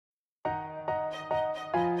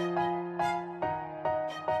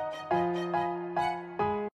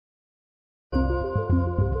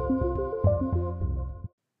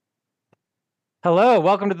Hello,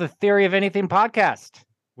 welcome to the Theory of Anything podcast.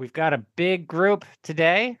 We've got a big group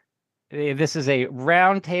today. This is a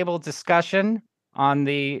roundtable discussion on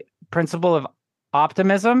the principle of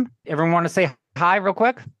optimism. Everyone want to say hi real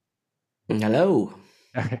quick? Hello.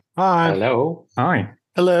 Hi. Hello. Hi.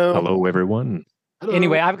 Hello. Hello, everyone. Hello.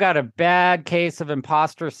 Anyway, I've got a bad case of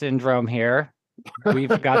imposter syndrome here.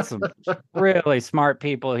 We've got some really smart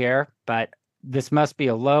people here, but this must be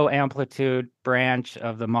a low amplitude branch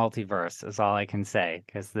of the multiverse, is all I can say,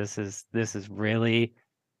 because this is really,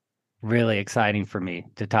 really exciting for me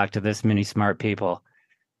to talk to this many smart people.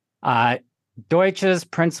 Deutsch's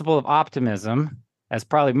principle of optimism, as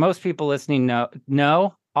probably most people listening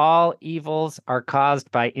know, all evils are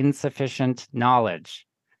caused by insufficient knowledge.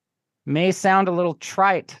 May sound a little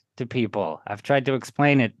trite to people. I've tried to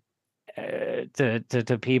explain it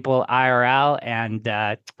to people IRL, and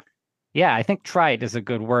I think trite is a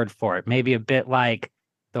good word for it. Maybe a bit like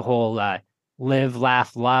the whole live,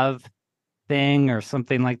 laugh, love thing or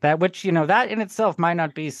something like that, which, that in itself might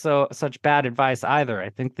not be such bad advice either. I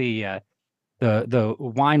think the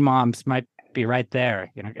wine moms might be right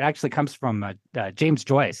there. It actually comes from James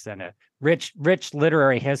Joyce and a rich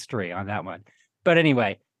literary history on that one. But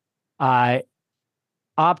anyway,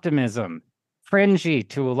 optimism, fringy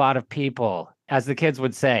to a lot of people, as the kids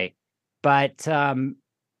would say. But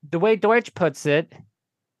the way Deutsch puts it,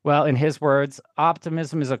 well, in his words,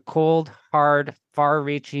 optimism is a cold, hard,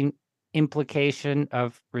 far-reaching implication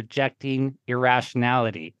of rejecting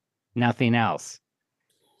irrationality, nothing else.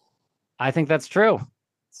 I think that's true.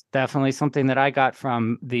 It's definitely something that I got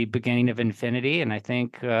from the beginning of Infinity, and I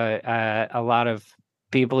think a lot of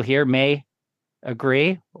people here may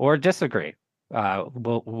agree or disagree.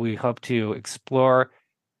 We hope to explore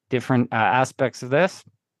different aspects of this.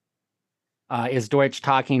 Is Deutsch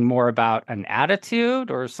talking more about an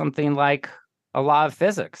attitude or something like a law of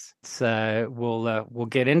physics? We'll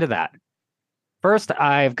get into that. First,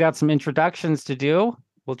 I've got some introductions to do.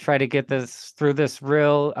 We'll try to get this through this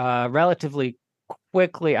relatively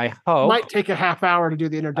quickly, I hope. Might take a half hour to do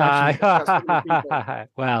the introduction.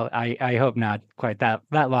 Well, I hope not quite that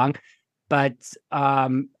long. But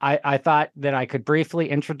I thought that I could briefly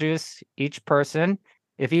introduce each person.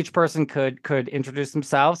 If each person could introduce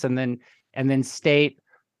themselves and then state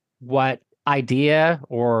what idea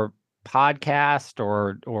or podcast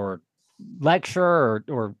or lecture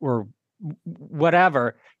or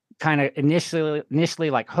whatever kind of initially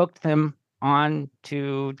like hooked them on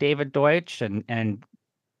to David Deutsch and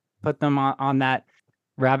put them on that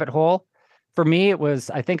rabbit hole. For me,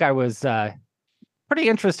 I think I was pretty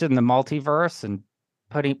interested in the multiverse and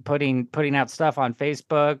putting out stuff on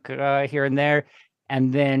Facebook here and there.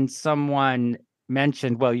 And then someone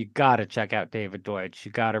mentioned, well, you got to check out David Deutsch.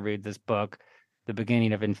 You got to read this book, The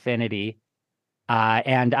Beginning of Infinity.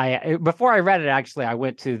 And before I read it, actually, I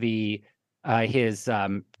went to his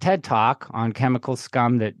TED Talk on chemical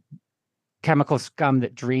scum that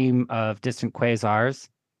dream of distant quasars.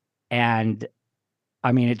 And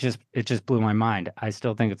I mean, it just blew my mind. I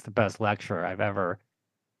still think it's the best lecture I've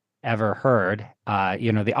ever heard.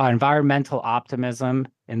 The environmental optimism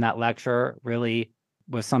in that lecture really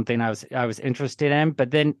was something I was interested in.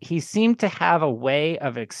 But then he seemed to have a way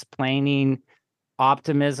of explaining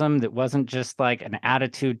optimism that wasn't just like an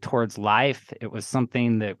attitude towards life. It was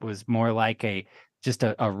something that was more like just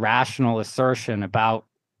a rational assertion about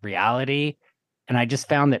reality. And I just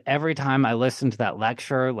found that every time I listened to that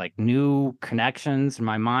lecture, like new connections in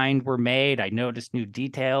my mind were made. I noticed new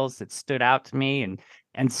details that stood out to me.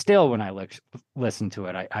 And still, when I listen to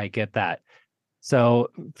it, I get that. So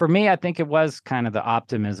for me, I think it was kind of the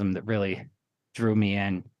optimism that really drew me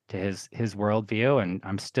in to his worldview. And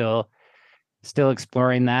I'm still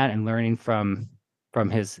exploring that and learning from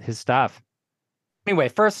his stuff. Anyway,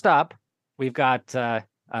 first up, we've got,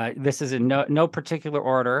 this is in no particular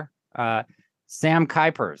order, Sam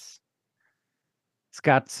Kuipers. He's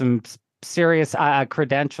got some serious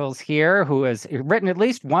credentials here, who has written at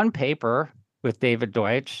least one paper with David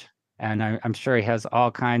Deutsch, and I'm sure he has all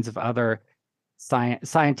kinds of other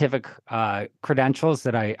scientific credentials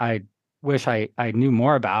that I wish I knew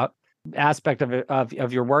more about. Aspect of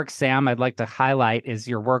your work, Sam, I'd like to highlight is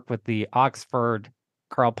your work with the Oxford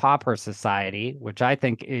Karl Popper Society, which I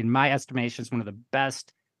think, in my estimation, is one of the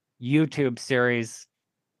best YouTube series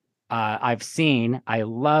I've seen. I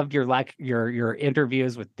loved your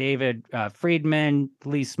interviews with David Friedman,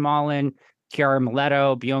 Lee Smolin, Chiara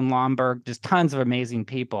Mileto, Bjorn Lomborg, just tons of amazing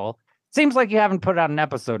people. Seems like you haven't put out an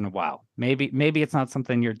episode in a while. Maybe it's not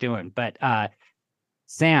something you're doing. But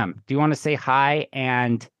Sam, do you want to say hi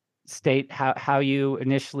and state how you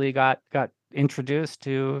initially got introduced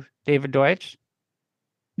to David Deutsch?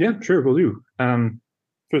 Yeah, sure, we'll do.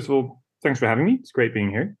 First of all, thanks for having me. It's great being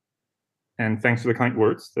here. And thanks for the kind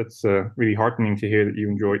words. That's really heartening to hear that you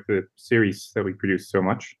enjoyed the series that we produced so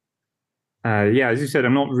much. Yeah, as you said,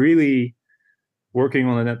 I'm not really working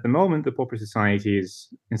on it at the moment. The Pauper Society is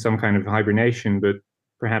in some kind of hibernation, but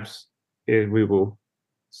perhaps we will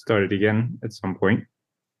start it again at some point.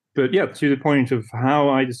 But yeah, to the point of how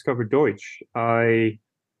I discovered Deutsch, I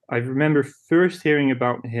remember first hearing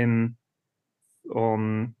about him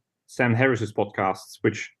on Sam Harris's podcasts,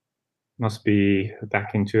 which must be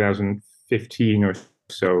back in 2015 or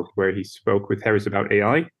so, where he spoke with Harris about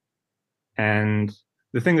AI. And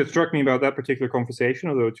the thing that struck me about that particular conversation,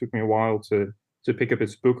 although it took me a while to pick up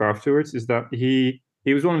his book afterwards, is that he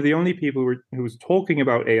was one of the only people who was talking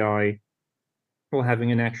about AI while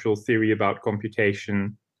having an actual theory about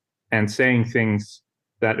computation and saying things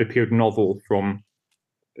that appeared novel from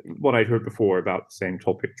what I'd heard before about the same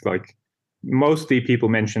topic. Like, mostly people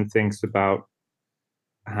mentioned things about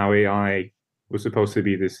how AI was supposed to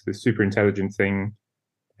be this super intelligent thing,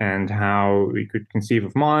 and how we could conceive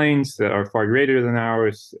of minds that are far greater than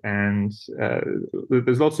ours. And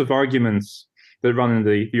there's lots of arguments that run in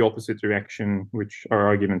the opposite direction, which are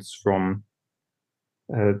arguments from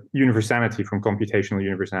universality, from computational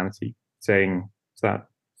universality, saying that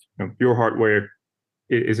your hardware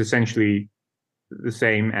is essentially the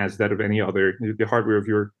same as that of any other. The hardware of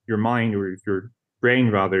your mind, or your brain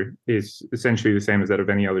rather, is essentially the same as that of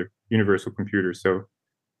any other universal computer. So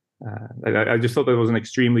I just thought that was an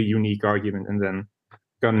extremely unique argument, and then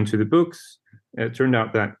got into the books. It turned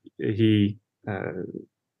out that he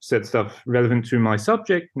said stuff relevant to my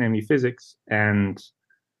subject, namely physics, and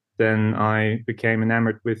then I became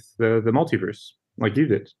enamored with the multiverse, like you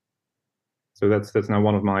did. So that's now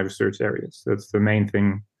one of my research areas. That's the main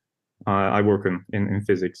thing I work on in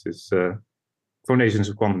physics, is foundations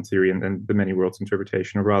of quantum theory and the many worlds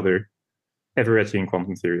interpretation, or rather Everettian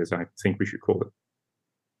quantum theory, as I think we should call it.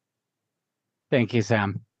 Thank you,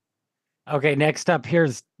 Sam. Okay, next up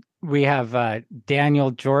we have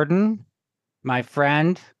Daniel Jordan, my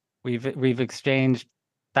friend. We've exchanged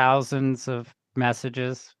thousands of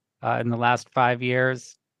messages in the last 5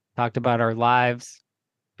 years. Talked about our lives,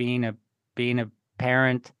 being a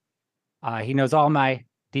parent. He knows all my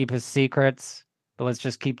deepest secrets, but let's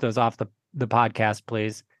just keep those off the podcast,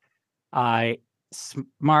 please.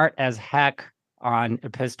 Smart as heck on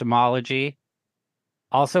epistemology.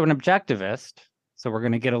 Also an objectivist, so we're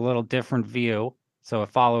going to get a little different view. So a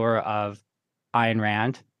follower of Ayn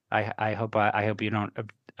Rand. I hope you don't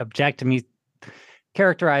object to me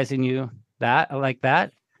characterizing you like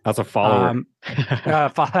that. As a follower.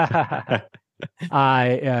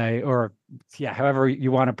 Or yeah, however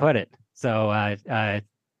you want to put it. So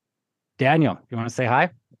Daniel, you want to say hi?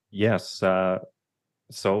 Yes.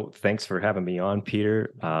 So thanks for having me on,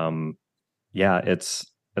 Peter. Yeah, it's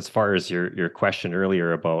as far as your question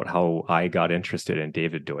earlier about how I got interested in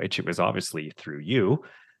David Deutsch, it was obviously through you,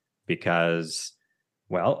 because,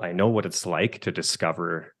 well, I know what it's like to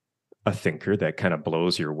discover a thinker that kind of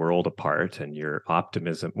blows your world apart, and your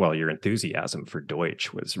optimism, well, your enthusiasm for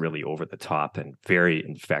Deutsch was really over the top and very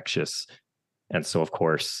infectious. And so, of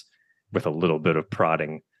course, with a little bit of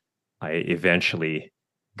prodding, I eventually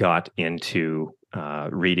got into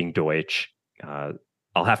reading Deutsch.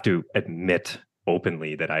 I'll have to admit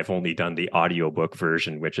openly that I've only done the audiobook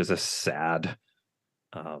version, which is a sad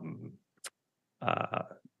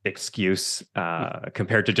excuse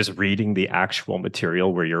compared to just reading the actual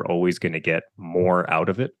material, where you're always going to get more out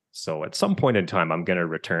of it. So at some point in time, I'm going to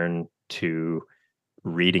return to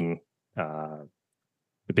reading The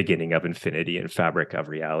Beginning of Infinity and Fabric of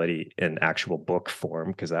Reality in actual book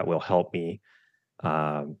form, because that will help me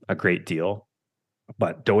a great deal.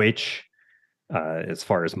 But Deutsch, as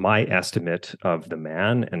far as my estimate of the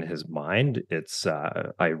man and his mind, it's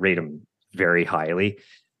I rate him very highly.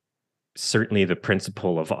 Certainly the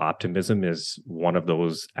principle of optimism is one of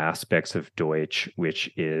those aspects of Deutsch which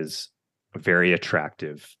is very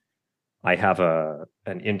attractive. I have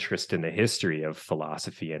an interest in the history of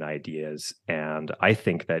philosophy and ideas, and I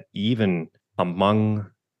think that even among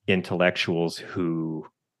intellectuals who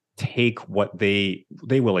take what they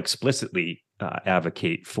will explicitly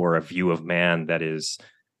advocate for a view of man that is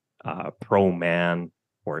pro-man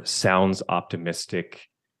or sounds optimistic,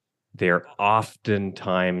 they're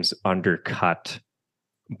oftentimes undercut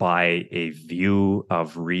by a view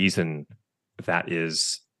of reason that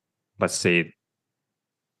is, let's say,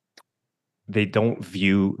 they don't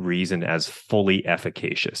view reason as fully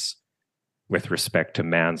efficacious with respect to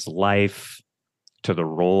man's life, to the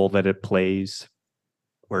role that it plays.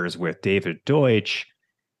 Whereas with David Deutsch,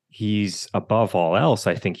 he's above all else,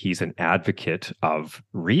 I think he's an advocate of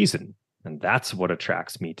reason. And that's what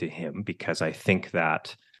attracts me to him, because I think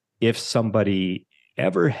that if somebody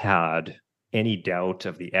ever had any doubt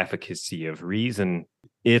of the efficacy of reason,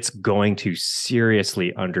 it's going to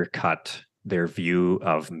seriously undercut their view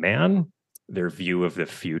of man, their view of the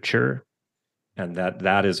future. And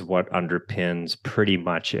that is what underpins pretty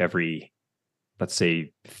much every, let's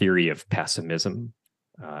say, theory of pessimism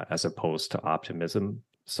as opposed to optimism.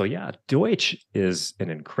 So yeah, Deutsch is an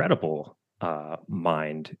incredible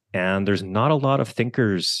mind, and there's not a lot of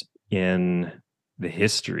thinkers in the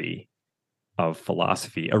history of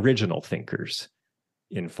philosophy, original thinkers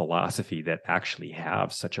in philosophy, that actually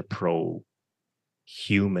have such a pro-human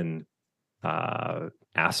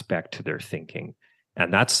aspect to their thinking.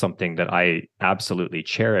 And that's something that I absolutely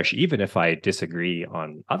cherish, even if I disagree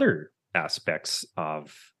on other aspects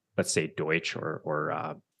of, let's say, Deutsch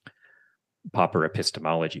or proper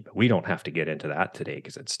epistemology. But we don't have to get into that today,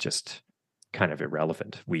 because it's just kind of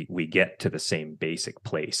irrelevant. We get to the same basic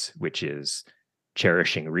place, which is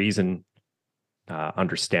cherishing reason,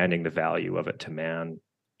 understanding the value of it to man,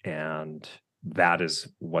 and that is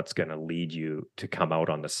what's going to lead you to come out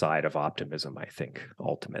on the side of optimism, I think,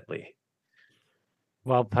 ultimately.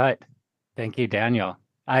 Well put. Thank you, Daniel.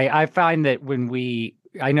 I find that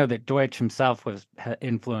I know that Deutsch himself was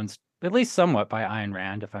influenced at least somewhat by Ayn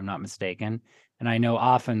Rand, if I'm not mistaken. And I know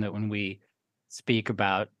often that when we speak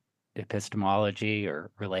about epistemology or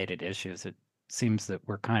related issues, it seems that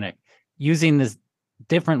we're kind of using this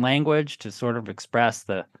different language to sort of express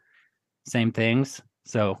the same things.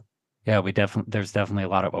 So yeah, there's definitely a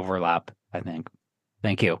lot of overlap, I think.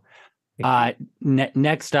 Thank you.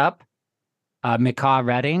 Next up, Mika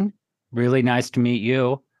Redding. Really nice to meet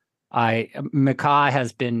you. Mika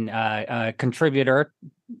has been a contributor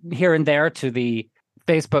here and there to the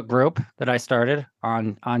Facebook group that I started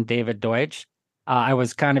on David Deutsch. I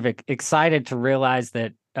was kind of excited to realize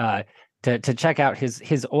that to check out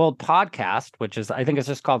his old podcast, which is, I think it's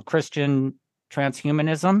just called Christian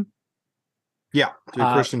Transhumanism. Yeah, the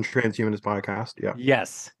Christian Transhumanist podcast. Yeah.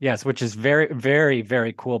 Yes, which is very, very,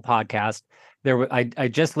 very cool podcast. I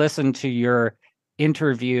just listened to your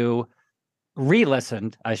interview,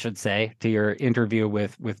 re-listened, I should say, to your interview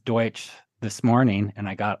with Deutsch this morning, and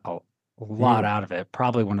I got a lot out of it.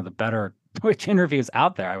 Probably one of the better Deutsch interviews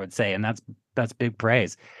out there, I would say, and that's big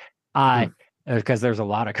praise, because there's a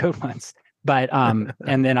lot of good ones. But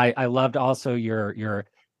and then I loved also your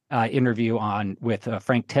interview with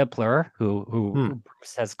Frank Tipler, who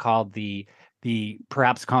Bruce has called the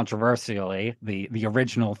perhaps controversially the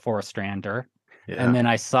original Four-Strander. Yeah. And then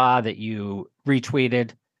I saw that you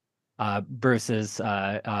retweeted Bruce's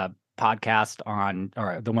podcast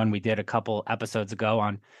or the one we did a couple episodes ago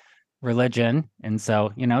on religion. And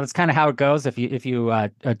so, that's kind of how it goes. If you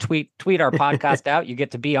tweet our podcast out, you get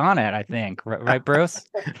to be on it, I think. Right, Bruce?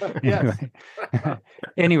 Yes.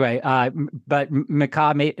 Anyway, but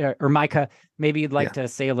Micah, maybe you'd like to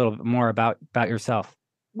say a little bit more about yourself.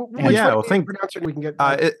 Pronounce it, we can get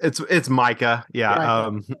it's Micah. Yeah.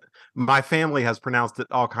 Right. My family has pronounced it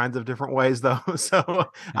all kinds of different ways, though, so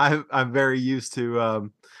I'm very used to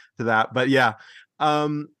that. But yeah,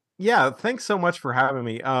 thanks so much for having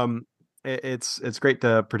me. It's great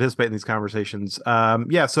to participate in these conversations.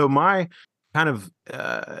 So my kind of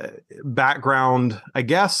background, I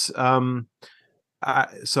guess. I'm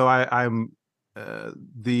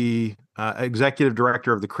the executive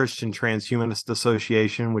director of the Christian Transhumanist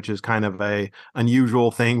Association, which is kind of a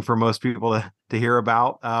unusual thing for most people to hear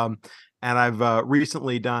about. And I've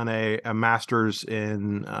recently done a master's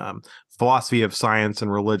in philosophy of science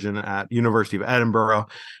and religion at University of Edinburgh,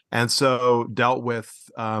 and so dealt with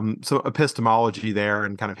some epistemology there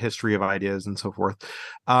and kind of history of ideas and so forth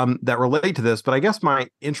that relate to this. But I guess my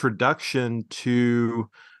introduction to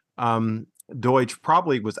Deutsch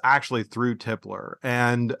probably was actually through Tipler,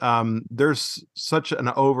 and there's such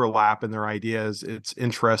an overlap in their ideas. It's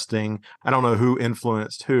interesting. I don't know who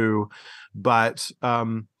influenced who, but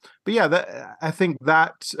yeah, I think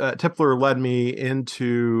that Tipler led me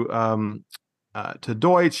into to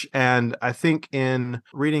Deutsch, and I think in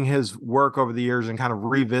reading his work over the years and kind of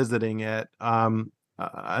revisiting it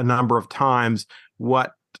a number of times,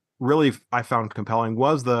 what really I found compelling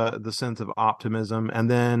was the sense of optimism, and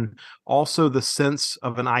then also the sense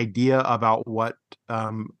of an idea about what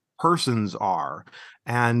persons are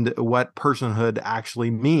and what personhood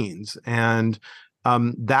actually means. And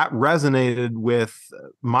that resonated with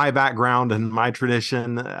my background and my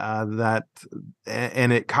tradition,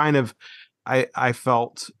 and it kind of, I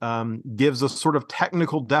felt, gives a sort of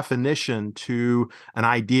technical definition to an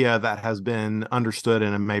idea that has been understood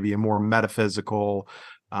in maybe a more metaphysical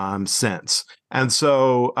since. And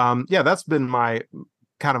so, yeah, that's been my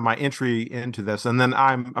kind of my entry into this. And then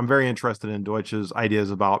I'm very interested in Deutsch's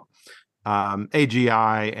ideas about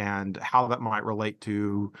AGI and how that might relate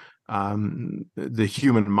to the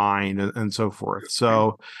human mind and so forth.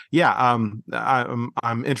 So yeah,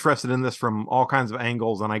 I'm interested in this from all kinds of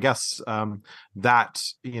angles, and I guess that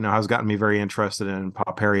has gotten me very interested in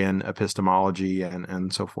Popperian epistemology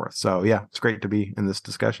and so forth. So yeah, it's great to be in this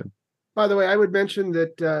discussion. By the way, I would mention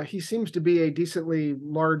that he seems to be a decently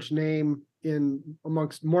large name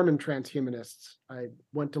amongst Mormon transhumanists. I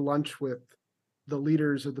went to lunch with the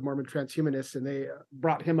leaders of the Mormon transhumanists, and they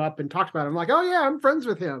brought him up and talked about him. I'm like, oh yeah, I'm friends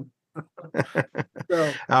with him.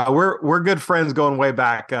 So we're good friends going way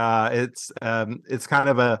back. It's kind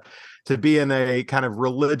of to be in a kind of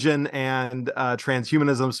religion and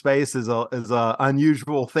transhumanism space is a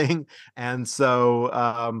unusual thing, and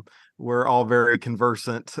so we're all very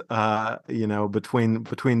conversant,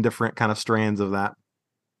 between different kind of strands of that.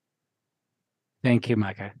 Thank you,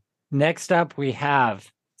 Micah. Next up, we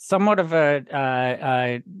have somewhat of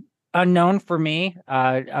a unknown for me.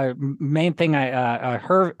 Main thing,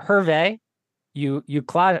 Hervé,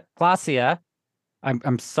 Euclasia.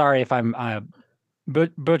 I'm sorry if I'm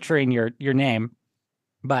butchering your name,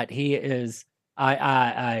 but he is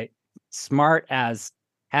smart as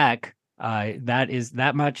heck.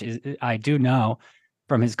 That much I do know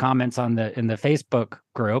from his comments in the Facebook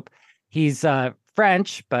group. He's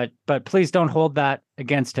French, but please don't hold that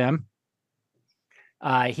against him.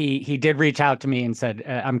 He did reach out to me and said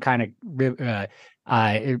I'm kind of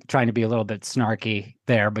trying to be a little bit snarky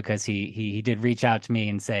there, because he did reach out to me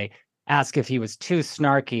and ask if he was too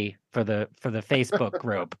snarky for the Facebook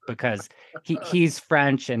group, because he's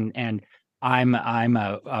French and I'm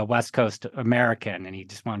a West Coast American, and he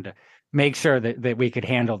just wanted to make sure that we could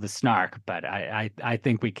handle the snark. But I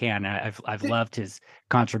think we can. I've loved his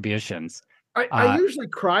contributions. I usually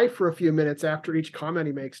cry for a few minutes after each comment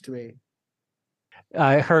he makes to me.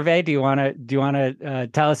 Hervé, do you want to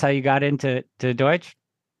tell us how you got into Deutsch?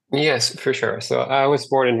 Yes, for sure. So I was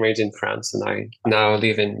born and raised in France, and I now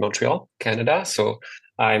live in Montreal, Canada. So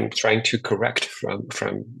I'm trying to correct from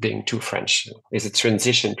being too French. It's a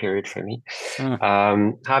transition period for me.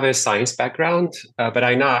 Have a science background, but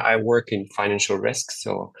I work in financial risk.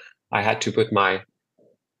 So I had to put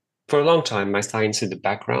for a long time, my science in the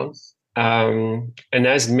background. And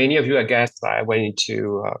as many of you, I guess, I went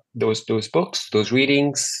into those books, those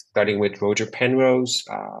readings, starting with Roger Penrose,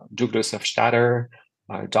 Douglas Hofstadter,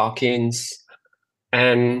 Dawkins,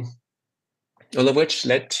 and all of which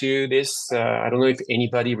led to this. I don't know if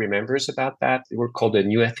anybody remembers about that. They were called the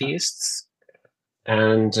New Atheists,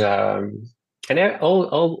 and all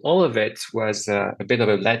of it was a bit of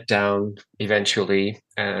a letdown eventually.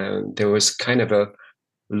 And there was kind of a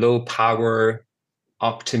low power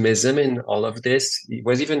optimism in all of this. It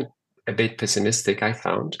was even a bit pessimistic, I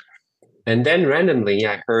found. And then randomly,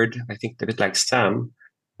 I heard, I think a bit like Sam,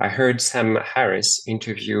 I heard Sam Harris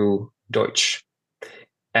interview Deutsch.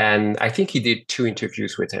 And I think he did 2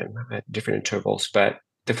 interviews with him at different intervals. But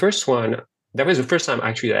the first one, that was the first time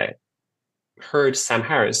actually that I heard Sam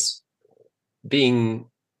Harris being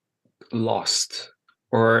lost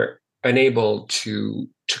or unable to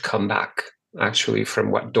come back actually from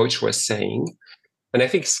what Deutsch was saying. And I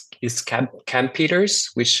think it's Cam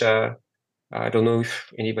Peters, which I don't know if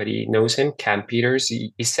anybody knows him. Cam Peters,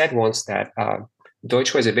 he said once that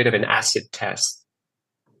Deutsch was a bit of an acid test.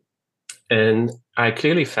 And I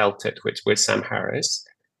clearly felt it with Sam Harris.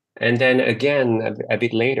 And then again, a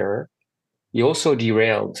bit later, he also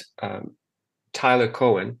derailed Tyler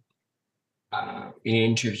Cohen in an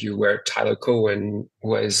interview where Tyler Cohen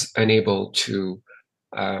was unable to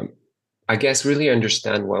I guess really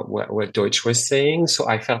understand what Deutsch was saying. So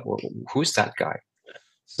I felt, well, who's that guy?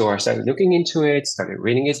 So I started looking into it, started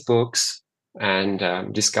reading his books,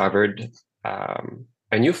 and discovered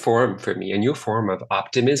a new form for me, a new form of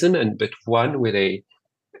optimism, but one with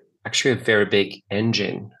actually a very big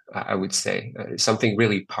engine, I would say, something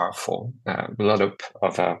really powerful, a lot of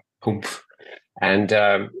oomph. And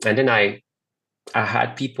then I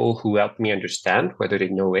had people who helped me understand whether they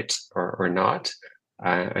know it or not.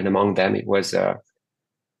 And among them, it was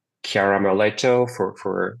Chiara Merletto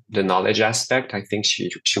for the knowledge aspect. I think she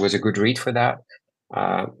was a good read for that.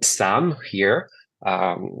 Sam here,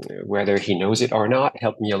 whether he knows it or not,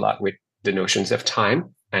 helped me a lot with the notions of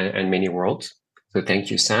time and many worlds. So thank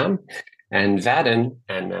you, Sam. And Vaden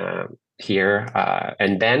and here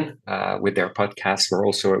and Ben with their podcasts were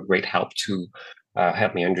also a great help to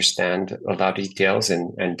help me understand a lot of details,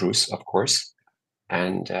 and Bruce, of course.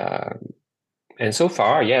 And so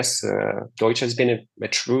far, yes, Deutsch has been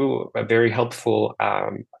a very helpful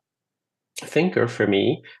thinker for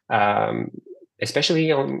me,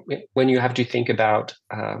 especially when you have to think about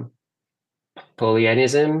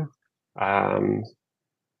Pollyannism,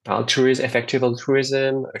 altruism, effective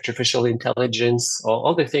altruism, artificial intelligence,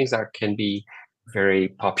 all the things that can be very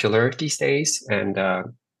popular these days. And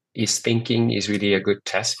his thinking is really a good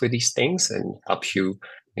test for these things and help you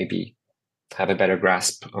maybe have a better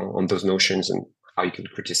grasp on those notions and how you can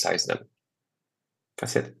criticize them.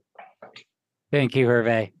 That's it. Thank you,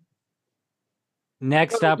 Hervé.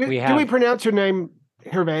 Next up, we Do have we pronounce your name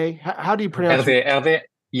Hervé? How do you pronounce Hervé, Hervé,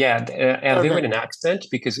 yeah, Hervé Hervé. with an accent,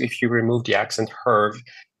 because if you remove the accent Herve,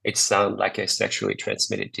 it sounds like a sexually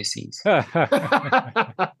transmitted disease. Very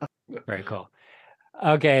cool.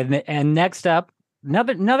 Okay, and next up,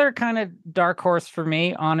 another kind of dark horse for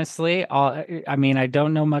me, honestly. I mean, I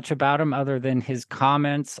don't know much about him other than his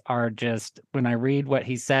comments are just, when I read what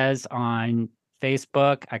he says on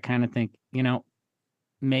Facebook, I kind of think,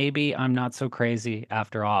 maybe I'm not so crazy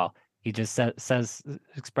after all. He just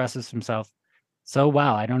expresses himself so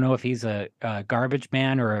well. I don't know if he's a garbage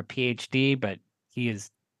man or a PhD, but he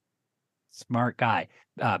is a smart guy.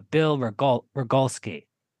 Bill Rogolsky.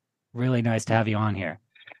 Really nice to have you on here.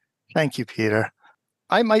 Thank you, Peter.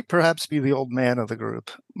 I might perhaps be the old man of the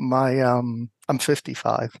group. I'm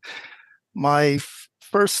 55. My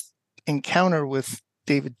first encounter with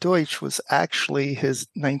David Deutsch was actually his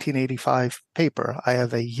 1985 paper. I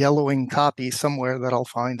have a yellowing copy somewhere that I'll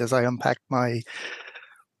find as I unpack my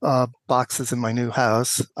boxes in my new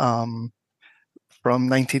house from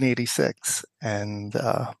 1986. And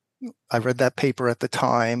I read that paper at the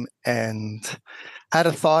time and had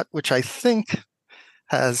a thought which I think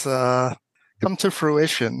has come to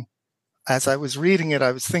fruition. As I was reading it,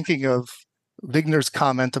 I was thinking of Wigner's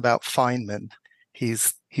comment about Feynman.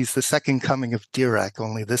 He's the second coming of Dirac,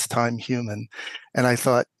 only this time human. And I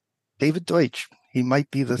thought, David Deutsch, he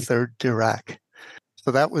might be the third Dirac.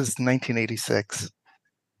 So that was 1986.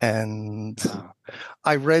 And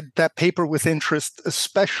I read that paper with interest,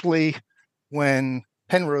 especially when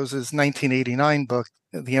Penrose's 1989 book,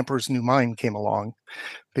 The Emperor's New Mind, came along,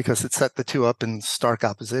 because it set the two up in stark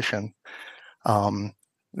opposition.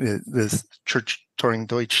 This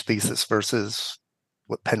Church-Turing-Deutsch thesis versus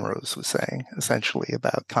what Penrose was saying, essentially,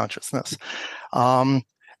 about consciousness. And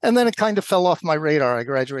then it kind of fell off my radar. I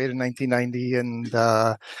graduated in 1990, and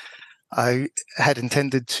I had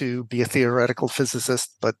intended to be a theoretical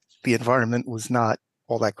physicist, but the environment was not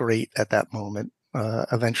all that great at that moment.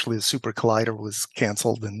 Eventually, the super collider was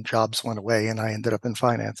canceled and jobs went away, and I ended up in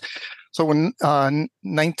finance. So when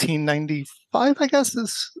 1995, I guess,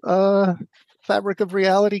 is Fabric of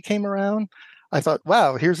Reality came around, I thought,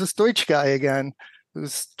 wow, here's this Deutsch guy again,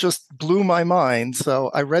 who's just blew my mind.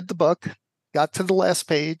 So I read the book, got to the last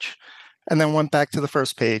page, and then went back to the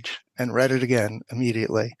first page and read it again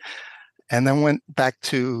immediately. And then went back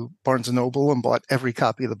to Barnes & Noble and bought every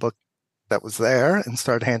copy of the book that was there and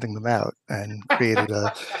started handing them out, and created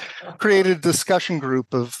a discussion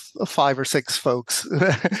group of 5 or 6 folks.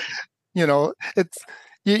 It's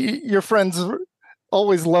your friends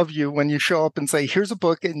always love you when you show up and say, here's a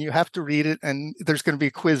book and you have to read it, and there's going to be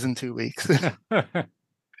a quiz in 2 weeks. By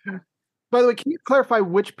the way, can you clarify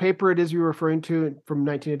which paper it is you're referring to from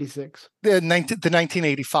 1986? The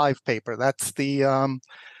 1985 paper. That's the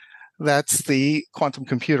quantum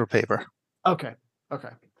computer paper. Okay.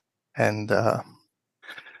 And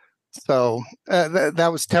so that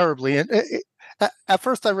was terribly. At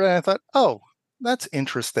first, I read it and I thought, oh, that's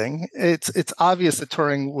interesting. It's obvious that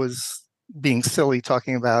Turing was being silly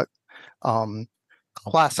talking about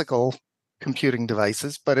classical computing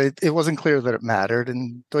devices, but it wasn't clear that it mattered.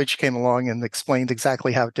 And Deutsch came along and explained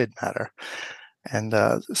exactly how it did matter. And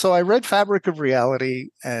so I read Fabric of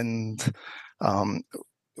Reality and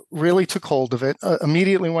really took hold of it.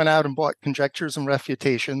 Immediately went out and bought Conjectures and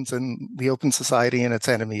Refutations and The Open Society and Its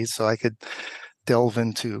Enemies, so I could delve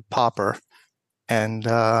into Popper and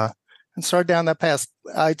start down that path.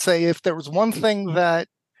 I'd say if there was one thing that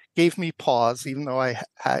gave me pause, even though I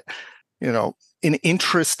had, an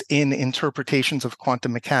interest in interpretations of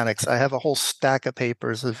quantum mechanics, I have a whole stack of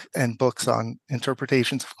papers and books on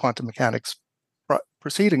interpretations of quantum mechanics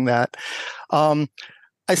preceding that. I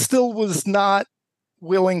still was not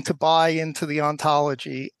willing to buy into the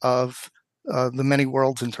ontology of the many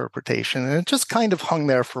worlds interpretation. And it just kind of hung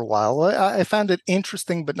there for a while. I found it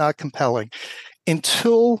interesting, but not compelling,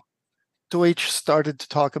 until Deutsch started to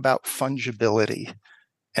talk about fungibility.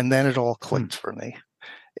 And then it all clicked for me.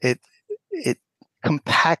 It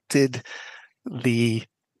compacted the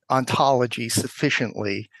ontology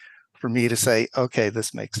sufficiently for me to say, okay,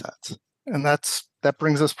 this makes sense. And that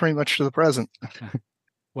brings us pretty much to the present.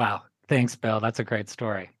 Wow. Thanks, Bill. That's a great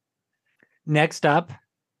story. Next up,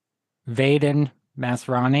 Vaden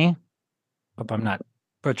Masrani. Hope I'm not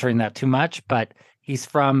butchering that too much, but he's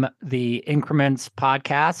from the Increments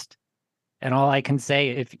podcast. And all I can say,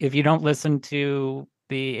 if you don't listen to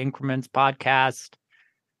the Increments podcast,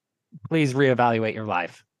 please reevaluate your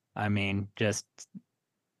life. I mean, just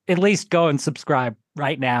at least go and subscribe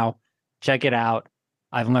right now. Check it out.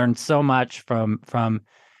 I've learned so much from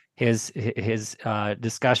his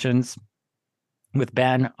discussions with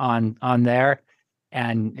Ben on there,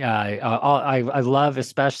 and I love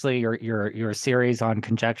especially your series on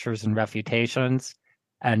conjectures and refutations.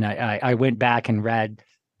 And I went back and read,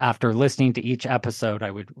 after listening to each episode,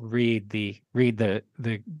 I would read the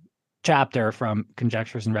chapter from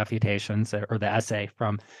Conjectures and Refutations, or the essay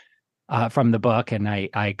from the book, and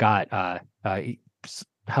I got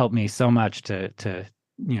helped me so much to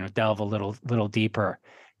delve a little deeper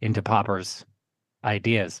into Popper's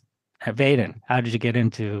ideas. Vaden, how did you get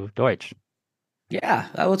into Deutsch? Yeah,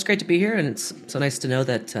 well, it's great to be here, and it's so nice to know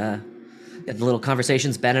that the little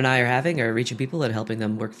conversations Ben and I are having are reaching people and helping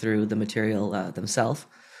them work through the material themselves.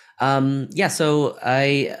 So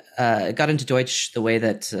I got into Deutsch the way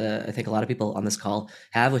that I think a lot of people on this call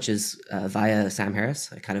have, which is via Sam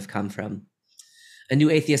Harris. I kind of come from a new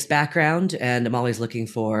atheist background, and I'm always looking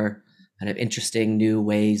for kind of interesting new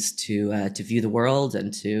ways to view the world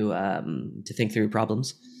and to think through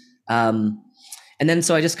problems. And then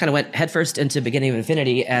so I just kind of went headfirst into Beginning of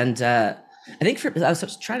Infinity, and I think I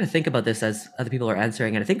was trying to think about this as other people are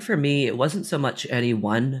answering, and I think for me it wasn't so much any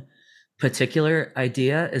one particular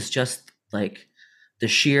idea, is just like the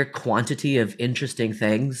sheer quantity of interesting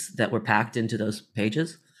things that were packed into those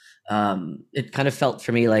pages. It kind of felt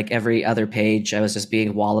for me like every other page I was just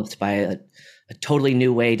being walloped by a totally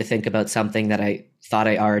new way to think about something that I thought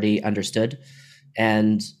I already understood.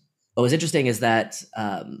 And what was interesting is that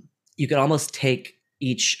you could almost take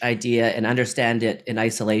each idea and understand it in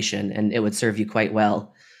isolation, and it would serve you quite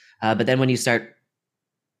well. But then when you start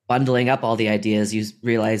bundling up all the ideas, you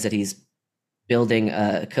realize that he's building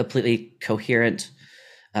a completely coherent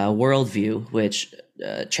worldview, which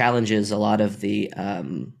challenges a lot of the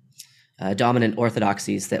dominant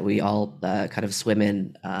orthodoxies that we all kind of swim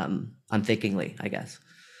in unthinkingly, I guess.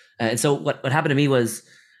 And so what happened to me was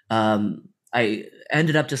I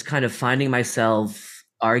ended up just kind of finding myself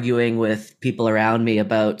arguing with people around me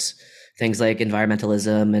about things like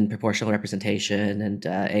environmentalism and proportional representation and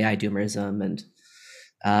AI doomerism and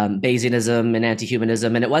Bayesianism and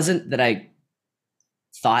anti-humanism. And it wasn't that I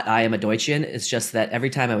thought I am a Deutschian. It's just that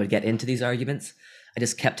every time I would get into these arguments, I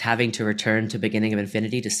just kept having to return to Beginning of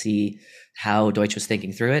Infinity to see how Deutsch was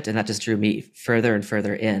thinking through it. And that just drew me further and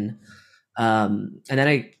further in. And then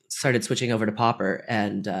I started switching over to Popper,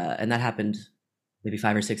 and that happened maybe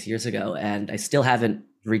 5 or 6 years ago. And I still haven't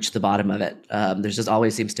reached the bottom of it. There's just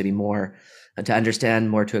always seems to be more to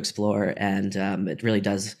understand, more to explore. And it really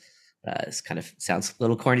does, this kind of sounds a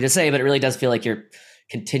little corny to say, but it really does feel like you're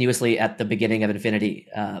continuously at the beginning of infinity.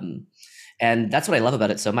 And that's what I love about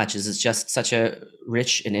it so much, is it's just such a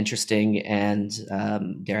rich and interesting and,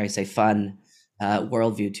 dare I say, fun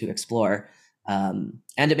worldview to explore. And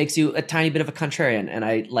it makes you a tiny bit of a contrarian. And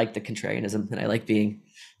I like the contrarianism, and I like being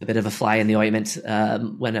a bit of a fly in the ointment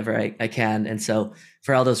whenever I can. And so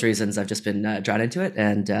for all those reasons, I've just been drawn into it.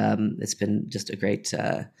 And it's been just a great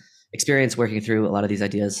experience working through a lot of these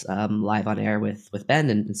ideas live on air with Ben,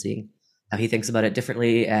 and seeing how he thinks about it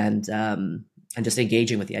differently, and just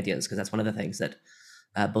engaging with the ideas, because that's one of the things that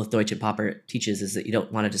both Deutsch and Popper teaches, is that you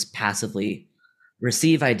don't want to just passively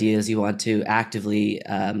receive ideas. You want to actively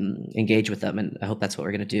engage with them. And I hope that's what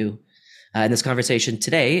we're going to do in this conversation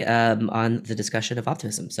today on the discussion of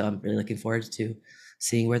optimism. So I'm really looking forward to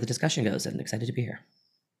seeing where the discussion goes, and excited to be here.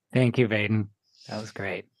 Thank you, Vaden. That was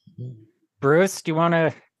great. Bruce, do you want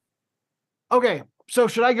to? Okay, so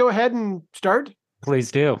should I go ahead and start? Please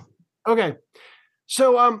do. Okay,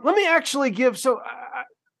 so let me actually give.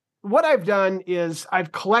 What I've done is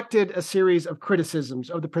I've collected a series of criticisms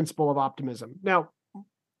of the principle of optimism. Now,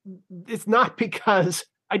 it's not because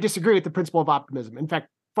I disagree with the principle of optimism. In fact,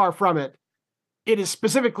 far from it. It is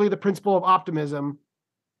specifically the principle of optimism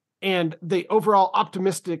and the overall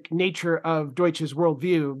optimistic nature of Deutsch's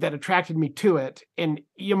worldview that attracted me to it. And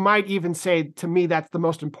you might even say, to me, that's the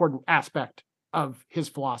most important aspect of his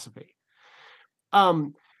philosophy.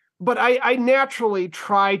 But I naturally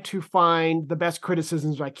try to find the best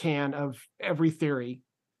criticisms I can of every theory.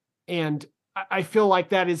 And I feel like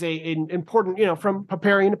that is an important, from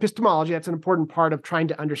preparing an epistemology, that's an important part of trying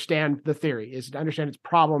to understand the theory, is to understand its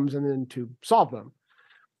problems and then to solve them.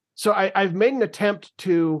 So I've made an attempt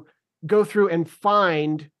to go through and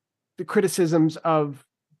find the criticisms of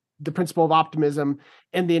the principle of optimism.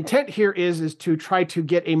 And the intent here is to try to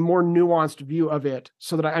get a more nuanced view of it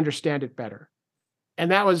so that I understand it better.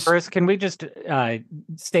 And that was first. Can we just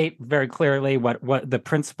state very clearly what the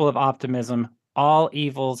principle of optimism? All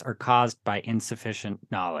evils are caused by insufficient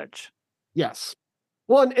knowledge. Yes.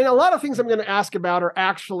 Well, and a lot of things I'm going to ask about are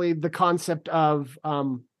actually the concept of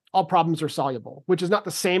all problems are soluble, which is not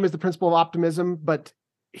the same as the principle of optimism, but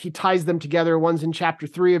he ties them together. One's in chapter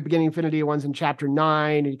 3 of Beginning Infinity, one's in chapter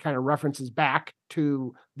 9, and he kind of references back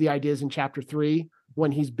to the ideas in chapter 3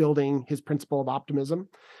 when he's building his principle of optimism.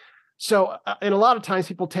 So, and a lot of times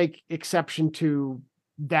people take exception to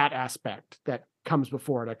that aspect that comes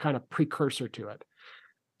before it, a kind of precursor to it.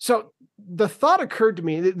 So the thought occurred to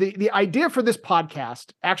me, the idea for this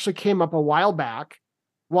podcast actually came up a while back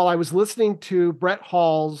while I was listening to Brett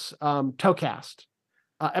Hall's Towcast,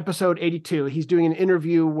 episode 82. He's doing an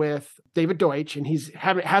interview with David Deutsch, and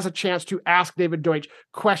has a chance to ask David Deutsch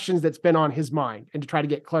questions that's been on his mind and to try to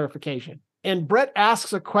get clarification. And Brett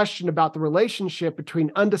asks a question about the relationship between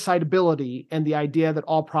undecidability and the idea that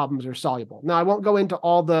all problems are soluble. Now, I won't go into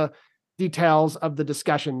all the details of the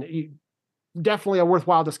discussion. Definitely a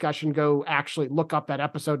worthwhile discussion. Go actually look up that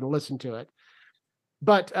episode and listen to it.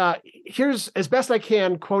 But here's, as best I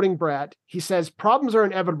can, quoting Brett. He says, problems are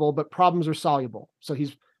inevitable, but problems are soluble. So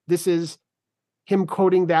this is him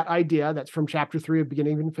quoting that idea that's from chapter 3 of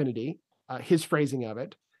Beginning of Infinity, his phrasing of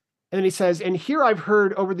it. And then he says, and here I've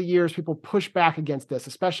heard over the years people push back against this,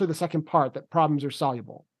 especially the second part, that problems are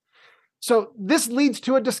soluble. So this leads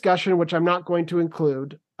to a discussion, which I'm not going to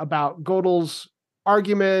include, about Gödel's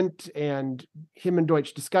argument, and him and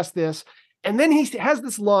Deutsch discuss this. And then he has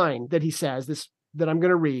this line that he says, that I'm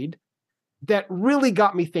going to read, that really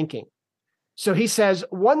got me thinking. So he says,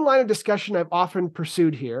 one line of discussion I've often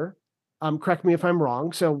pursued here, correct me if I'm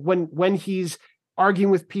wrong. So when he's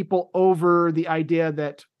arguing with people over the idea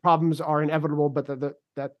that problems are inevitable, but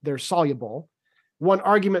that they're soluble, one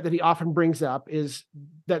argument that he often brings up is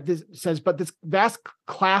that this says, but this vast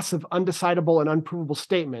class of undecidable and unprovable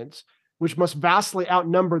statements, which must vastly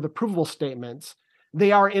outnumber the provable statements,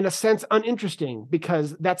 they are in a sense uninteresting,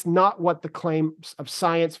 because that's not what the claims of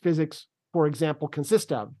science, physics, for example,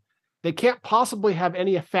 consist of. They can't possibly have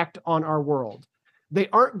any effect on our world. They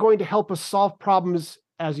aren't going to help us solve problems,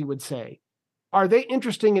 as you would say. Are they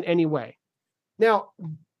interesting in any way? Now,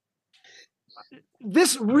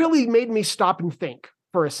 this really made me stop and think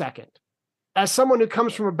for a second. As someone who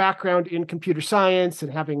comes from a background in computer science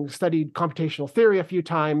and having studied computational theory a few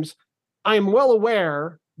times, I am well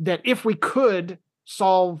aware that if we could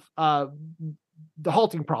solve the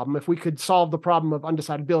halting problem, if we could solve the problem of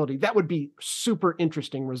undecidability, that would be super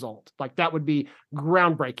interesting result. Like, that would be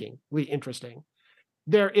groundbreakingly interesting.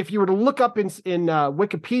 If you were to look up in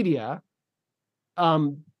Wikipedia,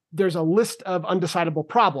 there's a list of undecidable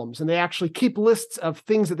problems, and they actually keep lists of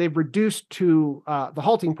things that they've reduced to the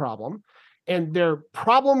halting problem. And they're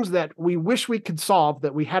problems that we wish we could solve,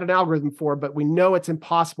 that we had an algorithm for, but we know it's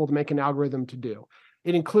impossible to make an algorithm to do.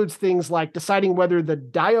 It includes things like deciding whether the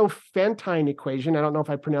Diophantine equation, I don't know if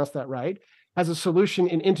I pronounced that right, has a solution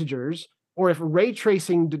in integers, or if ray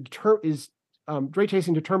tracing determining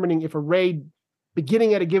if a ray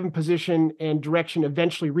beginning at a given position and direction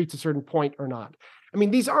eventually reaches a certain point or not. I mean,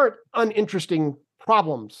 these aren't uninteresting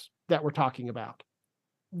problems that we're talking about.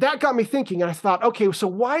 That got me thinking, and I thought, okay, so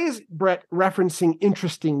why is Brett referencing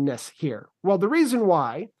interestingness here? Well, the reason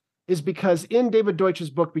why is because in David Deutsch's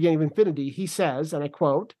book, Beginning of Infinity, he says, and I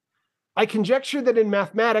quote, I conjecture that in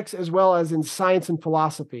mathematics as well as in science and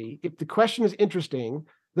philosophy, if the question is interesting,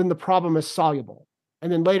 then the problem is soluble. And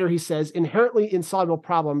then later he says, inherently insoluble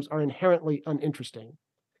problems are inherently uninteresting.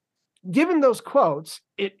 Given those quotes,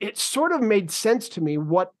 it sort of made sense to me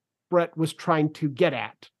what Brett was trying to get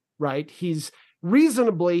at, right? He's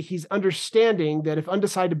understanding that if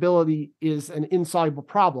undecidability is an insoluble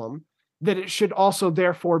problem, that it should also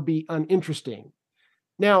therefore be uninteresting.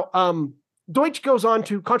 Now, Deutsch goes on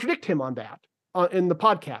to contradict him on that in the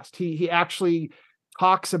podcast. He actually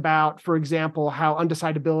talks about, for example, how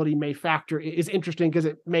undecidability is interesting because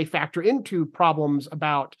it may factor into problems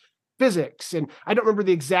about physics. And I don't remember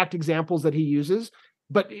the exact examples that he uses,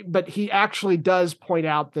 but he actually does point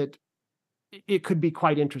out that it could be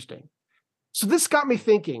quite interesting. So this got me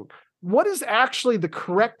thinking, what is actually the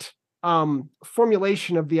correct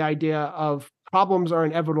formulation of the idea of problems are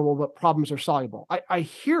inevitable, but problems are soluble? I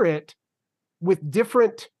hear it with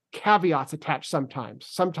different caveats attached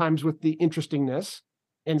sometimes with the interestingness,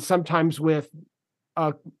 and sometimes with,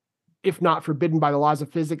 if not forbidden by the laws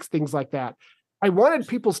of physics, things like that. I wanted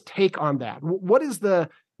people's take on that. What is the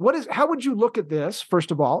how would you look at this,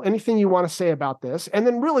 first of all? Anything you want to say about this? And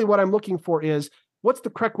then really what I'm looking for is, what's the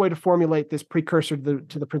correct way to formulate this precursor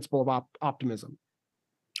to the principle of optimism?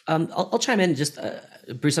 I'll chime in just,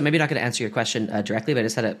 Bruce, I'm maybe not going to answer your question directly, but I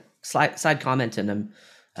just had a side comment, and I'm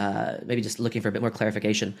maybe just looking for a bit more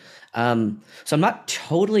clarification. So I'm not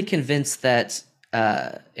totally convinced that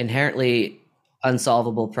inherently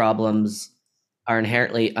unsolvable problems are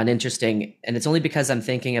inherently uninteresting. And it's only because I'm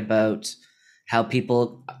thinking about how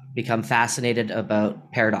people become fascinated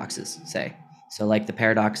about paradoxes, say. So like the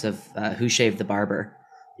paradox of who shaved the barber.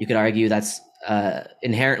 You could argue that's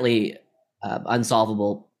inherently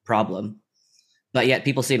unsolvable problem, but yet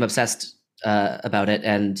people seem obsessed about it,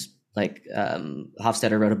 and like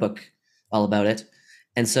Hofstadter wrote a book all about it.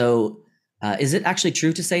 And so is it actually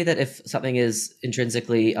true to say that if something is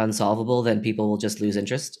intrinsically unsolvable, then people will just lose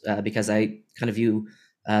interest? Because I kind of view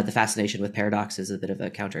the fascination with paradox as a bit of a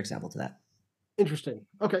counterexample to that. Interesting.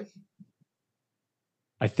 Okay.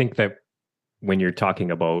 I think that when you're talking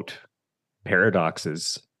about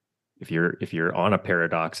paradoxes, if you're on a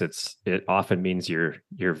paradox, it often means you're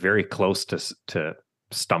very close to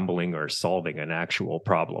stumbling or solving an actual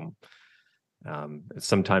problem.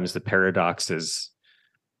 Sometimes the paradox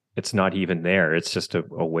it's not even there. It's just a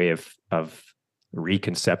way of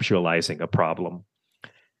reconceptualizing a problem.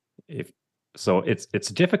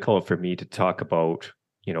 It's difficult for me to talk about,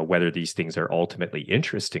 whether these things are ultimately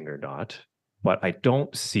interesting or not, but I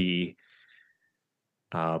don't see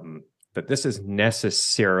that this is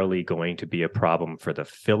necessarily going to be a problem for the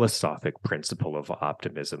philosophic principle of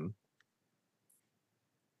optimism.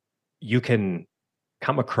 You can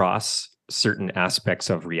come across certain aspects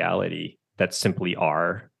of reality that simply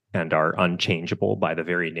are and are unchangeable by the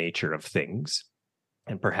very nature of things.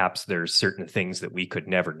 And perhaps there's certain things that we could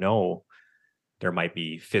never know. There might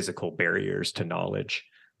be physical barriers to knowledge.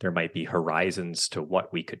 There might be horizons to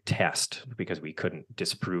what we could test because we couldn't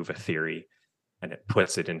disprove a theory. And it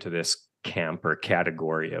puts it into this camp or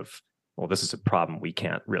category of, well, this is a problem. We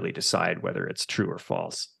can't really decide whether it's true or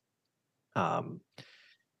false.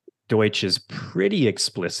 Deutsch is pretty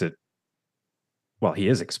explicit. Well, he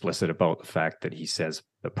is explicit about the fact that he says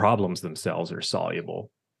the problems themselves are soluble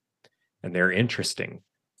and they're interesting.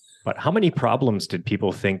 But how many problems did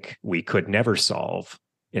people think we could never solve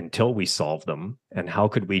until we solve them? And how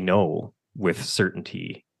could we know with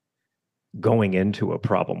certainty going into a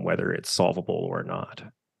problem whether it's solvable or not?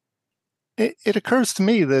 It occurs to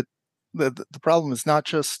me that the problem is not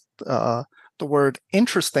just the word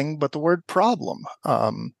interesting, but the word problem.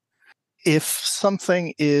 If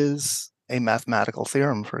something is a mathematical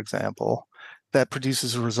theorem, for example, that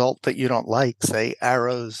produces a result that you don't like, say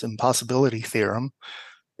Arrow's impossibility theorem,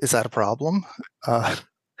 is that a problem?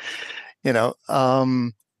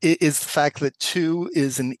 Is the fact that 2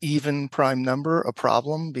 is an even prime number a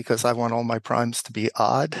problem because I want all my primes to be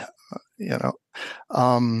odd?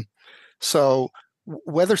 So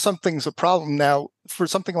whether something's a problem now, for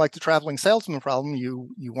something like the traveling salesman problem,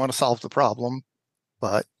 you want to solve the problem,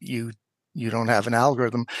 but you don't have an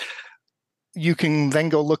algorithm. You can then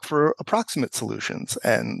go look for approximate solutions,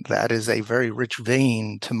 and that is a very rich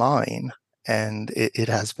vein to mine, and it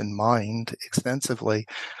has been mined extensively.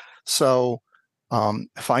 So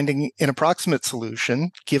finding an approximate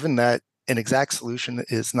solution, given that an exact solution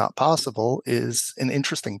is not possible, is an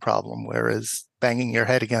interesting problem, whereas banging your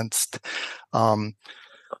head against, or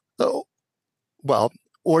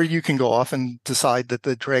you can go off and decide that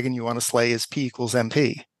the dragon you want to slay is P equals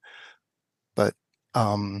MP. But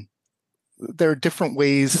there are different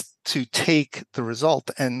ways to take the result.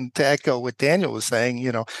 And to echo what Daniel was saying,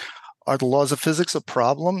 are the laws of physics a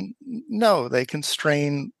problem? No, they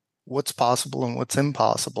constrain what's possible and what's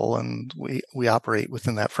impossible, and we operate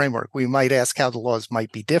within that framework. We might ask how the laws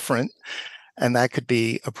might be different, and that could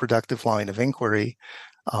be a productive line of inquiry.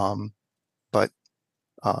 But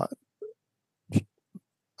a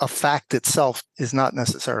fact itself is not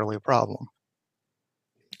necessarily a problem.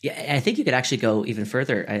 Yeah, I think you could actually go even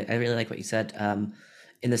further. I really like what you said,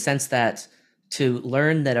 in the sense that to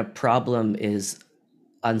learn that a problem is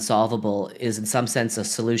unsolvable is in some sense a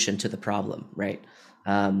solution to the problem, right?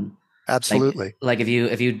 Absolutely. Like if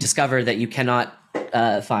you discover that you cannot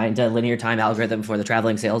find a linear time algorithm for the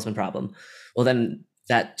traveling salesman problem, well, then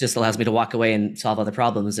that just allows me to walk away and solve other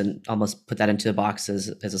problems and almost put that into a box as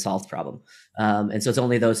a solved problem. And so it's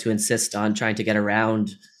only those who insist on trying to get around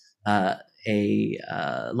a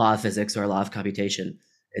law of physics or a law of computation,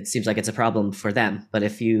 it seems like it's a problem for them. But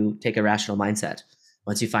if you take a rational mindset,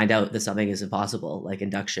 once you find out that something is impossible, like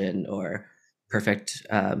induction or perfect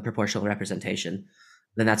proportional representation,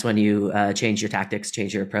 then that's when you change your tactics,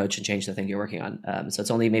 change your approach, and change the thing you're working on. So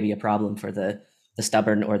it's only maybe a problem for the the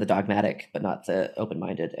stubborn or the dogmatic, but not the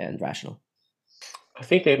open-minded and rational? I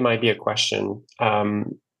think there might be a question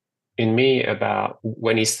in me about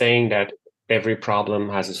when he's saying that every problem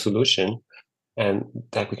has a solution and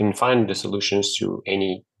that we can find the solutions to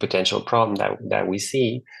any potential problem that we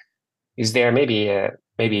see. Is there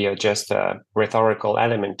maybe just a rhetorical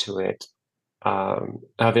element to it,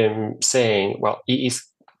 of him saying, well, he is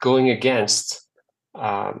going against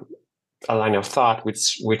a line of thought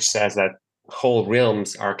which says that whole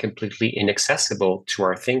realms are completely inaccessible to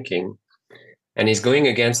our thinking, and he's going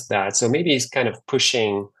against that. So maybe he's kind of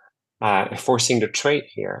pushing, forcing the trait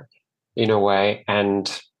here, in a way,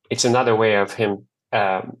 and it's another way of him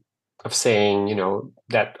of saying,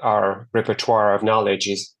 that our repertoire of knowledge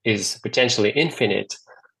is potentially infinite,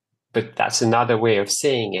 but that's another way of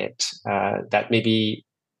saying it, that maybe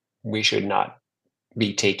we should not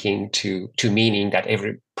be taking to meaning that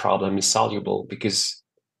every problem is soluble, because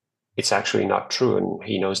it's actually not true, and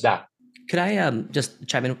he knows that. Could I just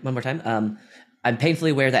chime in one more time? I'm painfully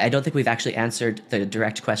aware that I don't think we've actually answered the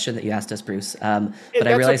direct question that you asked us, Bruce. But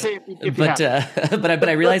I realized, okay if you have. but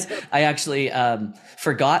I realized I actually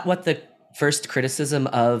forgot what the first criticism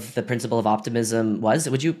of the principle of optimism was.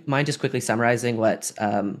 Would you mind just quickly summarizing what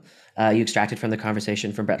you extracted from the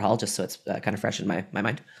conversation from Brett Hall, just so it's kind of fresh in my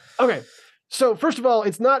mind? Okay. So first of all,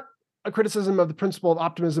 it's not a criticism of the principle of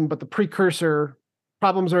optimism, but the precursor: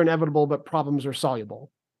 problems are inevitable, but problems are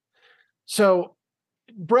soluble. So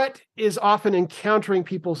Brett is often encountering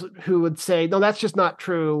people who would say, no, that's just not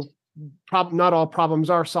true. Not all problems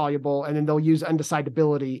are soluble. And then they'll use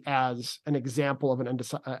undecidability as an example of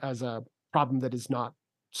as a problem that is not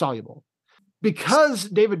soluble. Because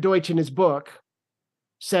David Deutsch in his book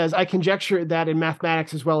says, I conjecture that in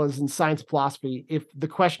mathematics as well as in science philosophy, if the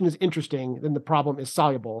question is interesting, then the problem is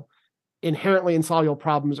soluble. Inherently insoluble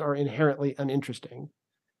problems are inherently uninteresting.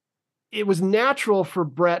 It was natural for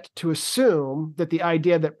Brett to assume that the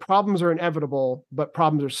idea that problems are inevitable, but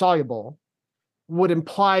problems are soluble, would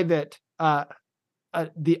imply that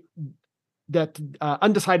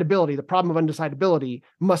undecidability, the problem of undecidability,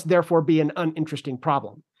 must therefore be an uninteresting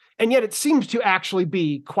problem. And yet it seems to actually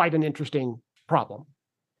be quite an interesting problem.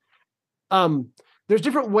 There's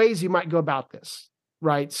different ways you might go about this,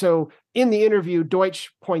 right? So in the interview,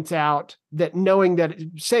 Deutsch points out that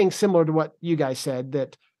saying similar to what you guys said,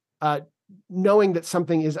 that knowing that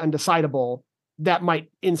something is undecidable, that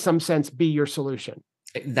might in some sense be your solution.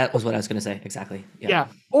 That was what I was going to say. Exactly. Yeah.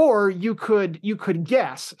 Or you could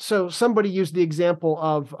guess. So somebody used the example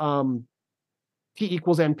of P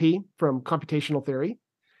equals NP from computational theory.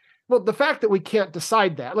 Well, the fact that we can't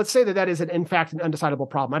decide that, let's say that is in fact an undecidable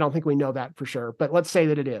problem. I don't think we know that for sure, but let's say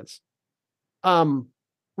that it is.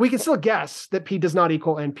 We can still guess that P does not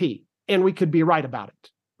equal NP, and we could be right about it,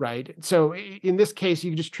 right? So in this case,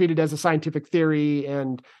 you just treat it as a scientific theory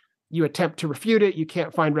and you attempt to refute it. You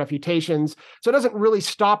can't find refutations. So it doesn't really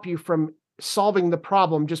stop you from solving the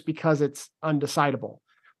problem just because it's undecidable.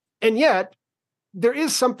 And yet, there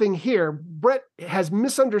is something here. Brett has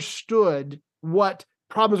misunderstood what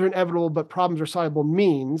problems are inevitable, but problems are soluble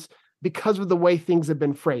means because of the way things have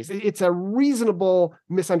been phrased. It's a reasonable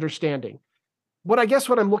misunderstanding. What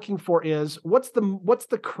I'm looking for is what's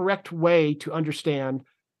the correct way to understand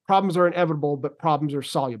problems are inevitable, but problems are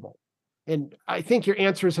soluble. And I think your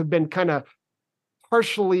answers have been kind of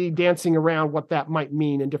partially dancing around what that might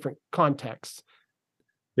mean in different contexts.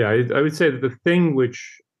 Yeah, I would say that the thing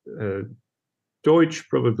which Deutsch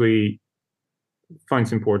probably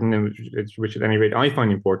finds important, and which at any rate I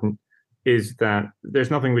find important, is that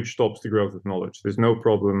there's nothing which stops the growth of knowledge. There's no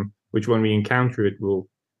problem which, when we encounter it, will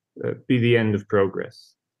be the end of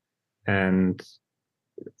progress. And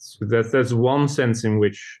so that's one sense in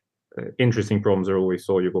which interesting problems are always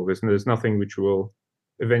soluble. There's nothing which will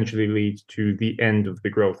eventually lead to the end of the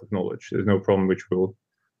growth of knowledge. There's no problem which will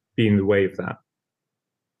be in the way of that.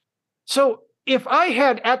 So if I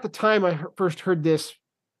had, at the time I first heard this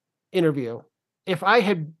interview, if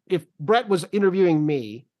Brett was interviewing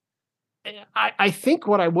me, I think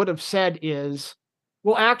what I would have said is,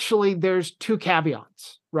 well, actually, there's two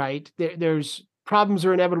caveats, right? There's problems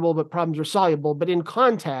are inevitable, but problems are soluble. But in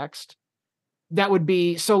context, that would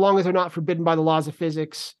be so long as they're not forbidden by the laws of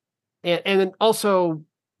physics, and then also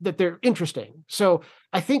that they're interesting. So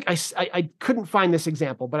I think I couldn't find this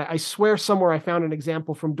example, but I swear somewhere I found an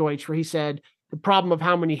example from Deutsch where he said the problem of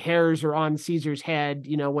how many hairs are on Caesar's head,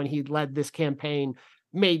 when he led this campaign,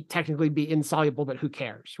 may technically be insoluble, but who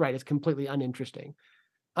cares, right? It's completely uninteresting.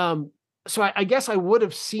 So I guess I would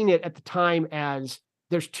have seen it at the time as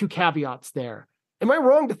there's two caveats there. Am I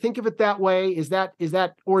wrong to think of it that way? Is that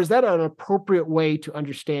an appropriate way to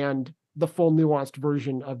understand the full nuanced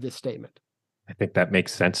version of this statement? I think that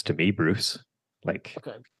makes sense to me, Bruce. Like,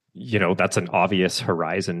 Okay. That's an obvious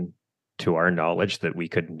horizon to our knowledge that we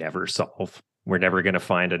could never solve. We're never going to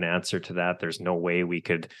find an answer to that. There's no way we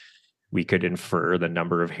could infer the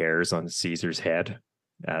number of hairs on Caesar's head.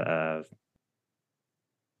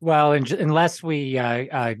 Well, unless we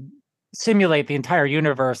simulate the entire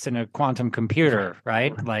universe in a quantum computer,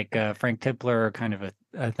 right? Like Frank Tipler kind of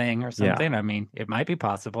a thing or something. I mean, it might be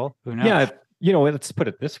possible. Who knows? Yeah, let's put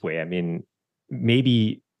it this way. I mean,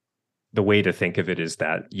 maybe the way to think of it is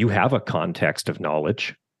that you have a context of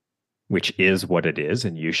knowledge, which is what it is,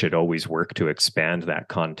 and you should always work to expand that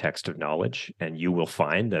context of knowledge. And you will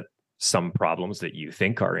find that some problems that you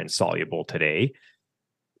think are insoluble today,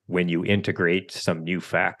 when you integrate some new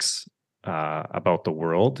facts about the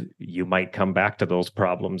world, you might come back to those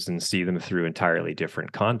problems and see them through entirely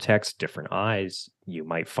different contexts, different eyes. You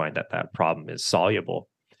might find that that problem is soluble.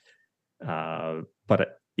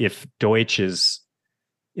 But if Deutsch is,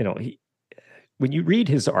 when you read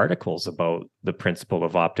his articles about the principle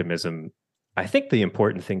of optimism, I think the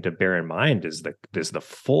important thing to bear in mind is the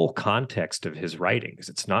full context of his writings.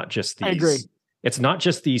 It's not just these. I agree. It's not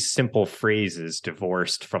just these simple phrases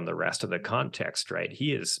divorced from the rest of the context, right?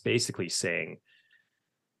 He is basically saying,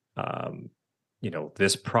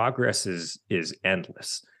 this progress is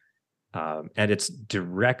endless, and it's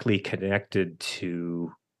directly connected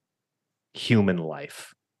to human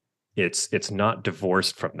life. It's not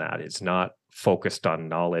divorced from that. It's not focused on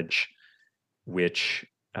knowledge, which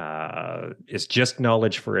is just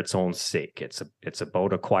knowledge for its own sake. It's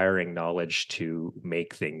about acquiring knowledge to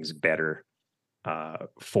make things better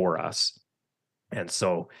for us. And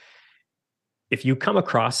so if you come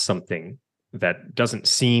across something that doesn't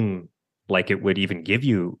seem like it would even give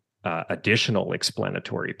you additional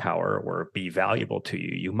explanatory power or be valuable to you,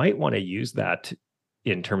 you might want to use that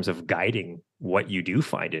in terms of guiding what you do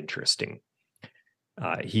find interesting.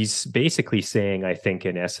 He's basically saying, I think,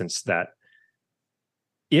 in essence, that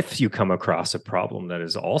if you come across a problem that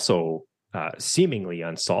is also seemingly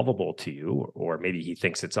unsolvable to you, or maybe he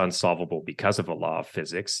thinks it's unsolvable because of a law of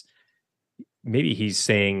physics, maybe he's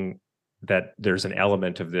saying that there's an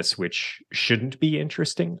element of this which shouldn't be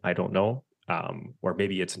interesting. I don't know. Or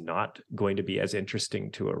maybe it's not going to be as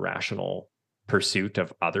interesting to a rational pursuit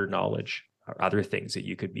of other knowledge or other things that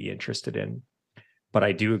you could be interested in. But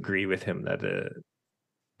I do agree with him that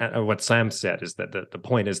what Sam said is that the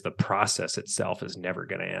point is the process itself is never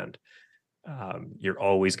going to end. You're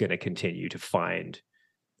always going to continue to find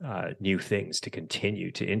new things to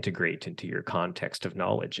continue to integrate into your context of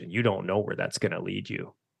knowledge, and you don't know where that's going to lead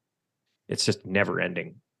you. It's just never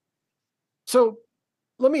ending. So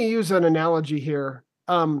let me use an analogy here.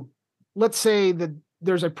 Let's say that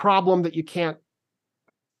there's a problem that you can't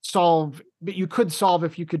solve, but you could solve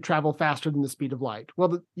if you could travel faster than the speed of light.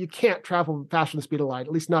 Well, you can't travel faster than the speed of light,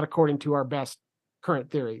 at least not according to our best current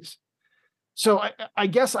theories. So I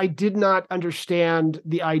guess I did not understand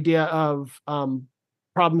the idea of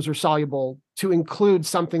problems are soluble to include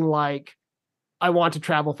something like, I want to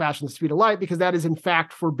travel faster than the speed of light, because that is in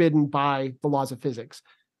fact forbidden by the laws of physics.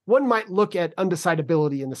 One might look at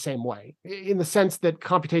undecidability in the same way, in the sense that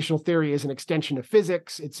computational theory is an extension of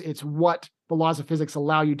physics. It's what the laws of physics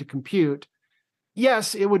allow you to compute.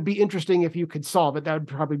 Yes, it would be interesting if you could solve it. That would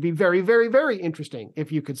probably be very, very, very interesting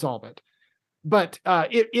if you could solve it. But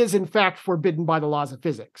it is in fact forbidden by the laws of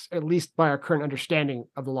physics, at least by our current understanding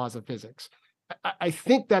of the laws of physics. I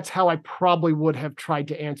think that's how I probably would have tried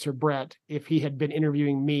to answer Brett if he had been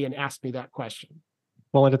interviewing me and asked me that question.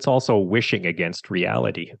 Well, and it's also wishing against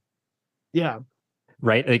reality. Yeah.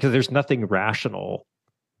 Right? Because there's nothing rational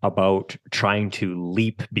about trying to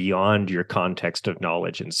leap beyond your context of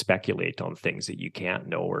knowledge and speculate on things that you can't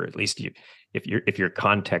know, or at least if your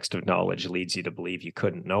context of knowledge leads you to believe you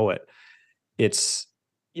couldn't know it, it's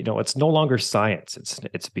no longer science.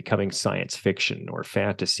 It's becoming science fiction or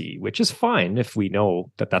fantasy, which is fine if we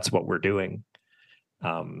know that that's what we're doing,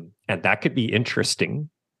 and that could be interesting,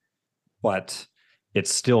 but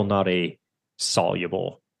it's still not a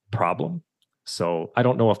soluble problem. So I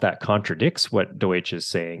don't know if that contradicts what Deutsch is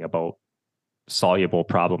saying about soluble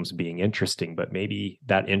problems being interesting, but maybe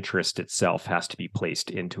that interest itself has to be placed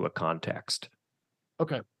into a context.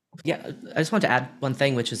 Okay. Yeah, I just want to add one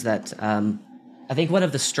thing, which is that I think one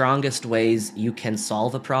of the strongest ways you can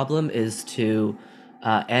solve a problem is to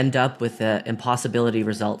end up with an impossibility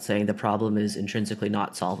result saying the problem is intrinsically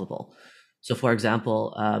not solvable. So for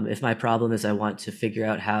example, if my problem is I want to figure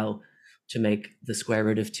out how to make the square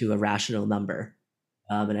root of 2 a rational number,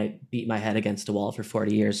 and I beat my head against a wall for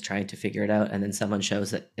 40 years trying to figure it out, and then someone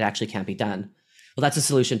shows that it actually can't be done. Well, that's a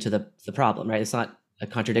solution to the problem, right? It's not a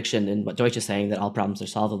contradiction in what Deutsch is saying that all problems are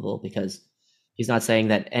solvable, because He's not saying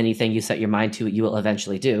that anything you set your mind to, you will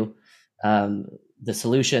eventually do. The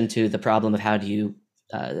solution to the problem of how do you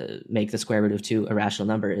make the square root of 2 a rational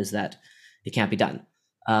number is that it can't be done.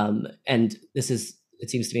 And this is, it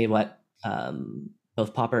seems to me, what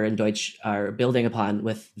both Popper and Deutsch are building upon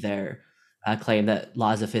with their claim that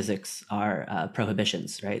laws of physics are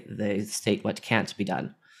prohibitions, right? They state what can't be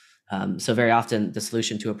done. So very often the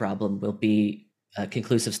solution to a problem will be a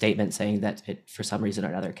conclusive statement saying that it, for some reason or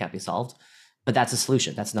another, can't be solved. But that's a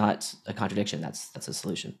solution. That's not a contradiction. That's a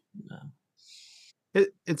solution.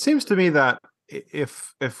 It seems to me that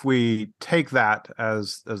if we take that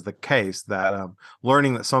as the case, that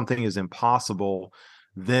learning that something is impossible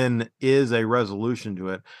then is a resolution to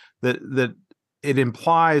it, that it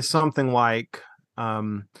implies something like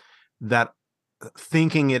that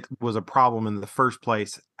thinking it was a problem in the first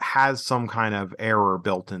place has some kind of error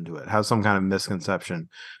built into it, has some kind of misconception.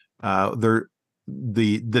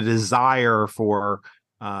 The desire for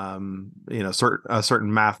a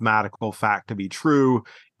certain mathematical fact to be true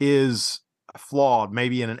is flawed,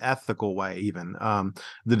 maybe in an ethical way. Even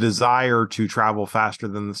the desire to travel faster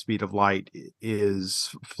than the speed of light is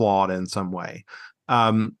flawed in some way.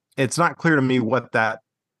 It's not clear to me what that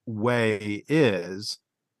way is,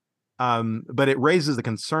 but it raises the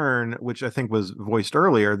concern, which I think was voiced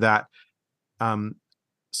earlier, that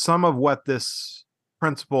some of what this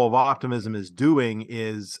principle of optimism is doing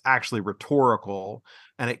is actually rhetorical,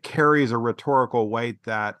 and it carries a rhetorical weight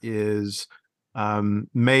that is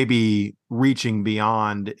maybe reaching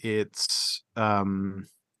beyond its the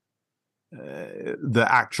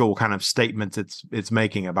actual kind of statements it's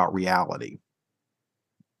making about reality.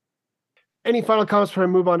 Any final comments before I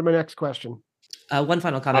move on to my next question? One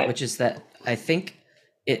final comment, which is that I think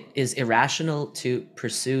it is irrational to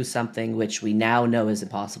pursue something which we now know is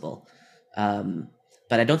impossible.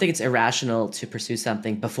 But I don't think it's irrational to pursue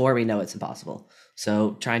something before we know it's impossible.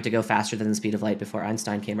 So trying to go faster than the speed of light before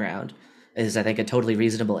Einstein came around is, I think, a totally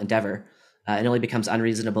reasonable endeavor. It only becomes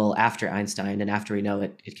unreasonable after Einstein, and after we know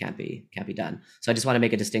it can't be done. So I just want to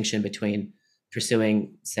make a distinction between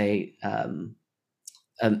pursuing, say,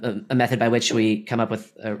 a method by which we come up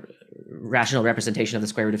with a rational representation of the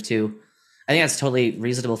square root of 2. I think that's a totally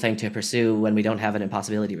reasonable thing to pursue when we don't have an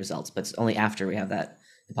impossibility result, but it's only after we have that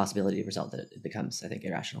impossibility result that it becomes, I think,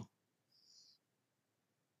 irrational.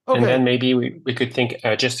 Okay. And then maybe we could think,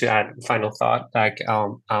 just to add final thought, like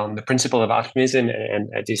the principle of optimism and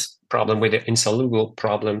this problem with the insoluble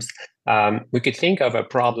problems, we could think of a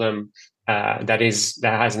problem that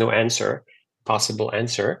has no possible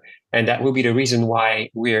answer, and that would be the reason why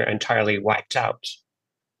we're entirely wiped out.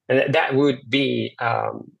 And that would be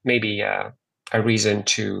maybe a reason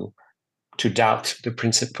to doubt the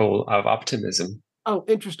principle of optimism. Oh,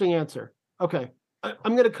 interesting answer. Okay.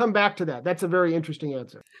 I'm going to come back to that. That's a very interesting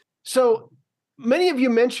answer. So many of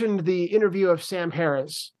you mentioned the interview of Sam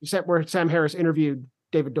Harris, where Sam Harris interviewed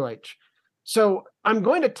David Deutsch. So I'm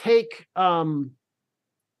going to take one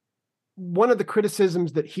of the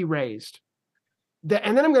criticisms that he raised,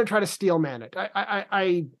 and then I'm going to try to steelman it.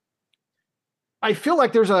 I feel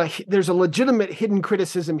like there's a legitimate hidden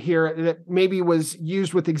criticism here that maybe was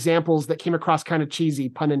used with examples that came across kind of cheesy,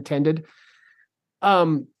 pun intended.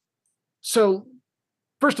 So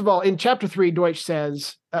first of all, in chapter 3, Deutsch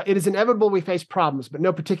says, it is inevitable we face problems, but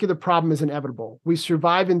no particular problem is inevitable. We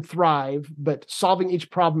survive and thrive, but solving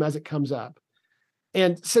each problem as it comes up.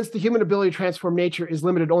 And since the human ability to transform nature is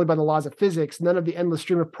limited only by the laws of physics, none of the endless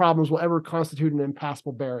stream of problems will ever constitute an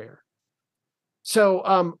impassable barrier.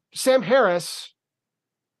 So Sam Harris,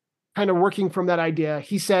 kind of working from that idea,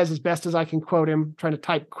 he says, as best as I can quote him, trying to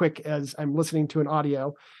type quick as I'm listening to an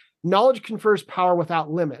audio, knowledge confers power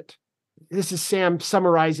without limit. This is Sam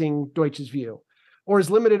summarizing Deutsch's view, or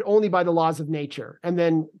is limited only by the laws of nature. And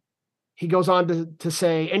then he goes on to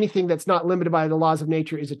say anything that's not limited by the laws of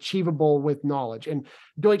nature is achievable with knowledge. And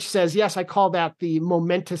Deutsch says, yes, I call that the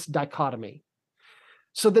momentous dichotomy.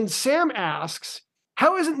 So then Sam asks,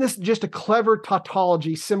 how isn't this just a clever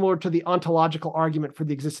tautology similar to the ontological argument for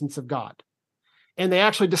the existence of God? And they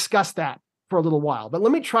actually discuss that for a little while. But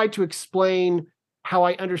let me try to explain how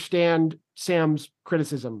I understand Sam's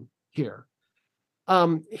criticism here.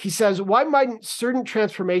 He says, why mightn't certain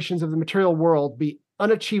transformations of the material world be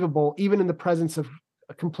unachievable even in the presence of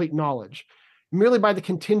a complete knowledge, merely by the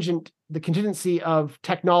contingency of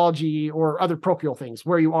technology or other parochial things,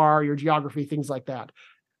 where you are, your geography, things like that?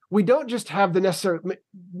 We don't just have the necessary,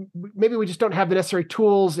 maybe we just don't have the necessary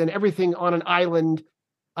tools and everything on an island.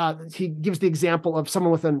 He gives the example of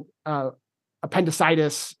someone with an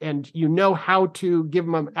appendicitis, and you know how to give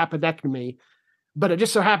them an appendectomy, but it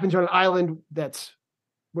just so happens you're on an island that's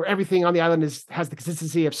where everything on the island has the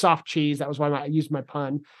consistency of soft cheese. That was why I used my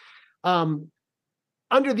pun.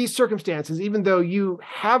 Under these circumstances, even though you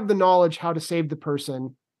have the knowledge how to save the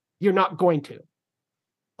person, you're not going to.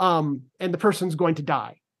 And the person's going to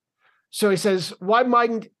die. So he says, why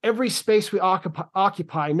mightn't every space we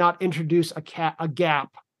occupy not introduce a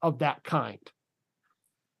gap of that kind?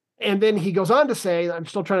 And then he goes on to say, I'm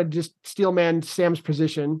still trying to just steelman Sam's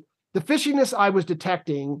position. The fishiness I was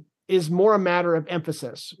detecting is more a matter of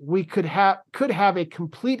emphasis. We could have a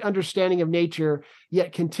complete understanding of nature,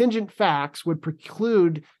 yet contingent facts would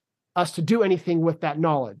preclude us to do anything with that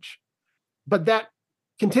knowledge. But that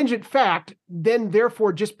contingent fact then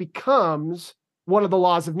therefore just becomes one of the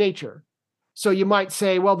laws of nature. So you might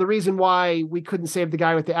say, well, the reason why we couldn't save the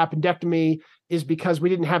guy with the appendectomy is because we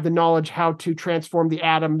didn't have the knowledge how to transform the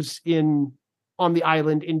atoms on the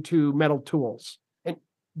island into metal tools. And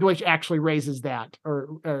Deutsch actually raises that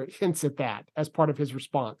or hints at that as part of his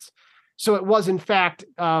response. So it was, in fact,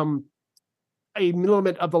 a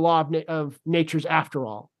element of the law of natures after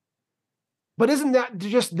all. But isn't that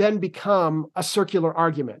just then become a circular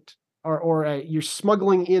argument or you're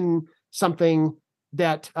smuggling in something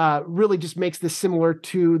that really just makes this similar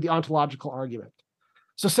to the ontological argument?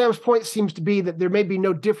 So Sam's point seems to be that there may be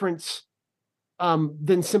no difference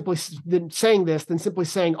than simply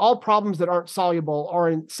saying all problems that aren't soluble are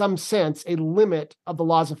in some sense a limit of the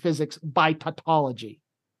laws of physics by tautology.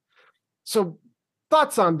 So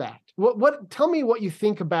thoughts on that? Tell me what you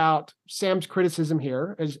think about Sam's criticism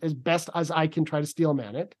here, as best as I can try to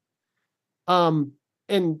steelman it.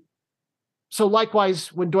 And so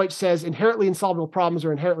likewise, when Deutsch says inherently insoluble problems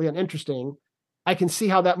are inherently uninteresting, I can see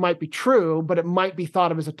how that might be true, but it might be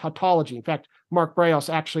thought of as a tautology. In fact, Mark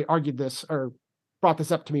Breos actually argued this or brought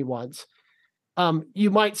this up to me once. You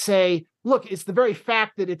might say, look, it's the very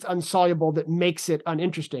fact that it's unsoluble that makes it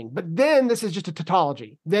uninteresting. But then this is just a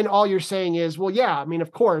tautology. Then all you're saying is, well, yeah, I mean,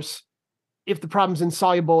 of course, if the problem's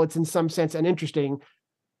insoluble, it's in some sense uninteresting.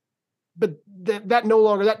 But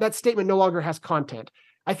that statement no longer has content.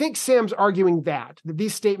 I think Sam's arguing that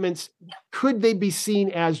these statements, could they be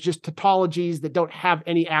seen as just tautologies that don't have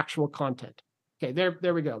any actual content? Okay,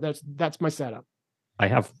 there we go. That's my setup. I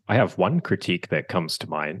have one critique that comes to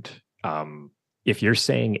mind. If you're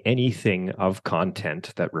saying anything of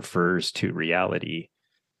content that refers to reality,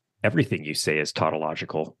 everything you say is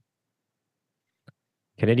tautological.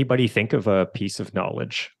 Can anybody think of a piece of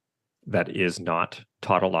knowledge that is not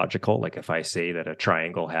tautological? Like if I say that a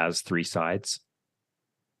triangle has 3 sides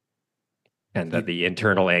and that the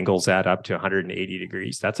internal angles add up to 180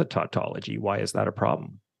 degrees, that's a tautology. Why is that a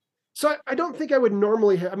problem? So I don't think I would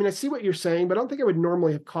normally I see what you're saying, but I don't think I would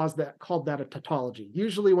normally have called that a tautology.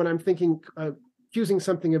 Usually when I'm accusing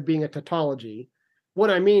something of being a tautology, what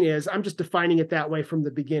I mean is I'm just defining it that way from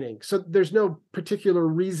the beginning. So there's no particular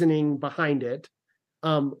reasoning behind it.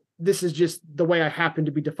 This is just the way I happen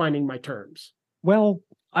to be defining my terms. Well,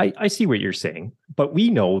 I see what you're saying, but we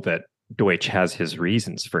know that Deutsch has his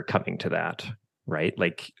reasons for coming to that, right?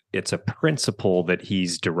 Like it's a principle that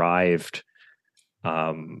he's derived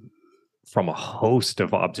from a host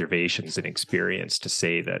of observations and experience to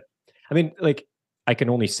say that. I mean, like I can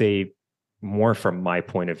only say more from my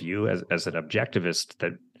point of view as an objectivist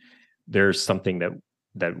that there's something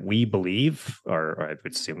that we believe, or I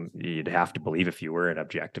would assume you'd have to believe if you were an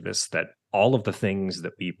objectivist, that all of the things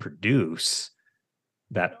that we produce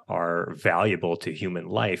that are valuable to human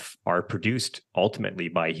life are produced ultimately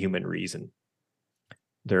by human reason.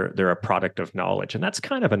 They're a product of knowledge. And that's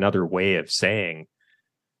kind of another way of saying,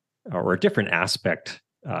 or a different aspect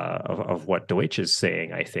of what Deutsch is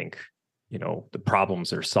saying, I think. You know, the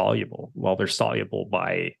problems are soluble. Well, they're soluble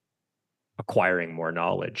by acquiring more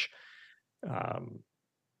knowledge.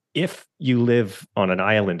 If you live on an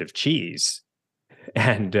island of cheese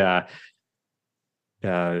and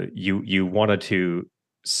you wanted to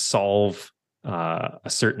solve a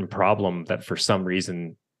certain problem that for some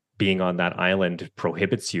reason being on that island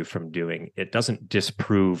prohibits you from doing, it doesn't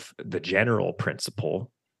disprove the general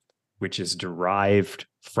principle, which is derived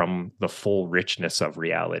from the full richness of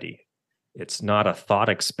reality. It's not a thought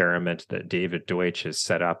experiment that David Deutsch has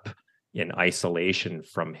set up in isolation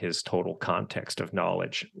from his total context of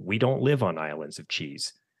knowledge. We don't live on islands of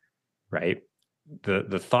cheese, right?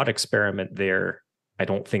 The thought experiment there, I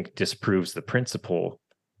don't think disproves the principle,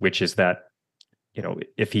 which is that, you know,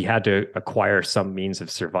 if he had to acquire some means of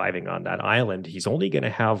surviving on that island, he's only going to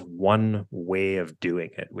have one way of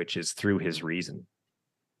doing it, which is through his reason.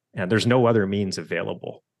 And there's no other means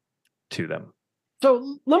available to them.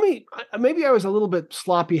 So maybe I was a little bit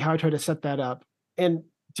sloppy how I tried to set that up. And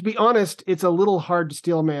to be honest, it's a little hard to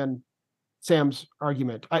steelman Sam's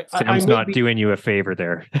argument. Sam's not doing you a favor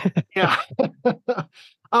there. Yeah.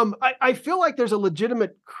 I feel like there's a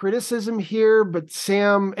legitimate criticism here, but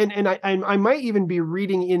Sam, and I might even be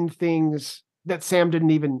reading in things that Sam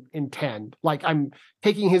didn't even intend. Like I'm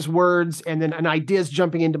taking his words and then an idea is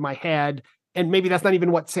jumping into my head, and maybe that's not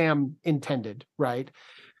even what Sam intended, right?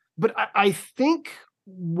 But I think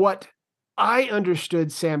what I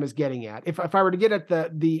understood Sam is getting at, if I were to get at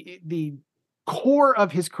the core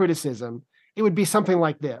of his criticism, it would be something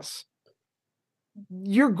like this.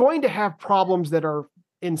 You're going to have problems that are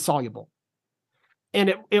insoluble.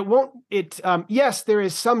 And it won't, yes, there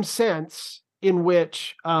is some sense in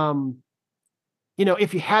which,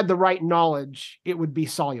 if you had the right knowledge, it would be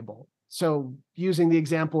soluble. So using the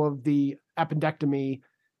example of the appendectomy,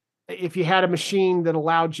 if you had a machine that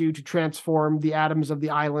allowed you to transform the atoms of the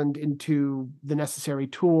island into the necessary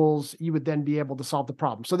tools, you would then be able to solve the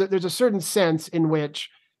problem. So there's a certain sense in which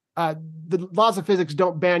the laws of physics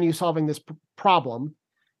don't ban you solving this problem,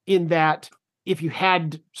 in that if you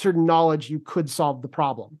had certain knowledge, you could solve the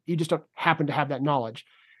problem. You just don't happen to have that knowledge.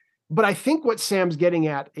 But I think what Sam's getting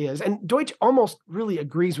at is, and Deutsch almost really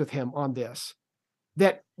agrees with him on this,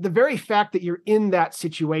 that the very fact that you're in that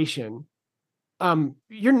situation,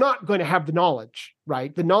 you're not going to have the knowledge,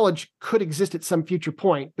 right? The knowledge could exist at some future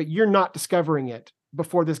point, but you're not discovering it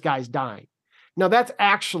before this guy's dying. Now, that's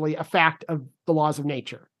actually a fact of the laws of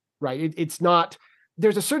nature, right? It's not,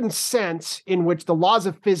 there's a certain sense in which the laws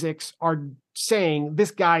of physics are saying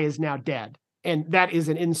this guy is now dead. And that is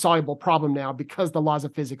an insoluble problem now because the laws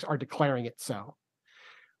of physics are declaring it so.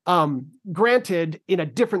 Granted, in a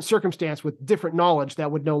different circumstance with different knowledge,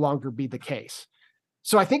 that would no longer be the case.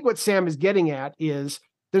 So I think what Sam is getting at is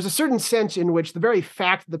there's a certain sense in which the very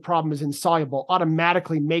fact that the problem is insoluble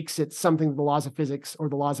automatically makes it something that the laws of physics or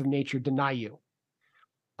the laws of nature deny you.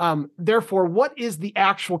 Therefore, what is the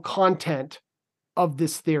actual content of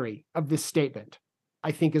this theory, of this statement,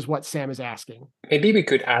 I think is what Sam is asking. Maybe we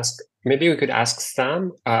could ask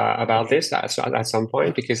Sam about this at some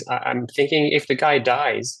point, because I'm thinking if the guy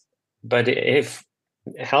dies, but if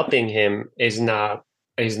helping him is not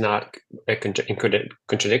a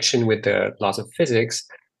contradiction with the laws of physics,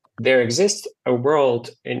 there exists a world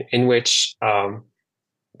in which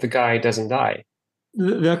the guy doesn't die.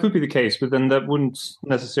 That could be the case, but then that wouldn't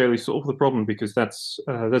necessarily solve the problem, because that's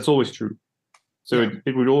always true. So yeah.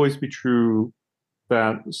 It would always be true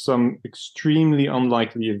that some extremely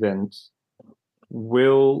unlikely event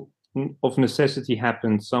will of necessity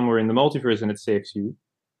happen somewhere in the multiverse and it saves you.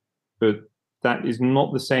 But that is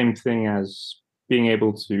not the same thing as being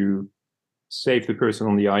able to save the person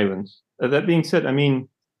on the island. That being said, I mean,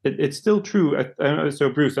 it's still true. So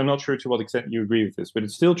Bruce, I'm not sure to what extent you agree with this, but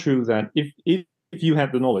it's still true that if you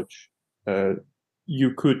had the knowledge,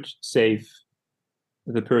 you could save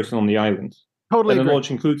the person on the island. Totally. And the knowledge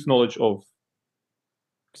includes knowledge of,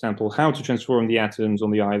 for example, how to transform the atoms on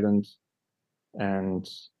the island and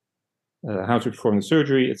how to perform the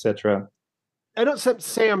surgery, etc. I don't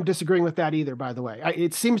say I'm disagreeing with that either, by the way.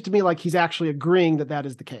 It seems to me like he's actually agreeing that that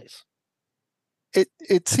is the case.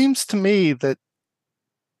 It seems to me that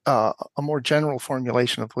a more general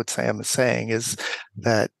formulation of what Sam is saying is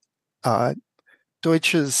that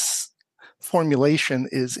Deutsch's formulation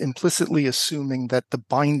is implicitly assuming that the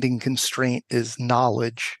binding constraint is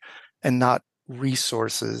knowledge and not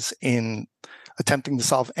resources in attempting to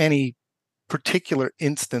solve any particular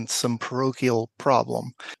instance, some parochial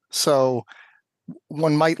problem. So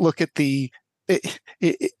one might look at if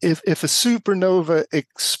a supernova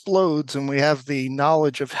explodes and we have the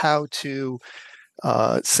knowledge of how to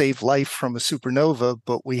save life from a supernova,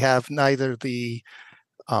 but we have neither the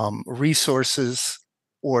resources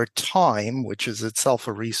or time, which is itself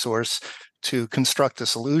a resource, to construct a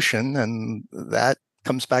solution, and that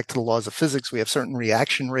comes back to the laws of physics. We have certain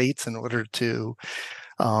reaction rates in order to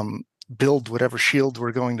build whatever shield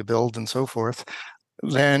we're going to build and so forth,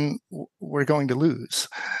 then we're going to lose.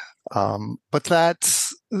 But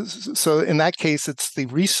so in that case, it's the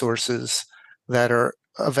resources that are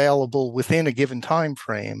available within a given time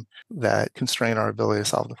frame that constrain our ability to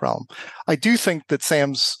solve the problem. I do think that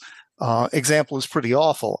Sam's example is pretty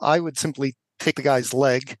awful. I would simply take the guy's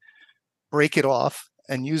leg, break it off,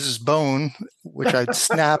 and use his bone, which I'd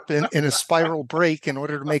snap in a spiral break in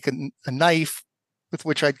order to make a knife with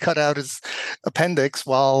which I'd cut out his appendix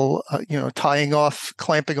while clamping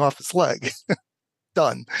off his leg.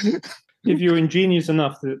 Done. If you're ingenious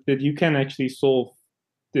enough that you can actually solve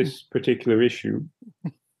this particular issue,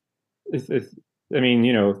 that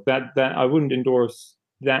I wouldn't endorse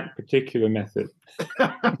that particular method.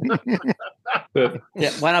 But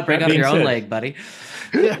Yeah, why not break that off being your own said- leg, buddy?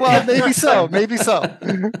 Well, maybe so. Maybe so.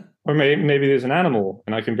 Or maybe there's an animal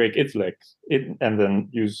and I can break its legs, and then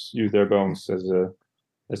use their bones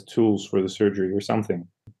as tools for the surgery or something.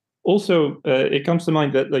 Also, it comes to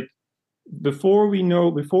mind that like before we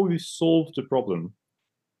solve the problem,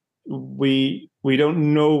 we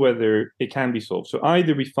don't know whether it can be solved. So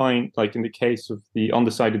either we find, like in the case of the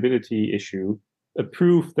undecidability issue, a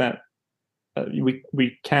proof that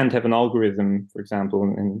we can't have an algorithm, for example,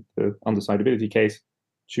 in the undecidability case,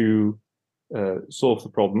 to solve the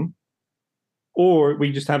problem, or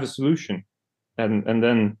we just have a solution, and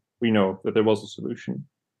then we know that there was a solution.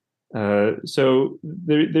 So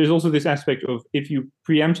there's also this aspect of if you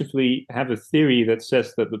preemptively have a theory that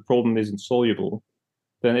says that the problem is insoluble,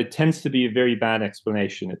 then it tends to be a very bad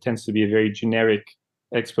explanation. It tends to be a very generic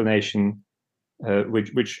explanation,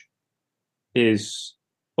 which is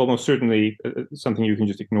almost certainly something you can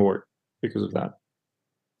just ignore because of that.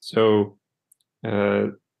 So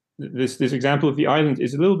this example of the island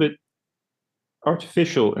is a little bit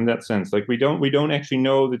artificial in that sense. Like we don't actually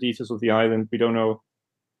know the details of the island. We don't know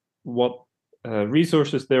what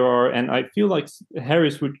resources there are, and I feel like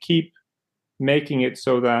Harris would keep making it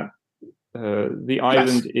so that the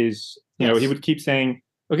island is, he would keep saying,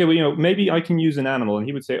 okay, well, maybe I can use an animal, and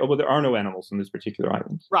he would say, oh, well, there are no animals on this particular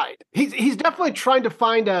island. Right. He's definitely trying to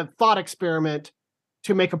find a thought experiment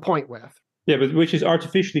to make a point with. Yeah, but which is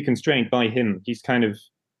artificially constrained by him. He's kind of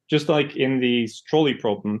just like in these trolley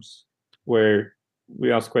problems where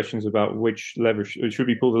we ask questions about which lever should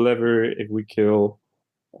we pull the lever if we kill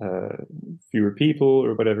fewer people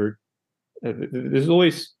or whatever. There's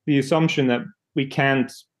always the assumption that we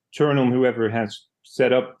can't turn on whoever has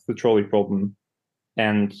set up the trolley problem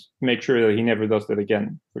and make sure that he never does that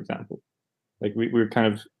again, for example. Like we're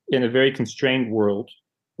kind of in a very constrained world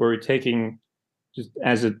where we're taking just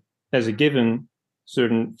as a given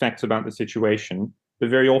certain facts about the situation, but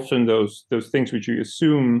very often those things which you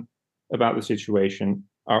assume about the situation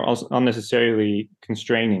are also unnecessarily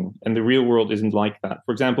constraining, and the real world isn't like that.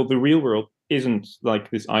 For example, the real world isn't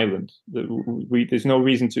like this island. There's no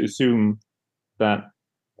reason to assume that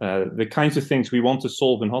the kinds of things we want to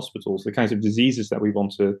solve in hospitals, the kinds of diseases that we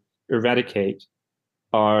want to eradicate,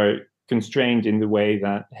 are constrained in the way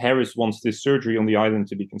that Harris wants this surgery on the island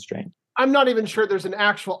to be constrained. I'm not even sure there's an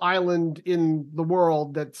actual island in the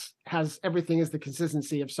world that has everything as the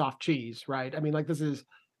consistency of soft cheese, right? I mean, like this is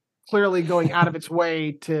clearly going out of its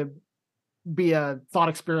way to be a thought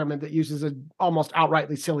experiment that uses an almost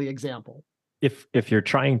outrightly silly example. If you're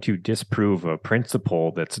trying to disprove a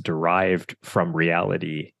principle that's derived from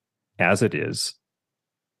reality as it is,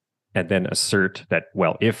 and then assert that,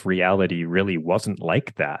 well, if reality really wasn't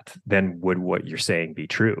like that, then would what you're saying be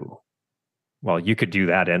true? Well, you could do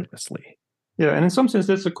that endlessly. Yeah, and in some sense,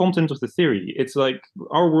 that's the content of the theory. It's like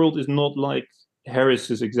our world is not like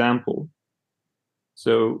Harris's example.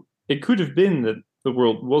 So it could have been that the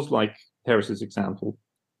world was like Harris's example.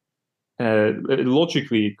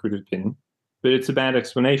 Logically, it could have been, but it's a bad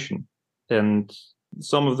explanation. And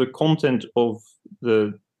some of the content of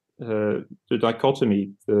the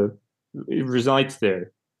dichotomy, it resides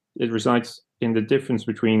there. It resides in the difference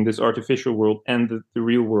between this artificial world and the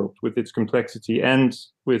real world, with its complexity and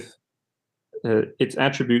with its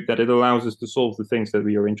attribute that it allows us to solve the things that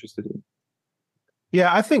we are interested in.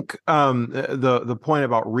 Yeah, I think the point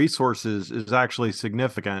about resources is actually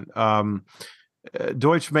significant.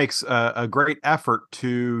 Deutsch makes a great effort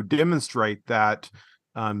to demonstrate that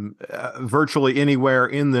virtually anywhere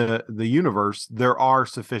in the universe there are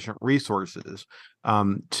sufficient resources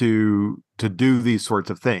to do these sorts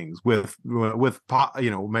of things, with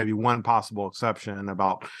maybe one possible exception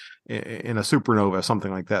about in a supernova,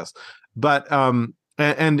 something like this. But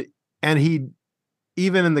and he,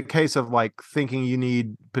 even in the case of like thinking you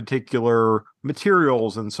need particular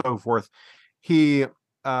materials and so forth, he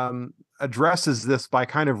addresses this by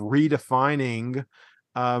kind of redefining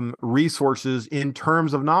resources in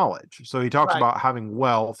terms of knowledge. So he talks about having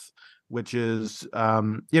wealth, which is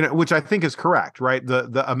which I think is correct, right?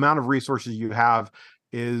 The amount of resources you have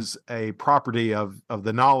is a property of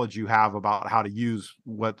the knowledge you have about how to use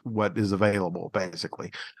what is available,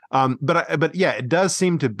 basically. But yeah, it does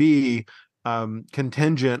seem to be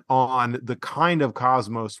contingent on the kind of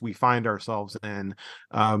cosmos we find ourselves in.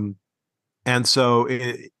 And so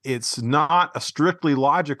it's not a strictly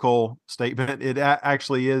logical statement. It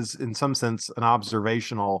actually is, in some sense, an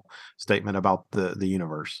observational statement about the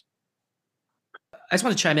universe. I just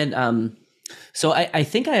want to chime in. So I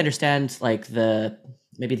think I understand like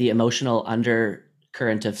maybe the emotional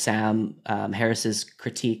undercurrent of Sam Harris's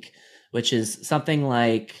critique, which is something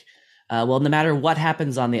like, well, no matter what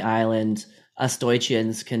happens on the island, us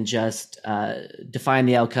Deutschians can just define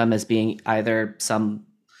the outcome as being either some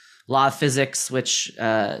law of physics, which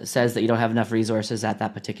says that you don't have enough resources at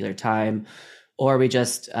that particular time, or we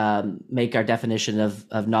just make our definition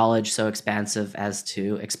of knowledge so expansive as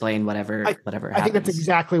to explain whatever happens. I think that's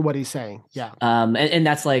exactly what he's saying. Yeah. And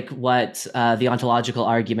that's like what the ontological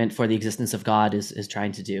argument for the existence of God is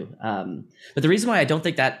trying to do. But the reason why I don't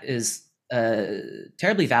think that is a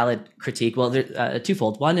terribly valid critique, well,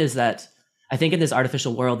 twofold. One is that I think in this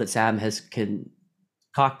artificial world that Sam has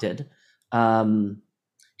concocted,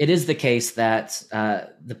 it is the case that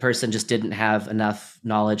the person just didn't have enough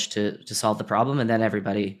knowledge to solve the problem, and then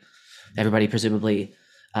everybody presumably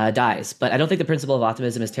dies. But I don't think the principle of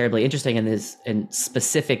optimism is terribly interesting in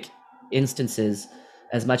specific instances,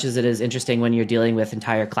 as much as it is interesting when you're dealing with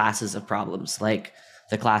entire classes of problems, like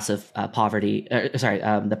the class of poverty.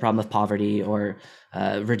 The problem of poverty, or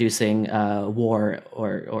reducing war,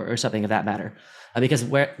 or something of that matter. Because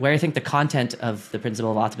where I think the content of the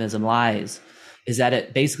principle of optimism lies is that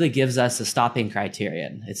it basically gives us a stopping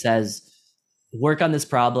criterion. It says, work on this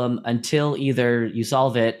problem until either you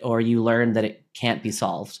solve it or you learn that it can't be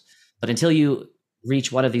solved. But until you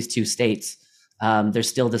reach one of these two states, there's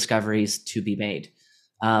still discoveries to be made.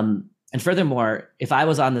 And furthermore, if I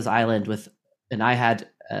was on this island and I had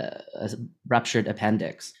a ruptured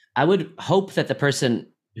appendix, I would hope that the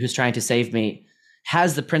person who's trying to save me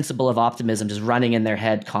has the principle of optimism just running in their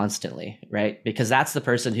head constantly, right? Because that's the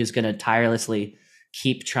person who's going to tirelessly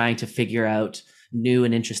keep trying to figure out new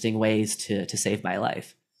and interesting ways to save my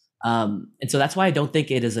life. And so that's why I don't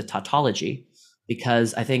think it is a tautology,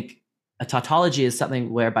 because I think a tautology is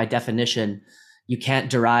something where by definition, you can't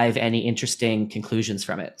derive any interesting conclusions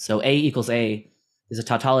from it. So A equals A is a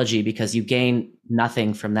tautology because you gain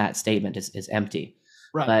nothing from that statement. It's empty.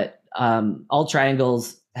 Right. But all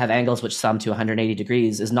triangles have angles which sum to 180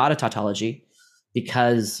 degrees is not a tautology,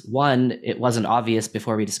 because one, it wasn't obvious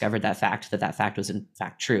before we discovered that fact was in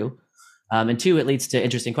fact true. And two, it leads to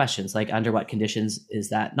interesting questions, like under what conditions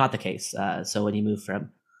is that not the case? So when you move from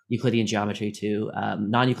Euclidean geometry to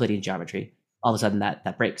non-Euclidean geometry, all of a sudden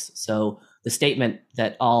that breaks. So the statement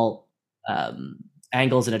that all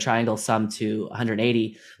angles in a triangle sum to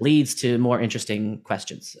 180 leads to more interesting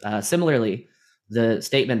questions. Similarly, the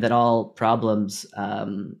statement that all problems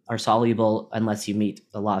are soluble unless you meet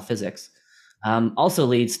the law of physics also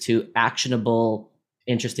leads to actionable,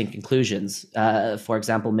 interesting conclusions. For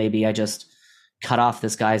example, maybe I just cut off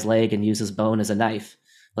this guy's leg and use his bone as a knife.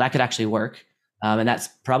 Well, that could actually work. And that's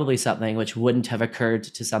probably something which wouldn't have occurred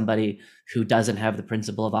to somebody who doesn't have the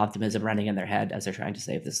principle of optimism running in their head as they're trying to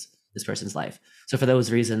save this person's life. So for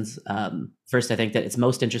those reasons, first, I think that it's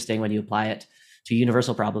most interesting when you apply it to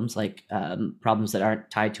universal problems, like problems that aren't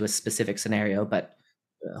tied to a specific scenario, but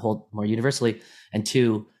hold more universally. And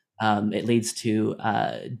two, it leads to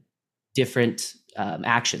different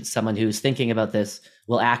actions. Someone who's thinking about this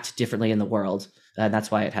will act differently in the world. And that's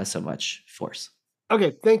why it has so much force.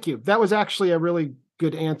 Okay, thank you. That was actually a really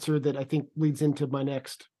good answer that I think leads into my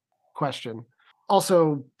next question.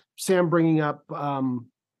 Also, Sam bringing up, the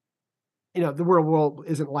world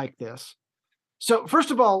isn't like this. So first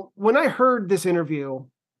of all, when I heard this interview,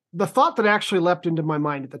 the thought that actually leapt into my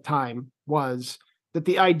mind at the time was that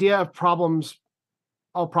the idea of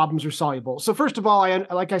all problems are soluble. So first of all,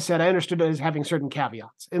 like I said, I understood it as having certain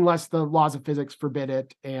caveats, unless the laws of physics forbid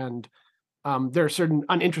it. And there are certain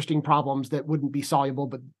uninteresting problems that wouldn't be soluble,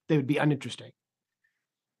 but they would be uninteresting.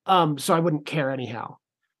 So I wouldn't care anyhow.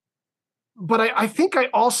 But I think I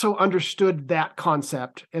also understood that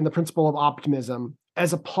concept and the principle of optimism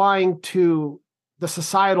as applying to the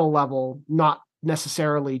societal level, not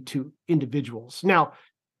necessarily to individuals. Now,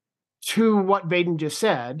 to what Vaden just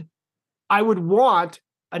said, I would want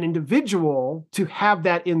an individual to have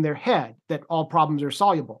that in their head, that all problems are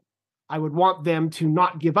soluble. I would want them to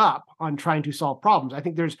not give up on trying to solve problems. I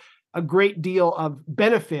think there's a great deal of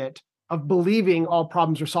benefit of believing all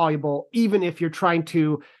problems are soluble, even if you're trying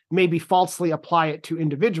to maybe falsely apply it to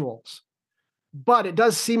individuals. But it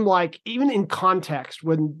does seem like, even in context,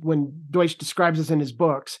 when Deutsch describes this in his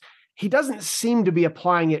books, he doesn't seem to be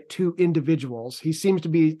applying it to individuals. He seems to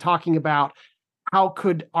be talking about how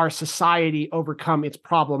could our society overcome its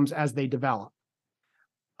problems as they develop.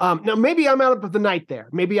 Now, maybe I'm out of the night there.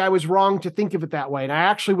 Maybe I was wrong to think of it that way. And I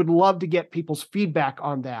actually would love to get people's feedback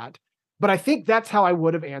on that. But I think that's how I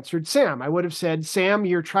would have answered Sam. I would have said, Sam,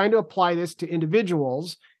 you're trying to apply this to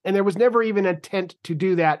individuals, and there was never even an intent to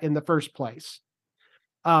do that in the first place.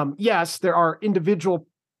 Yes, there are individual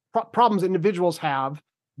problems individuals have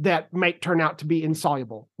that might turn out to be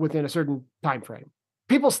insoluble within a certain time frame.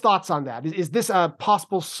 people's thoughts on that. Is this a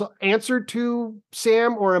possible answer to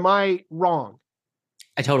Sam, or am I wrong?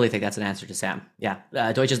 I totally think that's an answer to Sam. Yeah.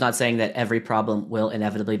 Deutsch is not saying that every problem will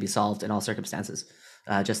inevitably be solved in all circumstances.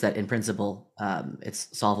 Just that in principle, it's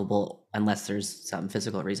solvable unless there's some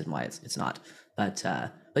physical reason why it's not. But yeah,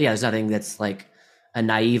 there's nothing that's like a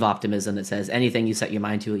naive optimism that says anything you set your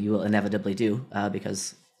mind to, you will inevitably do,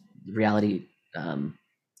 because reality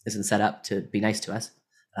isn't set up to be nice to us.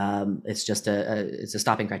 It's just it's a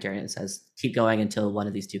stopping criterion. It says keep going until one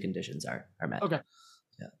of these two conditions are met. Okay.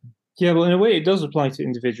 Yeah, well, in a way, it does apply to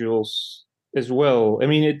individuals as well. I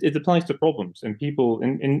mean, it applies to problems, and people,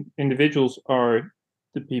 and individuals are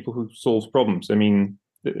the people who solve problems. I mean,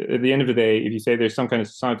 at the end of the day, if you say there's some kind of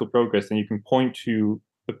societal progress, then you can point to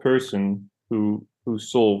a person who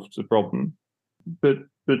solved the problem. But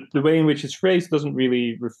the way in which it's phrased doesn't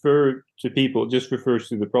really refer to people. It just refers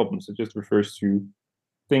to the problems. It just refers to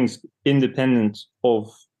things independent of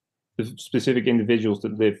the specific individuals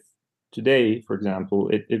that live today. For example,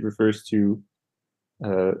 it refers to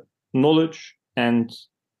knowledge and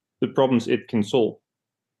the problems it can solve.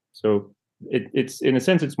 So it's in a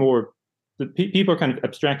sense, it's more the people are kind of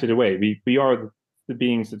abstracted away. We are the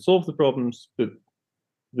beings that solve the problems, but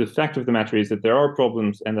the fact of the matter is that there are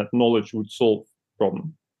problems, and that knowledge would solve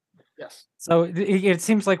problem. Yes. So it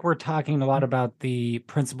seems like we're talking a lot about the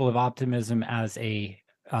principle of optimism as a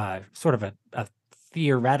sort of a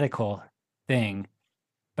theoretical thing,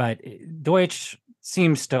 but Deutsch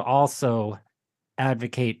seems to also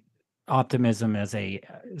advocate optimism as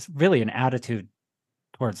really an attitude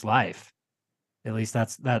towards life. At least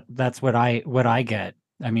that's what I get.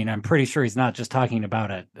 I mean, I'm pretty sure he's not just talking about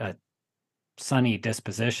a sunny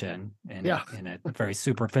disposition in a very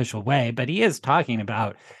superficial way, but he is talking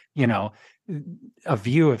about, a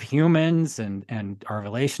view of humans and our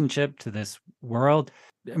relationship to this world.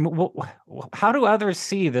 How do others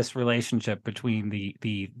see this relationship between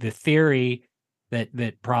the theory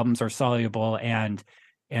that problems are soluble and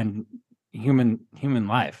human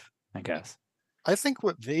life, I guess? I think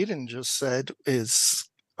what Vaden just said is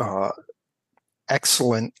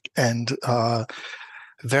excellent and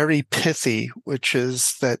very pithy, which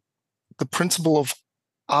is that the principle of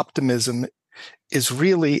optimism is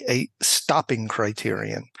really a stopping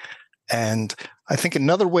criterion. And I think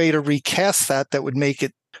another way to recast that would make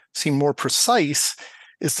it seem more precise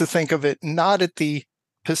is to think of it not at the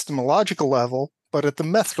epistemological level, but at the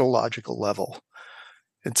methodological level.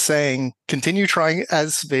 It's saying, continue trying,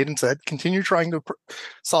 as Vaden said, continue trying to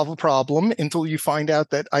solve a problem until you find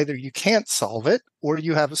out that either you can't solve it or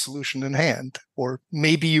you have a solution in hand. Or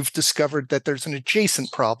maybe you've discovered that there's an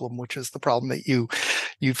adjacent problem, which is the problem that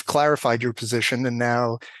you've clarified your position and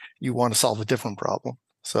now you want to solve a different problem.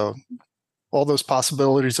 So all those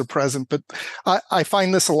possibilities are present. But I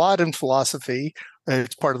find this a lot in philosophy.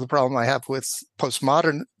 It's part of the problem I have with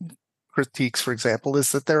postmodern critiques, for example,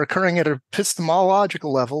 is that they're occurring at an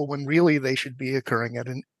epistemological level when really they should be occurring at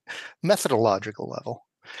a methodological level.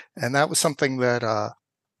 And that was something that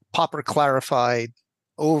Popper clarified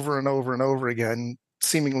over and over and over again,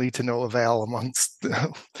 seemingly to no avail amongst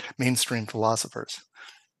mainstream philosophers.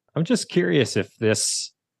 I'm just curious if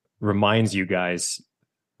this reminds you guys,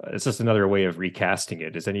 it's just another way of recasting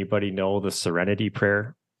it. Does anybody know the Serenity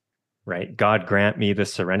Prayer? Right? God grant me the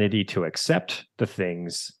serenity to accept the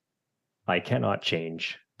things I cannot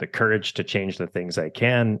change, the courage to change the things I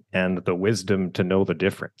can, and the wisdom to know the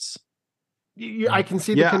difference. I can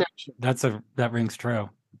see the connection. That rings true.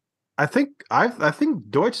 I think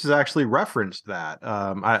Deutsch has actually referenced that.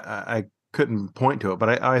 I couldn't point to it,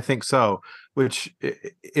 but I think so, which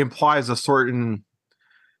implies a certain.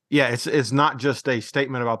 Yeah, it's not just a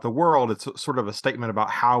statement about the world. It's sort of a statement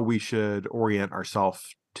about how we should orient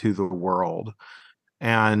ourselves to the world,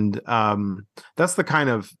 and that's the kind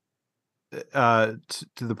of. To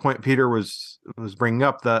the point Peter was bringing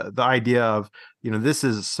up, the idea of, this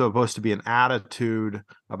is supposed to be an attitude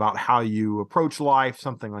about how you approach life,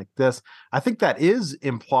 something like this. I think that is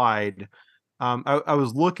implied. I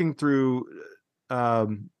was looking through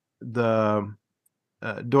the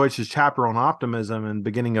Deutsch's chapter on optimism and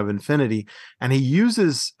beginning of infinity, and he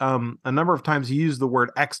uses a number of times he used the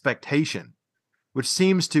word expectation, which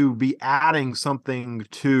seems to be adding something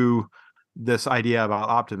to this idea about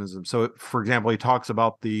optimism. So, for example, he talks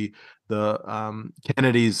about the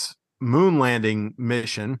Kennedy's moon landing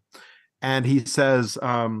mission, and he says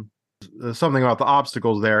something about the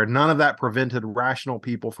obstacles there. None of that prevented rational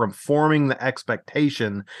people from forming the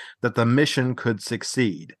expectation that the mission could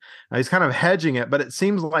succeed. Now, he's kind of hedging it, but it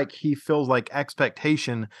seems like he feels like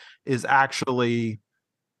expectation is actually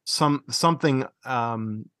something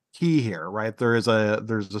key here, right? There's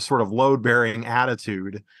a sort of load-bearing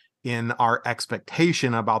attitude in our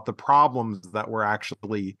expectation about the problems that we're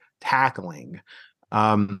actually tackling.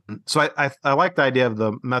 So I like the idea of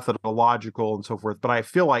the methodological and so forth, but I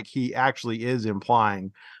feel like he actually is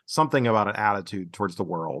implying something about an attitude towards the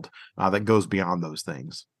world that goes beyond those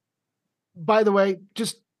things. By the way,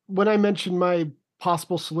 just when I mentioned my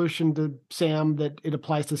possible solution to Sam that it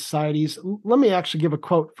applies to societies, let me actually give a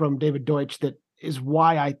quote from David Deutsch that is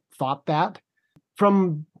why I thought that.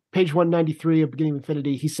 From page 193 of Beginning of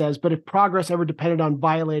Infinity, he says, "But if progress ever depended on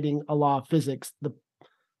violating a law of physics,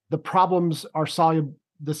 the problems are soluble."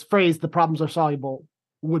 This phrase, "the problems are soluble,"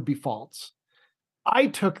 would be false. I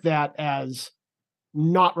took that as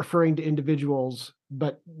not referring to individuals,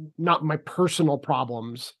 but not my personal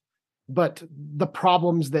problems, but the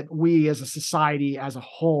problems that we as a society as a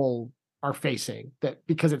whole are facing, that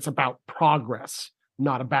because it's about progress,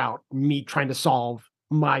 not about me trying to solve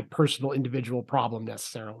my personal individual problem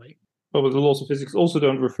necessarily. Well, but the laws of physics also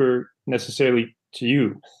don't refer necessarily to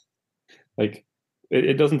you. Like,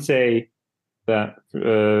 it doesn't say that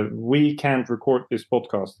we can't record this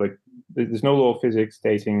podcast. Like, there's no law of physics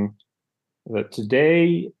stating that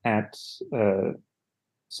today at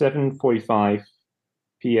 7:45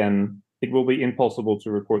 p.m. it will be impossible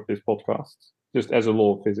to record this podcast, just as a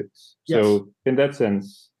law of physics. Yes. So in that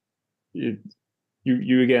sense,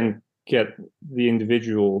 you again get the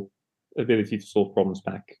individual ability to solve problems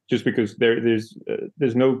back, just because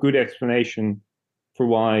there's no good explanation for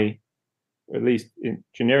why, at least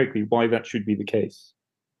generically, why that should be the case.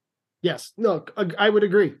 Yes, no, I would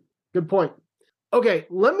agree. Good point. Okay,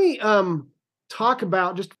 let me talk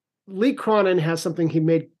about just Lee Cronin has something he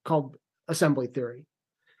made called assembly theory.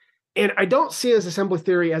 And I don't see his assembly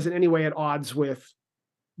theory as in any way at odds with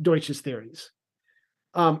Deutsch's theories.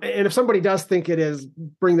 And if somebody does think it is,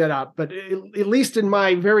 bring that up. But at least in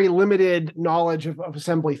my very limited knowledge of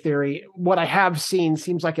assembly theory, what I have seen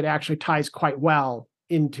seems like it actually ties quite well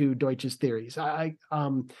into Deutsch's theories.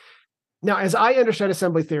 Now, as I understand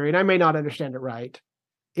assembly theory, and I may not understand it right,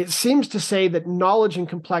 it seems to say that knowledge and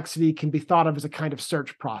complexity can be thought of as a kind of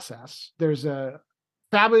search process. There's a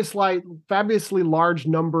fabulously large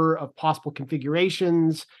number of possible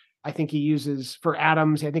configurations. I think he uses, for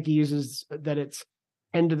atoms, I think he uses that it's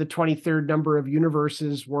 10 to the 23rd number of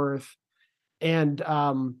universes worth. And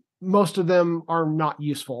most of them are not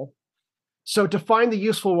useful. So to find the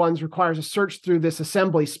useful ones requires a search through this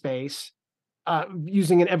assembly space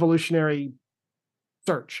using an evolutionary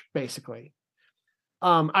search, basically.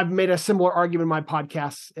 I've made a similar argument in my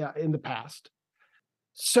podcasts in the past.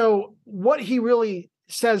 So what he really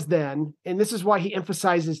says then, and this is why he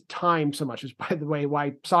emphasizes time so much, is, by the way, why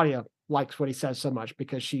Sadia likes what he says so much,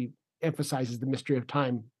 because she emphasizes the mystery of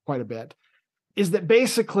time quite a bit, is that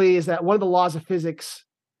basically is that one of the laws of physics,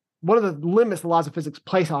 one of the limits the laws of physics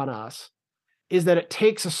place on us is that it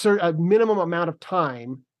takes a minimum amount of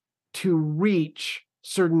time to reach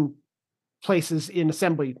certain places in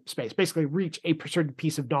assembly space, basically reach a certain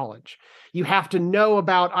piece of knowledge. You have to know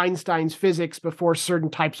about Einstein's physics before certain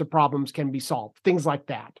types of problems can be solved, things like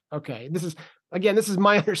that. Okay, this is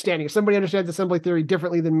my understanding. If somebody understands assembly theory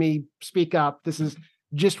differently than me, speak up. This is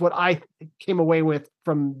just what I came away with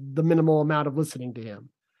from the minimal amount of listening to him.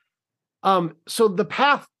 So the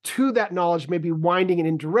path to that knowledge may be winding and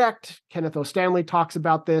indirect. Kenneth O. Stanley talks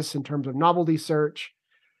about this in terms of novelty search.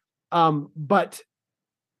 But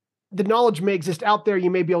the knowledge may exist out there. You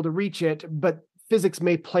may be able to reach it, but physics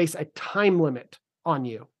may place a time limit on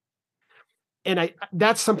you. And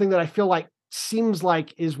that's something that I feel like seems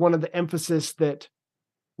like is one of the emphasis that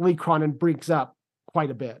Lee Cronin brings up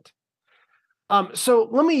quite a bit. So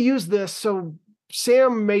let me use this. So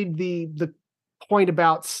Sam made the point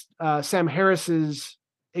about Sam Harris's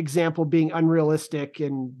example being unrealistic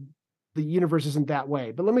and the universe isn't that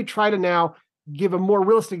way. But let me try to now give a more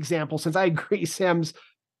realistic example, since I agree Sam's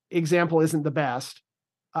example isn't the best.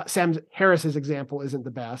 Sam Harris's example isn't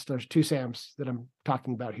the best. There's two Sams that I'm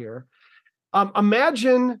talking about here.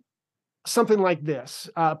 Imagine something like this.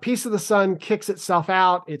 A piece of the sun kicks itself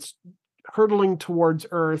out. It's hurtling towards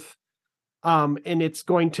Earth, and it's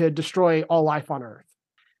going to destroy all life on Earth.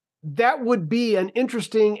 That would be an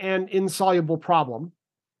interesting and insoluble problem.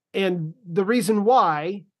 And the reason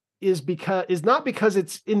why is not because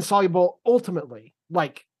it's insoluble ultimately.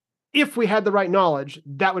 Like, if we had the right knowledge,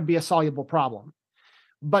 that would be a soluble problem.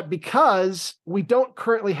 But because we don't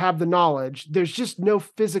currently have the knowledge, there's just no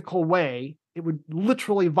physical way, it would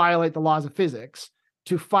literally violate the laws of physics,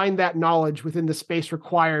 to find that knowledge within the space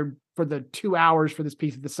required for the 2 hours for this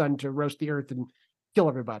piece of the sun to roast the Earth and kill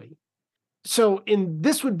everybody. So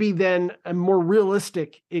this would be then a more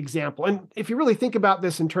realistic example. And if you really think about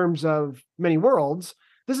this in terms of many worlds,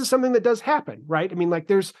 this is something that does happen, right? I mean, like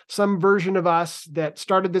there's some version of us that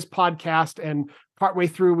started this podcast, and partway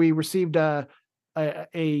through we received a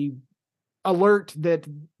alert that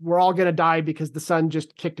we're all going to die because the sun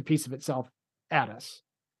just kicked a piece of itself at us.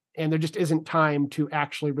 And there just isn't time to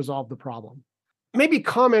actually resolve the problem. Maybe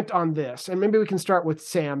comment on this, and maybe we can start with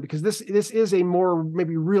Sam, because this is a more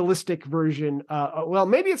maybe realistic version. Well,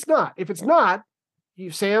 maybe it's not. If it's not,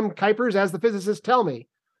 you, Sam Kuipers, as the physicist, tell me.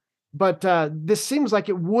 But this seems like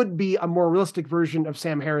it would be a more realistic version of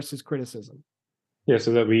Sam Harris's criticism. Yeah,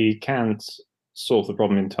 so that we can't solve the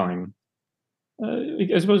problem in time.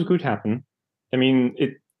 I suppose it could happen. I mean,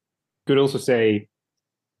 it could also say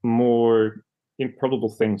more improbable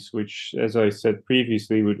things, which, as I said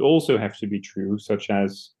previously, would also have to be true, such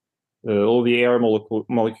as all the air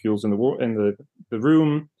molecules in the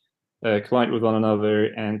room collide with one another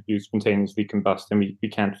and you spontaneously combust, and we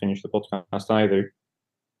can't finish the podcast either.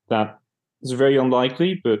 That is very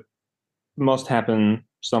unlikely, but must happen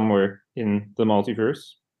somewhere in the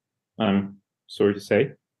multiverse, I'm sorry to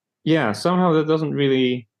say. Yeah, somehow that doesn't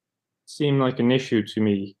really seem like an issue to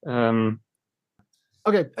me.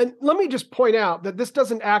 Okay, and let me just point out that this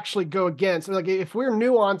doesn't actually go against, like, if we're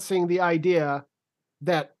nuancing the idea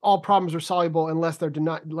that all problems are soluble unless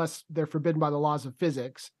they're forbidden by the laws of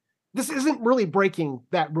physics, this isn't really breaking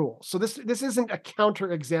that rule. So this isn't a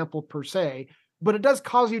counterexample per se, but it does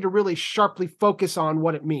cause you to really sharply focus on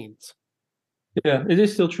what it means. Yeah, it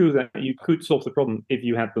is still true that you could solve the problem if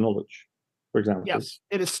you had the knowledge, for example. Yes,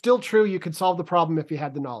 it is still true you could solve the problem if you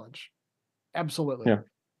had the knowledge. Absolutely. Yeah.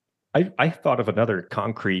 I thought of another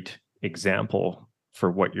concrete example for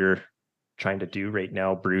what you're trying to do right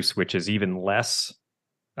now, Bruce, which is even less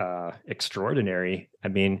extraordinary. I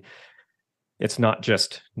mean, it's not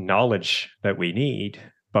just knowledge that we need,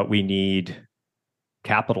 but we need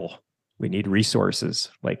capital. We need resources.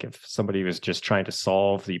 Like if somebody was just trying to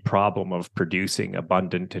solve the problem of producing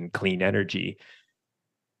abundant and clean energy,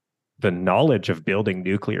 the knowledge of building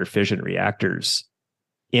nuclear fission reactors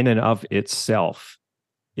in and of itself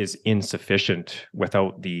is insufficient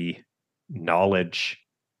without the knowledge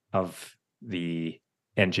of the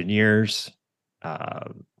engineers,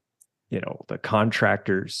 the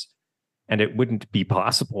contractors, and it wouldn't be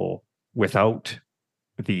possible without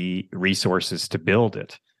the resources to build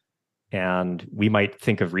it. And we might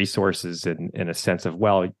think of resources in a sense of,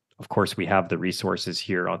 well, of course we have the resources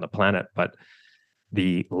here on the planet, but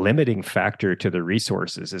the limiting factor to the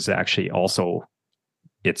resources is actually also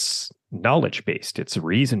it's knowledge-based, it's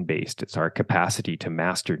reason-based, it's our capacity to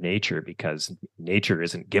master nature, because nature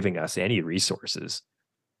isn't giving us any resources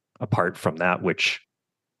apart from that which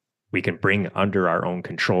we can bring under our own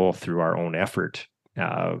control through our own effort,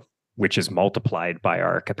 which is multiplied by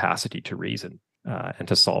our capacity to reason and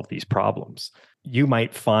to solve these problems. You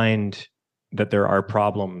might find that there are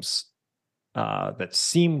problems that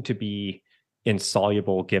seem to be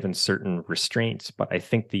insoluble given certain restraints, but I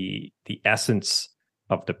think the essence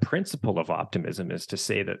of the principle of optimism is to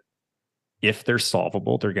say that if they're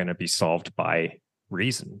solvable, they're going to be solved by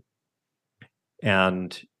reason.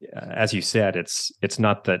 And as you said, it's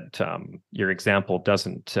not that your example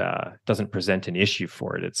doesn't present an issue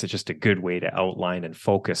for it. It's just a good way to outline and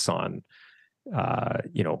focus on,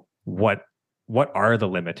 what are the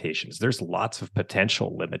limitations? There's lots of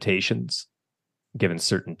potential limitations given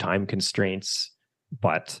certain time constraints,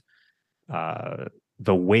 but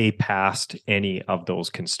the way past any of those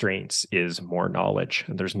constraints is more knowledge,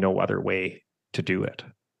 and there's no other way to do it.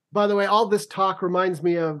 By the way, all this talk reminds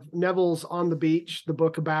me of Neville's On the Beach, the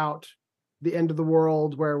book about the end of the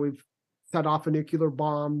world, where we've set off a nuclear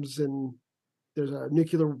bombs and there's a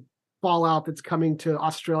nuclear fallout that's coming to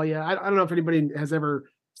Australia. I don't know if anybody has ever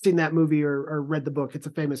seen that movie or read the book. It's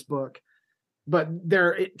a famous book. But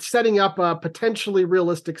they're setting up a potentially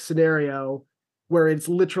realistic scenario where it's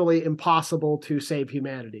literally impossible to save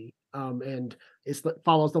humanity. And it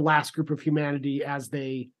follows the last group of humanity as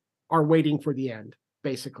they are waiting for the end,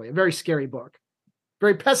 basically. A very scary book.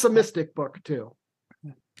 Very pessimistic book, too.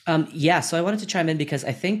 So I wanted to chime in because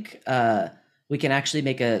I think we can actually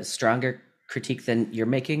make a stronger critique than you're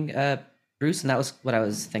making, Bruce. And that was what I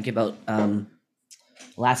was thinking about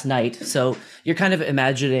last night. So you're kind of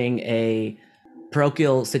imagining a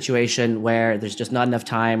parochial situation where there's just not enough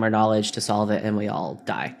time or knowledge to solve it and we all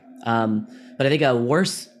die. But I think a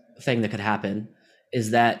worse thing that could happen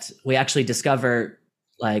is that we actually discover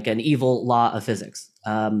like an evil law of physics,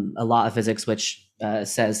 a law of physics which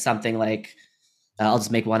says something like, I'll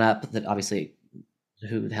just make one up that obviously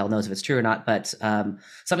who the hell knows if it's true or not, but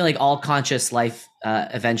something like all conscious life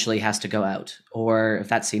eventually has to go out. Or if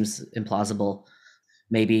that seems implausible,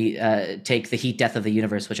 maybe take the heat death of the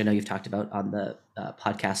universe, which I know you've talked about on the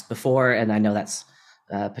podcast before, and I know that's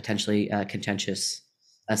potentially contentious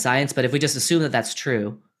science. But if we just assume that that's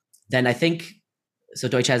true, then I think, so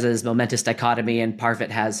Deutsch has his momentous dichotomy and Parfit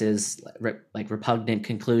has his repugnant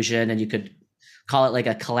conclusion, and you could call it like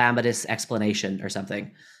a calamitous explanation or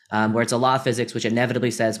something, where it's a law of physics which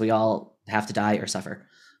inevitably says we all have to die or suffer.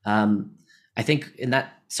 I think in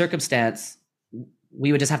that circumstance,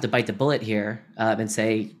 we would just have to bite the bullet here and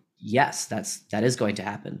say, yes, that is going to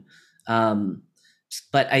happen.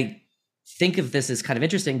 But I think of this as kind of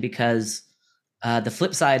interesting because the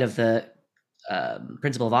flip side of the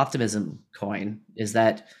principle of optimism coin is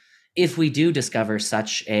that if we do discover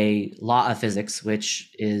such a law of physics, which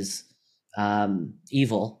is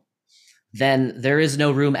evil, then there is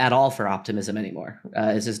no room at all for optimism anymore.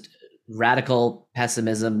 It's just radical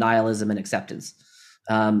pessimism, nihilism, and acceptance.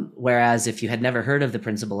 Whereas if you had never heard of the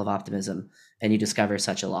principle of optimism and you discover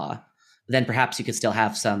such a law, then perhaps you could still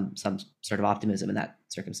have some sort of optimism in that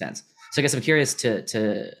circumstance. So I guess I'm curious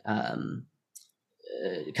to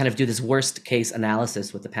kind of do this worst case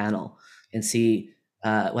analysis with the panel and see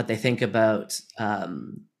what they think about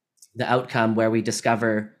the outcome where we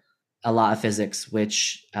discover a law of physics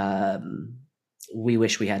which we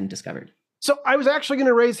wish we hadn't discovered. So I was actually going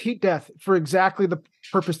to raise heat death for exactly the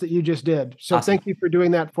purpose that you just did. So Awesome. Thank you for doing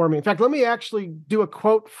that for me. In fact, let me actually do a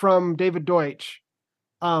quote from David Deutsch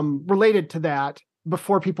related to that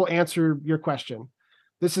before people answer your question.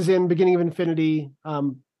 This is in Beginning of Infinity.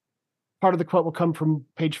 Part of the quote will come from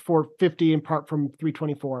page 450 and part from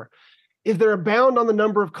 324. Is there a bound on the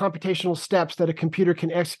number of computational steps that a computer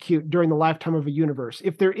can execute during the lifetime of a universe?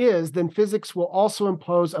 If there is, then physics will also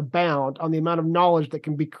impose a bound on the amount of knowledge that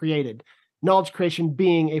can be created, knowledge creation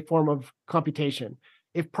being a form of computation.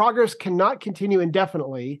 If progress cannot continue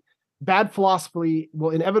indefinitely, bad philosophy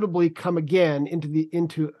will inevitably come again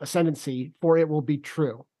into ascendancy, for it will be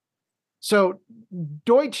true. So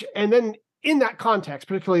Deutsch, and then in that context,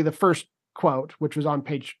 particularly the first quote, which was on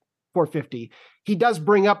page 450, he does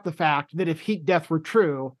bring up the fact that if heat death were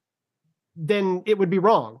true, then it would be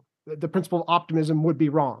wrong. The principle of optimism would be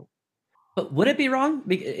wrong. But would it be wrong?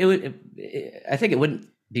 I think it wouldn't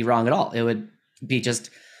be wrong at all. It would be just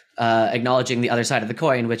acknowledging the other side of the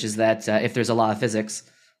coin, which is that if there's a law of physics,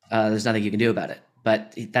 there's nothing you can do about it.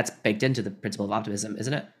 But that's baked into the principle of optimism,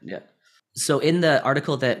 isn't it? Yeah. So in the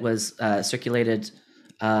article that was circulated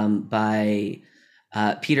by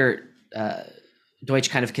Peter,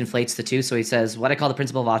 Deutsch kind of conflates the two. So he says, what I call the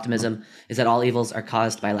principle of optimism is that all evils are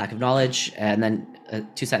caused by lack of knowledge. And then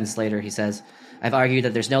 2 sentences later, he says, I've argued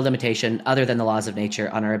that there's no limitation other than the laws of nature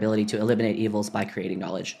on our ability to eliminate evils by creating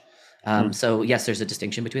knowledge. So yes, there's a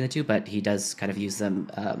distinction between the two, but he does kind of use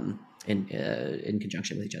them in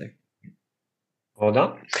conjunction with each other. Hold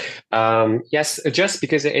on. Yes, just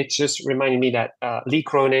because it just reminded me that Lee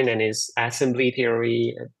Cronin and his assembly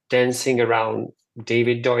theory dancing around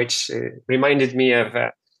David Deutsch reminded me of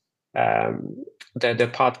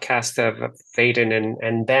the podcast of Faden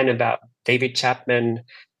and Ben about David Chapman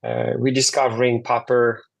rediscovering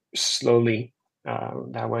Popper slowly.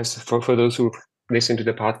 That was for those who listened to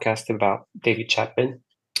the podcast about David Chapman,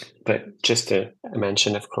 but just a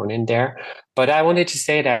mention of Cronin there. But I wanted to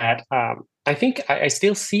say that I think I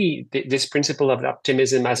still see this principle of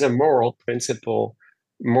optimism as a moral principle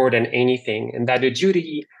more than anything, and that the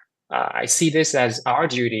duty, I see this as our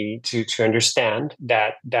duty to understand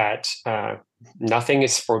that nothing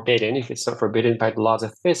is forbidden if it's not forbidden by the laws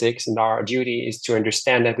of physics, and our duty is to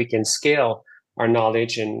understand that we can scale our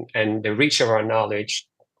knowledge and the reach of our knowledge,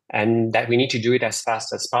 and that we need to do it as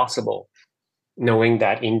fast as possible, knowing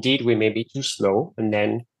that indeed we may be too slow, and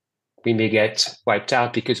then we may get wiped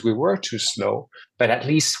out because we were too slow, but at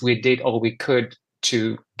least we did all we could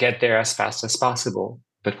to get there as fast as possible,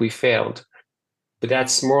 but we failed. But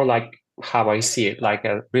that's more like how I see it, like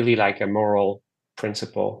a moral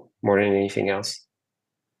principle more than anything else.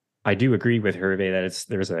 I do agree with Hervé that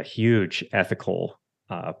there's a huge ethical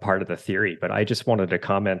part of the theory, but I just wanted to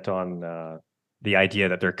comment on the idea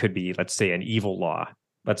that there could be, let's say, an evil law.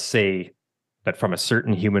 Let's say that from a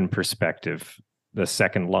certain human perspective, the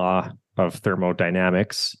second law of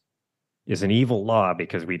thermodynamics is an evil law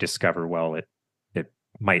because we discover, well, it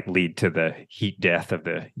might lead to the heat death of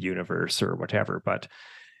the universe or whatever. But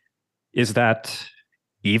is that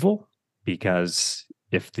evil? Because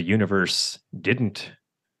if the universe didn't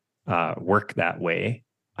work that way,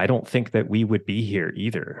 I don't think that we would be here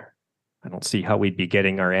either. I don't see how we'd be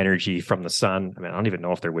getting our energy from the sun. I mean, I don't even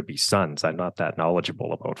know if there would be suns. I'm not that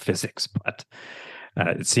knowledgeable about physics, but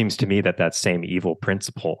It seems to me that that same evil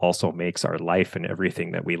principle also makes our life and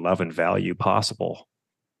everything that we love and value possible.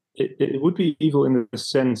 It would be evil in the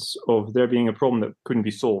sense of there being a problem that couldn't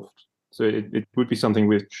be solved. So it would be something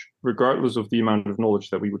which, regardless of the amount of knowledge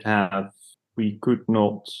that we would have, we could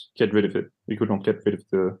not get rid of it. We could not get rid of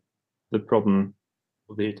the problem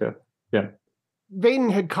of the data. Yeah.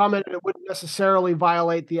 Vaden had commented it wouldn't necessarily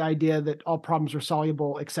violate the idea that all problems are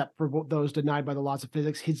soluble except for those denied by the laws of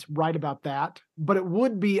physics. He's right about that. But it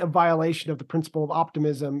would be a violation of the principle of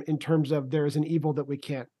optimism in terms of there is an evil that we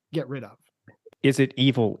can't get rid of. Is it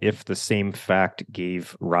evil if the same fact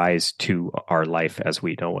gave rise to our life as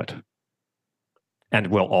we know it? And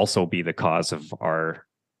will also be the cause of our,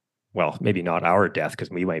 well, maybe not our death because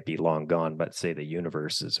we might be long gone, but say the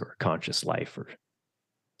universe's or conscious life or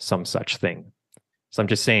some such thing. So I'm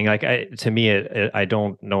just saying, like, to me, I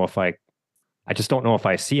don't know if I just don't know if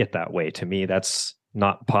I see it that way. To me, that's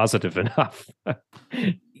not positive enough.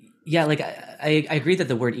 Yeah, like I agree that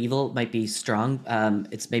the word evil might be strong.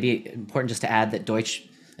 It's maybe important just to add that Deutsch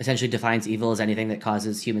essentially defines evil as anything that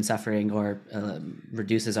causes human suffering or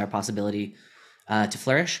reduces our possibility to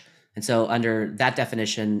flourish. And so under that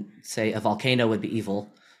definition, say a volcano would be evil,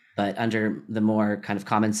 but under the more kind of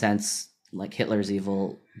common sense, like Hitler's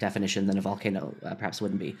evil definition, then a volcano perhaps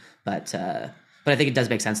wouldn't be. But I think it does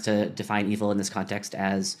make sense to define evil in this context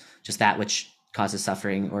as just that which causes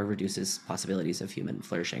suffering or reduces possibilities of human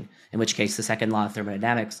flourishing, in which case the second law of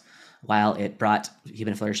thermodynamics, while it brought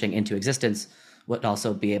human flourishing into existence, would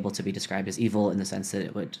also be able to be described as evil in the sense that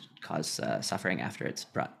it would cause suffering after it's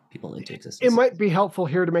brought people into existence. It might be helpful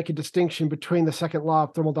here to make a distinction between the second law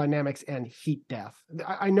of thermodynamics and heat death.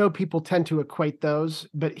 I know people tend to equate those,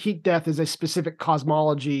 but heat death is a specific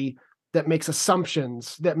cosmology that makes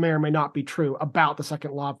assumptions that may or may not be true about the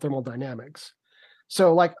second law of thermodynamics.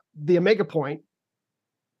 So like the omega point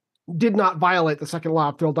did not violate the second law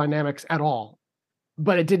of thermodynamics at all,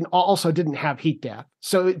 but it didn't have heat death.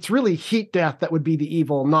 So it's really heat death that would be the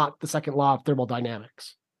evil, not the second law of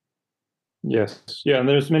thermodynamics. Yes. Yeah, and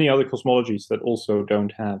there's many other cosmologies that also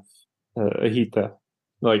don't have a heat death.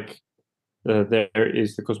 Like there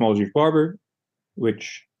is the cosmology of Barber,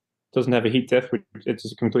 which doesn't have a heat death, which it's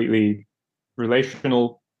a completely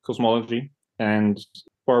relational cosmology. And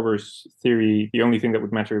Barber's theory, the only thing that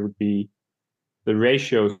would matter would be the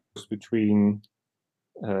ratios between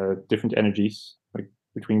different energies, like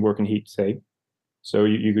between work and heat, say. So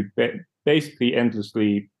you could basically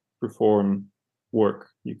endlessly perform work.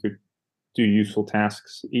 You could do useful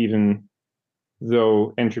tasks, even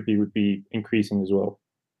though entropy would be increasing as well.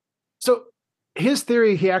 So his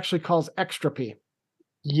theory he actually calls extropy.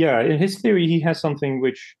 Yeah, in his theory, he has something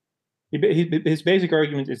which his basic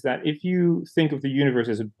argument is that if you think of the universe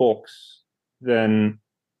as a box, then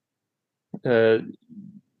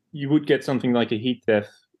you would get something like a heat death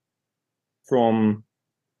from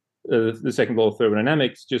the second law of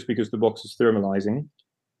thermodynamics just because the box is thermalizing.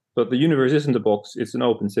 But the universe isn't a box; it's an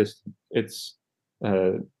open system. It's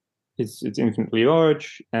infinitely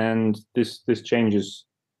large, and this changes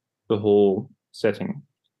the whole setting.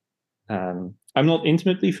 I'm not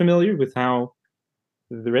intimately familiar with how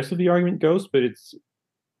the rest of the argument goes, but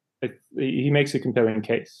he makes a compelling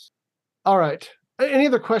case. All right. Any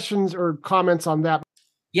other questions or comments on that?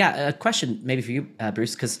 Yeah, a question maybe for you,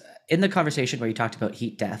 Bruce, because in the conversation where you talked about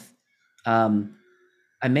heat death,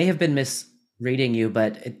 I may have been misreading you,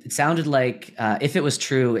 but it sounded like if it was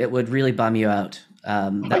true, it would really bum you out.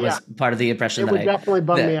 That was part of the impression it would definitely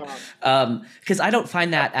bum me out. Because I don't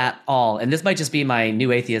find that at all. And this might just be my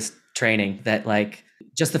new atheist training that like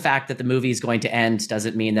just the fact that the movie is going to end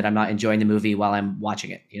doesn't mean that I'm not enjoying the movie while I'm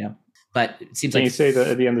watching it, you know? But it seems Can like you say that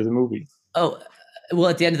at the end of the movie? Oh, well,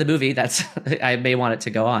 at the end of the movie, that's I may want it to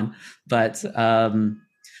go on, but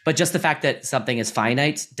just the fact that something is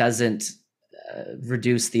finite doesn't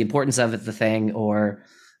reduce the importance of the thing or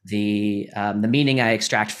the meaning I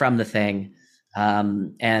extract from the thing.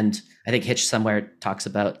 And I think Hitch somewhere talks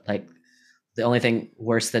about like the only thing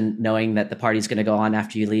worse than knowing that the party's going to go on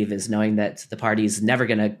after you leave is knowing that the party's never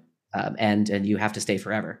going to end and you have to stay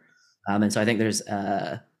forever. And so I think there's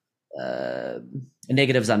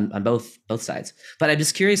negatives on both sides. But I'm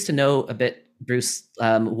just curious to know a bit, Bruce,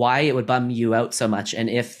 why it would bum you out so much, and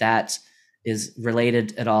if that is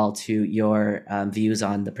related at all to your views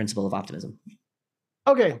on the principle of optimism.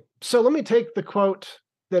 Okay, so let me take the quote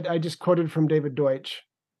that I just quoted from David Deutsch.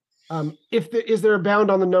 Is there a bound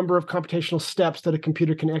on the number of computational steps that a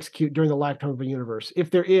computer can execute during the lifetime of a universe?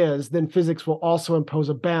 If there is, then physics will also impose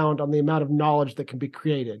a bound on the amount of knowledge that can be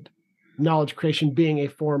created. Knowledge creation being a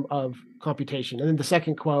form of computation. And then the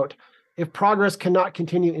second quote, if progress cannot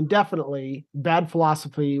continue indefinitely, bad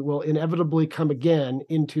philosophy will inevitably come again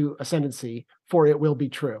into ascendancy, for it will be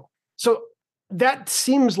true. So that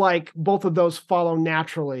seems like both of those follow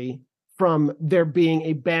naturally from there being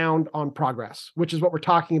a bound on progress, which is what we're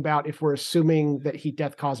talking about if we're assuming that heat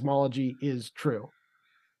death cosmology is true.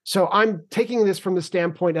 So I'm taking this from the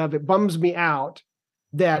standpoint of it bums me out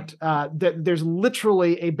that that there's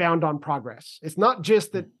literally a bound on progress. It's not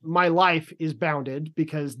just that my life is bounded,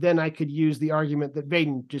 because then I could use the argument that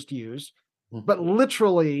Vaden just used, but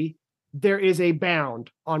literally there is a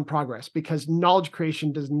bound on progress because knowledge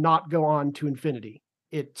creation does not go on to infinity.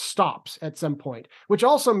 It stops at some point, which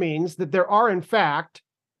also means that there are, in fact,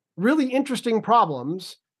 really interesting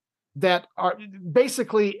problems that are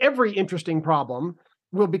basically every interesting problem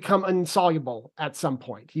will become insoluble at some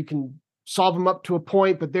point. You can solve them up to a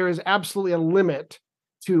point, but there is absolutely a limit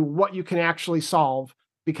to what you can actually solve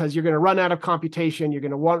because you're going to run out of computation. You're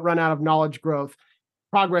going to run out of knowledge growth.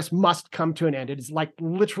 Progress must come to an end. It is like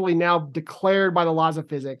literally now declared by the laws of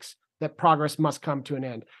physics that progress must come to an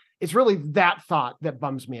end. It's really that thought that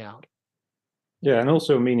bums me out. Yeah, and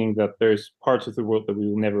also meaning that there's parts of the world that we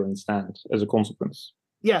will never understand as a consequence.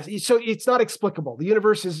 Yes, so it's not explicable. The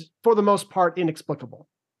universe is, for the most part, inexplicable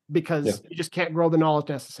because you just can't grow the knowledge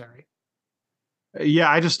necessary.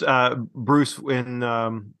 Yeah, I just Bruce, in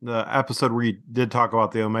the episode where you did talk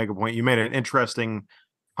about the omega point, you made an interesting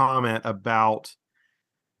comment about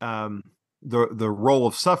the role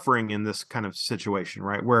of suffering in this kind of situation,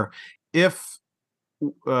 right? Where if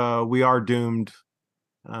we are doomed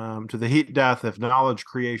to the heat death, if knowledge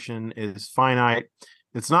creation is finite,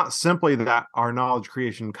 it's not simply that our knowledge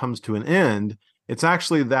creation comes to an end. It's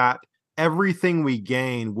actually that everything we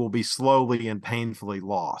gain will be slowly and painfully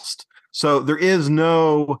lost. So there is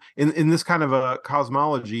no, in this kind of a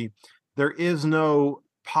cosmology, there is no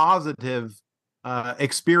positive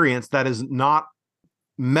experience that is not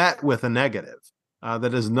met with a negative,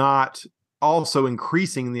 that is not also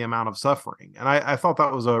increasing the amount of suffering. And I thought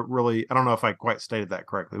that was a really, I don't know if I quite stated that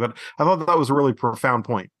correctly, but I thought that was a really profound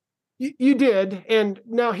point. You did. And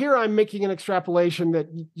now here I'm making an extrapolation that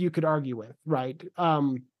you could argue with, right?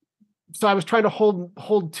 So I was trying to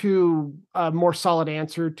hold to a more solid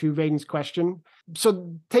answer to Vaden's question.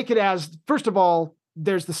 So take it as, first of all,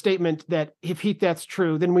 there's the statement that if heat death's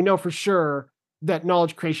true, then we know for sure that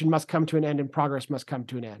knowledge creation must come to an end and progress must come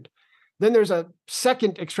to an end. Then there's a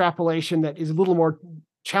second extrapolation that is a little more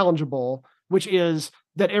challengeable, which is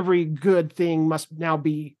that every good thing must now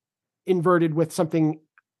be inverted with something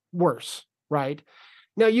worse, right?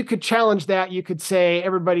 Now you could challenge that. You could say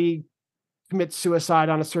everybody commits suicide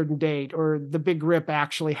on a certain date, or the big rip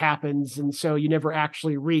actually happens, and so you never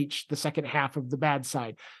actually reach the second half of the bad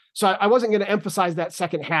side. So I wasn't going to emphasize that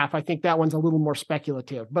second half. I think that one's a little more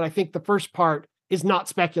speculative, but I think the first part is not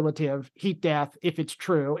speculative. Heat death, if it's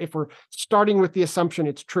true, if we're starting with the assumption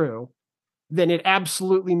it's true, then it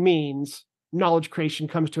absolutely means knowledge creation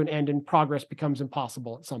comes to an end and progress becomes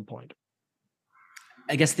impossible at some point.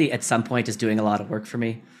 I guess the at some point is doing a lot of work for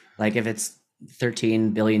me. Like if it's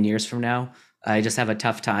 13 billion years from now, I just have a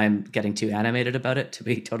tough time getting too animated about it, to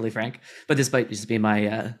be totally frank. But this might just be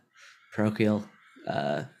my parochial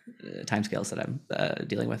timescales that I'm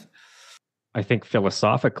dealing with. I think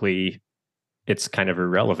philosophically, it's kind of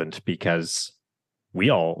irrelevant because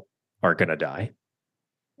we all are going to die,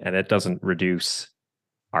 and it doesn't reduce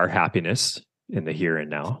our happiness in the here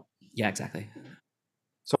and now. Yeah, exactly.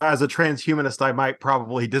 So as a transhumanist, I might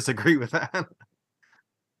probably disagree with that.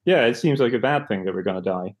 Yeah, it seems like a bad thing that we're going to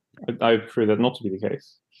die. I prefer that not to be the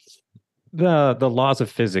case. The laws of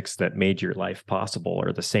physics that made your life possible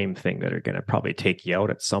are the same thing that are going to probably take you out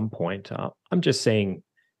at some point. I'm just saying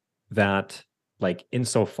that, like,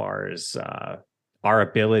 insofar as our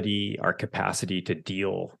ability, our capacity to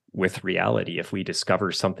deal with reality, if we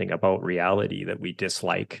discover something about reality that we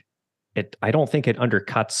dislike, I don't think it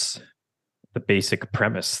undercuts the basic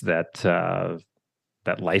premise that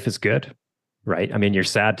that life is good, right? I mean, you're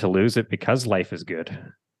sad to lose it because life is good.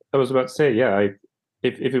 I was about to say, yeah,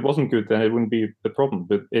 if it wasn't good, then it wouldn't be the problem.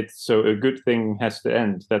 But it's so a good thing has to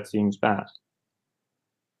end. That seems bad.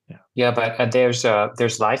 Yeah, but there's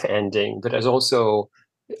life ending, but there's also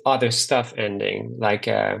other stuff ending, like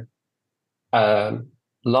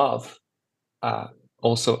love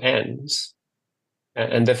also ends,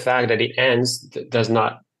 and the fact that it ends does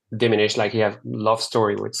not diminish. Like you have love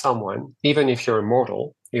story with someone, even if you're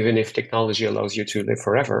immortal, even if technology allows you to live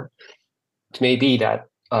forever, it may be that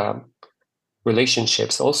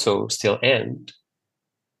relationships also still end.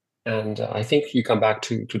 And I think you come back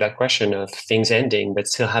to that question of things ending, but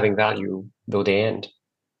still having value, though they end.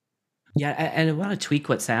 Yeah, and I want to tweak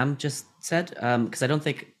what Sam just said, because I don't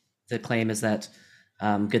think the claim is that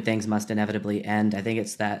good things must inevitably end. I think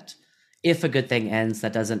it's that if a good thing ends,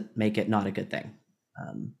 that doesn't make it not a good thing.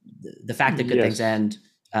 The fact that good things end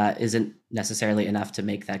isn't necessarily enough to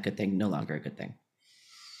make that good thing no longer a good thing.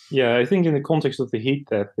 Yeah, I think in the context of the heat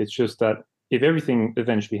death, it's just that if everything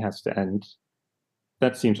eventually has to end,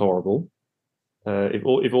 that seems horrible.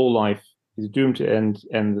 If all life is doomed to end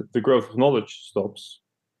and the growth of knowledge stops,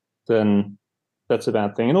 then that's a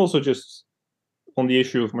bad thing. And also just on the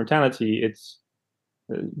issue of mortality, it's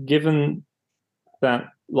given that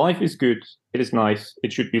life is good, it is nice,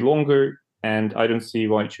 it should be longer, and I don't see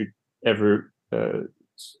why it should ever,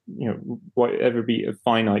 why ever be a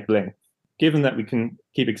finite length. Given that we can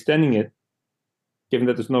keep extending it, given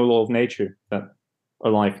that there's no law of nature that our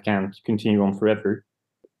life can't continue on forever,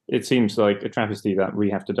 it seems like a travesty that we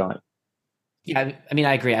have to die. Yeah, I mean,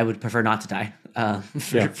 I agree. I would prefer not to die,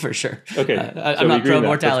 for sure. Okay, I'm not pro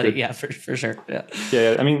mortality. Yeah, for sure.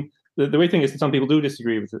 Yeah. I mean, the way thing is that some people do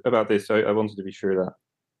disagree about this. So I wanted to be sure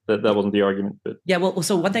that wasn't the argument. But yeah, well,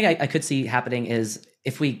 so one thing I could see happening is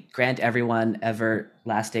if we grant everyone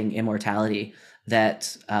everlasting immortality,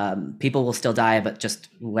 that people will still die, but just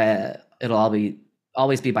it'll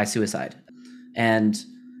always be by suicide, and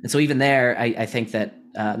so even there, I think that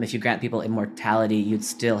if you grant people immortality, you'd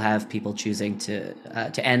still have people choosing to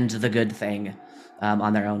end the good thing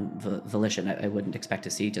on their own volition. I wouldn't expect to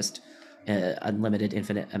see just unlimited,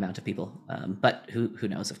 infinite amount of people, but who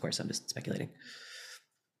knows? Of course, I'm just speculating.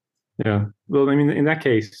 Yeah, well, I mean, in that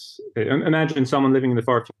case, imagine someone living in the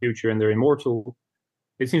far future and they're immortal.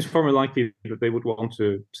 It seems far more likely that they would want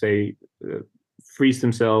to, say, freeze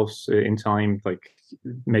themselves in time, like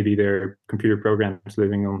maybe their computer programs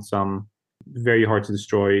living on some very hard to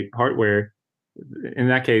destroy hardware. In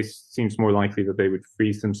that case, it seems more likely that they would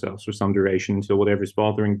freeze themselves for some duration until whatever's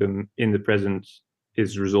bothering them in the present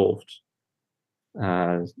is resolved,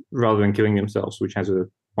 rather than killing themselves, which has a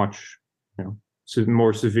much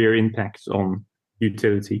more severe impact on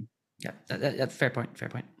utility. Yeah, that's fair point.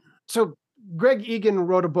 So Greg Egan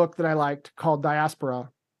wrote a book that I liked called Diaspora,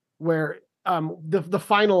 where the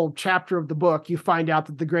final chapter of the book, you find out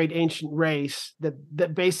that the great ancient race,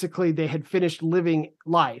 that basically they had finished living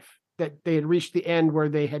life, that they had reached the end where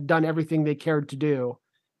they had done everything they cared to do.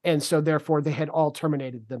 And so therefore they had all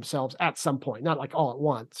terminated themselves at some point, not like all at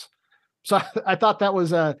once. So I thought that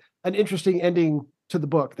was an interesting ending to the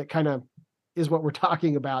book that kind of is what we're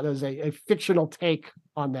talking about as a fictional take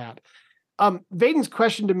on that. Vaden's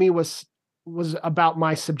question to me was about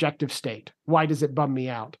my subjective state. Why does it bum me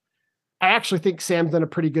out? I actually think Sam's done a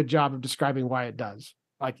pretty good job of describing why it does.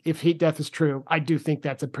 Like, if heat death is true, I do think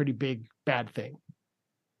that's a pretty big bad thing.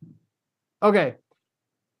 Okay.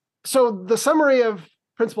 So the summary of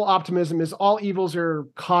principal optimism is all evils are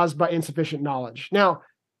caused by insufficient knowledge. Now,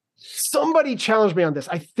 somebody challenged me on this.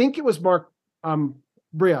 I think it was Mark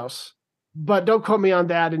Brios, but don't quote me on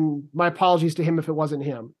that, and my apologies to him if it wasn't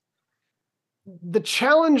him. The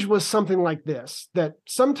challenge was something like this, that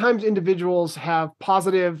sometimes individuals have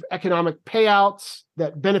positive economic payouts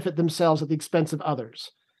that benefit themselves at the expense of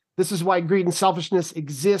others. This is why greed and selfishness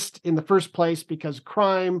exist in the first place, because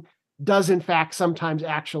crime does in fact sometimes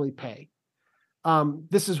actually pay.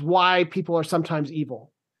 This is why people are sometimes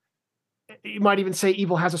evil. You might even say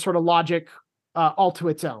evil has a sort of logic all to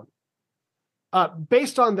its own.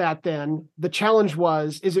 Based on that, then, the challenge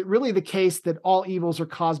was, is it really the case that all evils are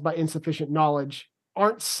caused by insufficient knowledge?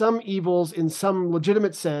 Aren't some evils, in some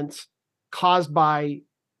legitimate sense, caused by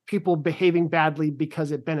people behaving badly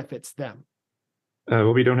because it benefits them?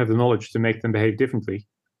 Well, we don't have the knowledge to make them behave differently.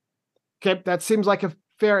 Okay, that seems like a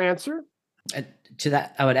fair answer. To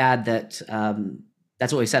that, I would add that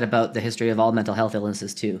that's what we said about the history of all mental health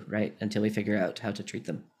illnesses too, right? Until we figure out how to treat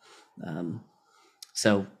them.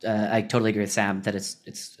 So I totally agree with Sam that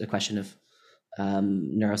it's a question of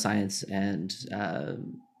neuroscience and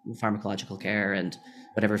pharmacological care and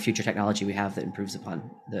whatever future technology we have that improves upon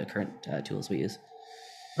the current tools we use.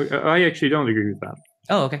 I actually don't agree with that.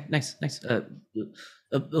 Oh, okay, nice.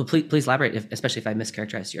 Please elaborate, especially if I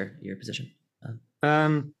mischaracterized your position.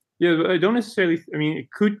 Yeah, I don't necessarily. I mean,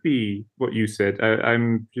 it could be what you said. I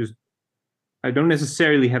don't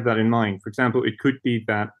necessarily have that in mind. For example, it could be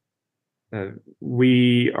that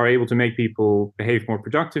we are able to make people behave more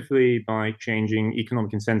productively by changing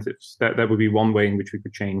economic incentives. That would be one way in which we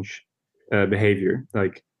could change behavior.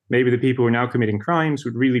 Like, maybe the people who are now committing crimes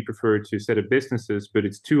would really prefer to set up businesses, but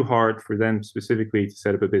it's too hard for them specifically to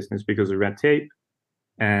set up a business because of red tape.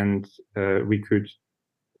 And we could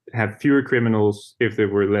have fewer criminals if there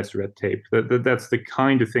were less red tape. That's the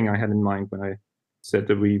kind of thing I had in mind when I said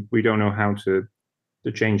that we don't know how to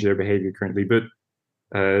change their behavior currently. But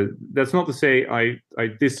That's not to say I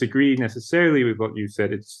disagree necessarily with what you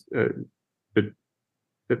said.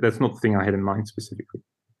 But that's not the thing I had in mind specifically.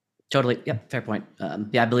 Totally. Yep. Fair point.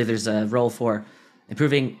 I believe there's a role for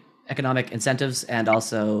improving economic incentives and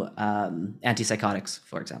also antipsychotics,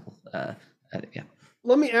 for example. Yeah.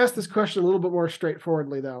 Let me ask this question a little bit more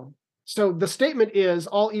straightforwardly, though. So the statement is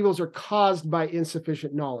all evils are caused by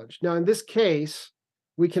insufficient knowledge. Now, in this case,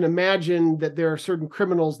 we can imagine that there are certain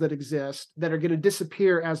criminals that exist that are going to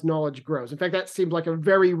disappear as knowledge grows. In fact, that seems like a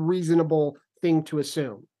very reasonable thing to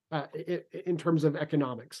assume in terms of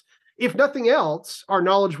economics. If nothing else, our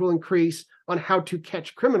knowledge will increase on how to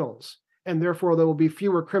catch criminals, and therefore there will be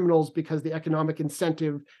fewer criminals because the economic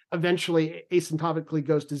incentive eventually asymptotically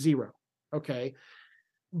goes to zero. Okay.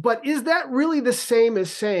 But is that really the same as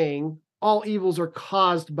saying all evils are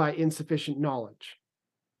caused by insufficient knowledge?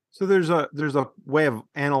 So there's a way of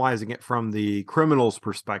analyzing it from the criminal's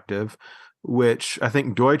perspective, which I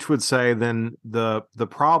think Deutsch would say then the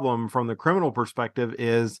problem from the criminal perspective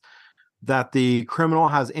is that the criminal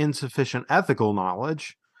has insufficient ethical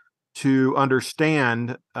knowledge to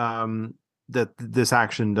understand that this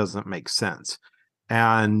action doesn't make sense.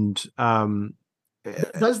 And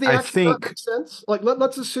does the action not make sense? Like,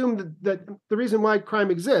 let's assume that the reason why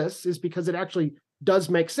crime exists is because it actually does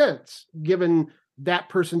make sense, given that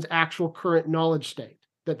person's actual current knowledge state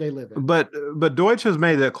that they live in. But Deutsch has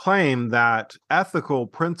made the claim that ethical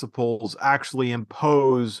principles actually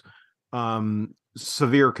impose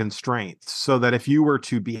severe constraints, so that if you were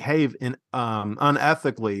to behave in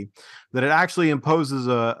unethically, that it actually imposes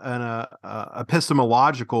an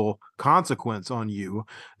epistemological consequence on you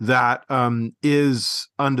that is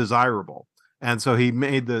undesirable. And so he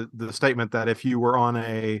made the statement that if you were on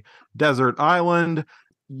a desert island,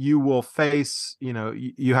 you will face,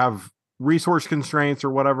 you have resource constraints or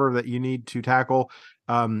whatever that you need to tackle.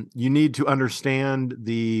 You need to understand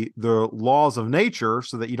the laws of nature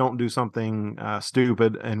so that you don't do something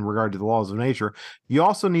stupid in regard to the laws of nature. You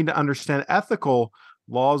also need to understand ethical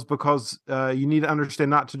laws because you need to understand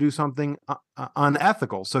not to do something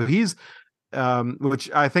unethical. So he's, which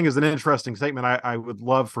I think is an interesting statement. I would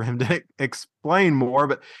love for him to explain more,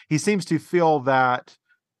 but he seems to feel that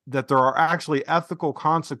there are actually ethical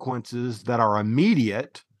consequences that are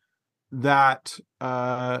immediate, that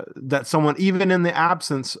someone, even in the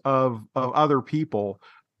absence of other people,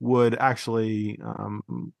 would actually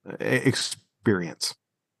experience.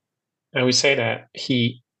 I would say that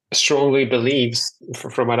he strongly believes,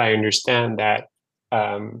 from what I understand, that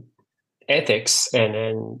ethics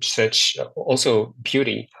and such, also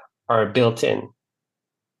beauty, are built in.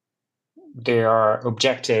 They are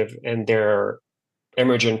objective and they're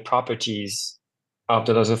emergent properties of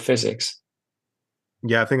the laws of physics.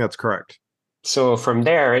 Yeah, I think that's correct. So from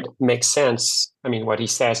there, it makes sense. I mean, what he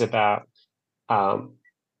says about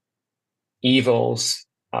evils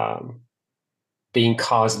being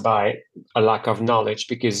caused by a lack of knowledge,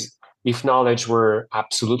 because if knowledge were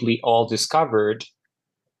absolutely all discovered,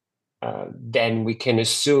 then we can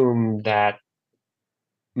assume that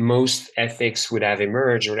most ethics would have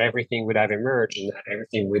emerged, or everything would have emerged, and that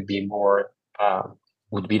everything would be more,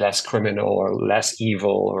 would be less criminal or less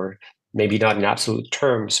evil, or maybe not in absolute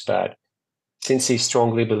terms, but since he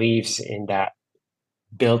strongly believes in that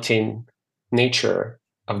built-in nature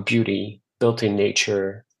of beauty, built-in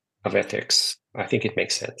nature of ethics, I think it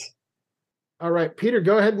makes sense. All right, Peter,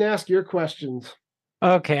 go ahead and ask your questions.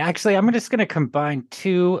 Okay, actually, I'm just going to combine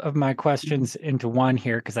two of my questions into one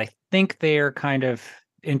here because I think they are kind of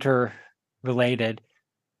interrelated.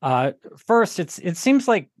 First, it seems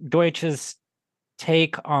like Deutsch's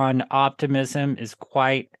take on optimism is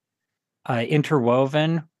quite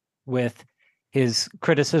interwoven with his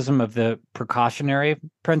criticism of the precautionary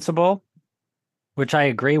principle, which I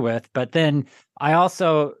agree with. But then I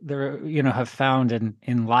also have found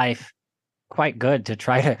in life quite good to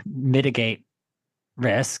try to mitigate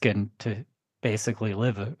risk and to basically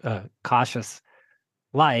live a cautious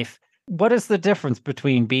life. What is the difference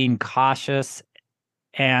between being cautious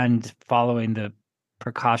and following the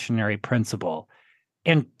precautionary principle?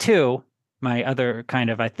 And two, my other kind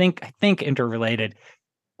of, I think interrelated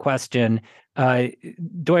question,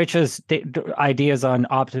 Deutsch's ideas on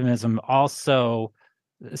optimism also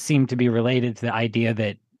seem to be related to the idea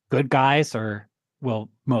that good guys will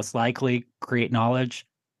most likely create knowledge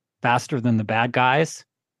faster than the bad guys.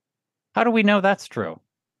 How do we know that's true?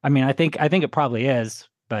 I mean, I think it probably is,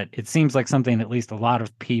 but it seems like something at least a lot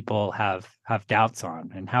of people have doubts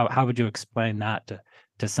on. And how would you explain that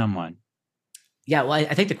to someone? Yeah, well,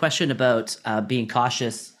 I think the question about being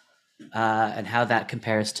cautious and how that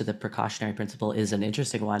compares to the precautionary principle is an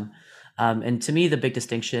interesting one. And to me, the big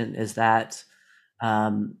distinction is that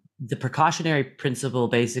the precautionary principle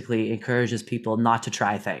basically encourages people not to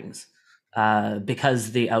try things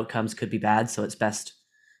because the outcomes could be bad. So it's best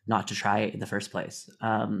not to try it in the first place.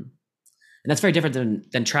 And that's very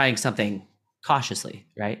different than trying something cautiously,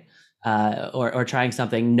 right? Or trying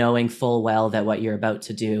something knowing full well that what you're about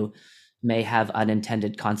to do may have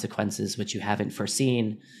unintended consequences which you haven't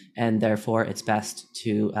foreseen, and therefore it's best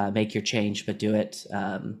to make your change, but do it,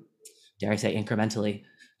 dare I say, incrementally.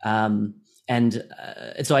 And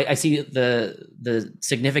so I see the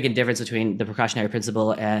significant difference between the precautionary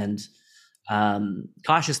principle and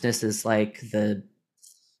cautiousness is like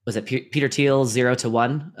was it Peter Thiel's 0 to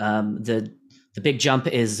 1? The big jump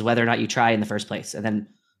is whether or not you try in the first place, and then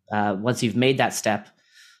once you've made that step,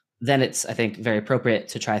 then it's, I think, very appropriate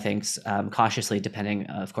to try things cautiously, depending,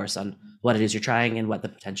 of course, on what it is you're trying and what the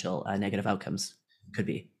potential negative outcomes could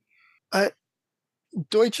be.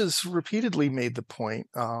 Deutsch has repeatedly made the point,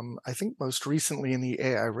 I think most recently in the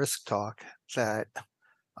AI risk talk, that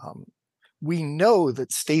we know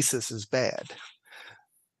that stasis is bad.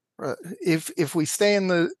 If we stay in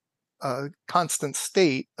the constant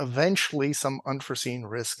state, eventually some unforeseen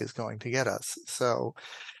risk is going to get us. So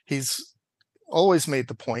he's always made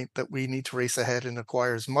the point that we need to race ahead and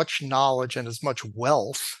acquire as much knowledge and as much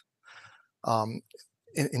wealth,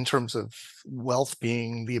 in terms of wealth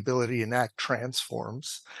being the ability to enact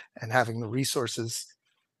transforms and having the resources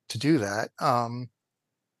to do that,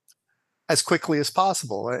 as quickly as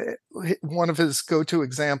possible. One of his go-to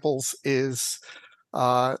examples is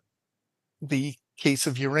the case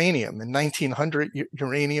of uranium. In 1900,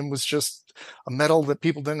 uranium was just a metal that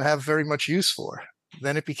people didn't have very much use for.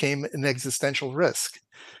 Then it became an existential risk.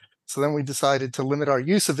 So then we decided to limit our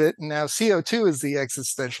use of it, and now CO2 is the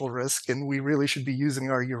existential risk, and we really should be using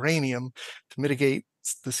our uranium to mitigate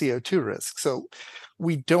the CO2 risk. So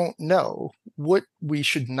we don't know what we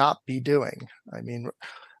should not be doing. I mean,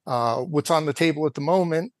 what's on the table at the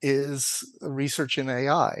moment is research in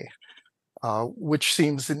AI, which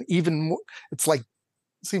seems an even more,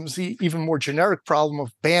 seems the even more generic problem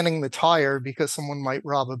of banning the tire because someone might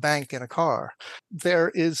rob a bank in a car.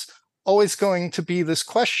 There is always going to be this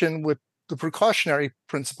question with the precautionary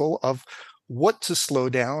principle of what to slow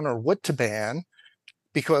down or what to ban,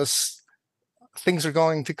 because things are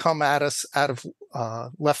going to come at us out of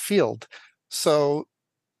left field. So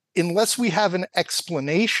unless we have an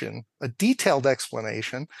explanation, a detailed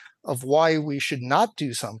explanation of why we should not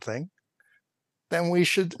do something, then we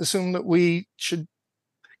should assume that we should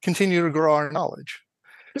continue to grow our knowledge.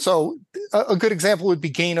 So a good example would be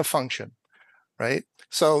gain of function, right?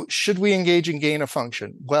 So should we engage in gain of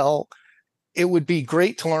function? Well, it would be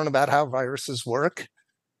great to learn about how viruses work,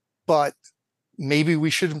 but maybe we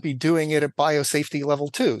shouldn't be doing it at biosafety level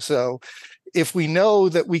 2. So if we know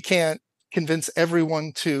that we can't convince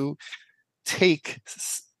everyone to take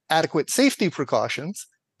adequate safety precautions,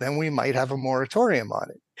 then we might have a moratorium on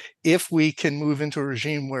it. If we can move into a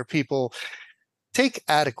regime where people take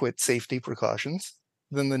adequate safety precautions,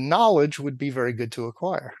 then the knowledge would be very good to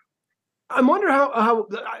acquire. I wonder how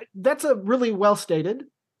that's a really well stated.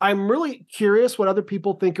 I'm really curious what other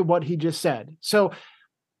people think of what he just said. So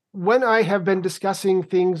when I have been discussing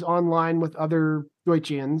things online with other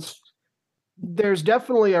Deutschians, there's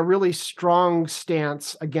definitely a really strong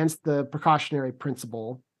stance against the precautionary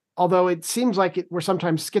principle, although it seems like we're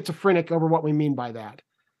sometimes schizophrenic over what we mean by that.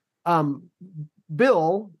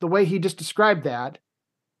 Bill, the way he just described that,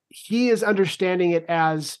 he is understanding it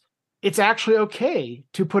as it's actually okay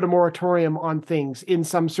to put a moratorium on things in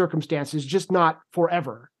some circumstances, just not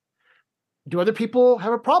forever. Do other people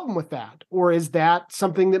have a problem with that? Or is that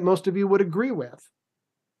something that most of you would agree with?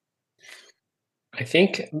 I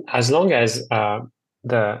think as long as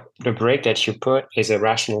the break that you put is a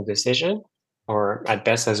rational decision, or at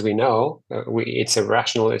best as we know, it's a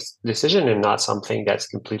rational decision and not something that's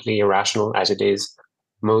completely irrational as it is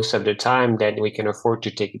most of the time, then we can afford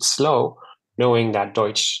to take it slow, knowing that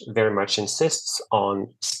Deutsch very much insists on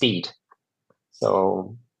speed.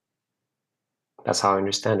 So that's how I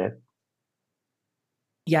understand it.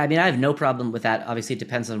 Yeah, I mean, I have no problem with that. Obviously, it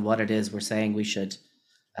depends on what it is we're saying we should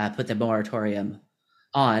put the moratorium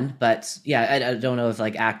on. But yeah, I don't know if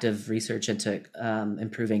like active research into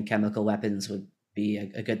improving chemical weapons would be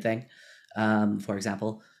a good thing, for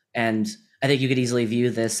example. And I think you could easily view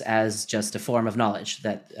this as just a form of knowledge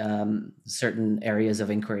that certain areas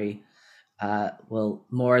of inquiry will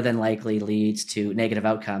more than likely lead to negative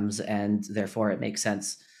outcomes, and therefore it makes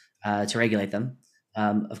sense to regulate them.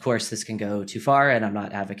 Of course, this can go too far, and I'm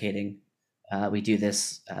not advocating we do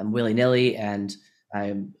this willy-nilly, and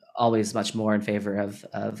I'm always much more in favor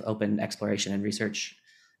of open exploration and research,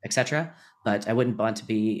 etc. But I wouldn't want to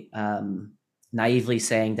be naively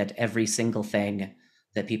saying that every single thing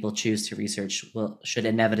that people choose to research should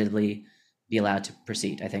inevitably be allowed to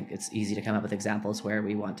proceed. I think it's easy to come up with examples where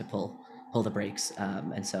we want to pull the brakes,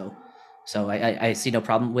 and so I see no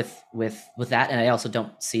problem with that, and I also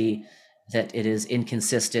don't see that it is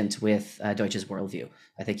inconsistent with Deutsch's worldview.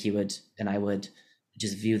 I think he would, and I would,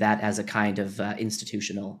 just view that as a kind of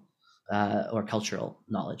institutional or cultural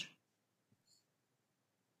knowledge.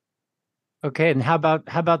 Okay, and how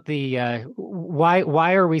about the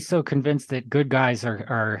why are we so convinced that good guys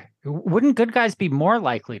are wouldn't good guys be more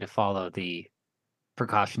likely to follow the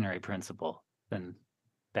precautionary principle than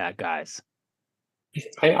bad guys?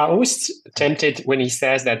 I always tempted when he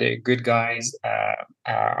says that the good guys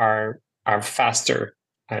are faster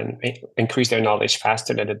and increase their knowledge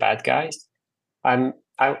faster than the bad guys. I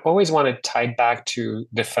always want to tie it back to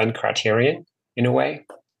the fun criterion in a way.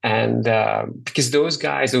 And because those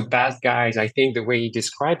guys, those bad guys, I think the way he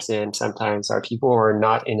describes them sometimes are people who are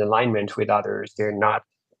not in alignment with others. They're not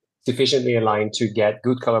sufficiently aligned to get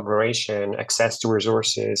good collaboration, access to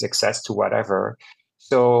resources, access to whatever.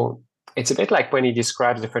 So it's a bit like when he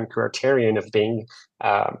describes the different criterion of being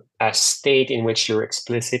a state in which your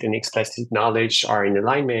explicit and explicit knowledge are in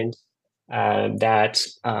alignment, that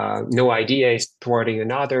no idea is thwarting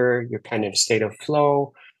another, you're kind of state of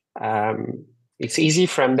flow. It's easy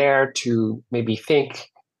from there to maybe think,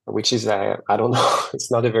 which is, I don't know,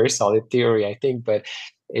 it's not a very solid theory, I think, but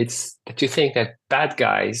it's to think that bad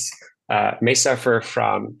guys may suffer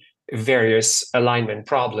from various alignment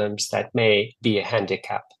problems that may be a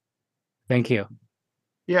handicap. Thank you.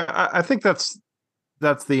 Yeah, I think that's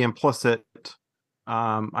the implicit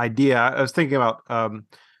idea. I was thinking about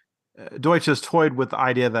Deutsch has toyed with the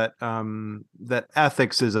idea that that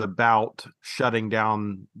ethics is about shutting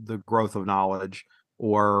down the growth of knowledge,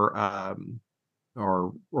 or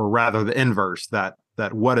rather the inverse, that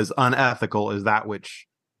what is unethical is that which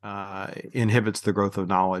inhibits the growth of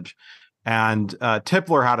knowledge. And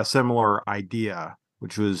Tipler had a similar idea,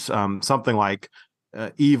 which was something like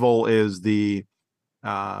evil is the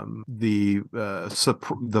violent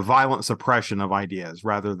suppression of ideas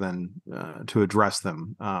rather than to address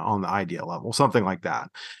them on the idea level, something like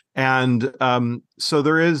that. And so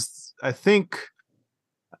there is, I think,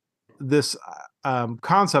 this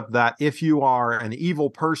concept that if you are an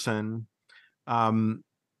evil person,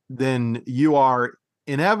 then you are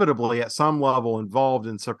inevitably at some level involved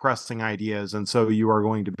in suppressing ideas, and so you are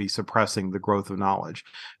going to be suppressing the growth of knowledge.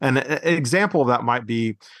 And an example of that might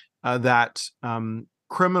be that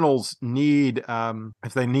criminals need,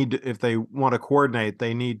 if they want to coordinate,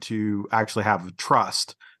 they need to actually have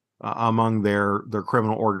trust among their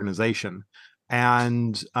criminal organization,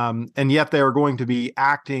 and yet they are going to be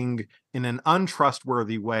acting in an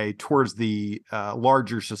untrustworthy way towards the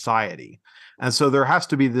larger society. And so there has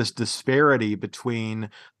to be this disparity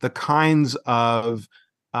between the kinds of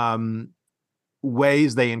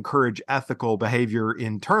ways they encourage ethical behavior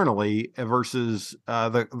internally versus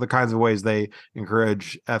the kinds of ways they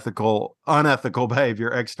encourage unethical behavior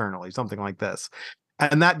externally, something like this.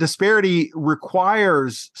 And that disparity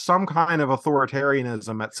requires some kind of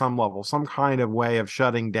authoritarianism at some level, some kind of way of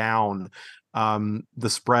shutting down the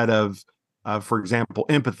spread of, for example,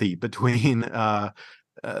 empathy between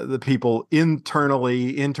the people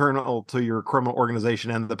internal to your criminal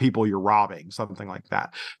organization and the people you're robbing, something like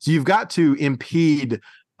that. So you've got to impede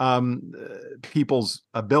people's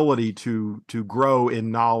ability to grow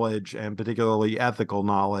in knowledge, and particularly ethical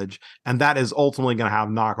knowledge, and that is ultimately going to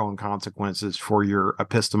have knock-on consequences for your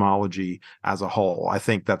epistemology as a whole. I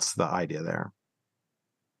think that's the idea there.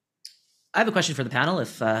 I have a question for the panel,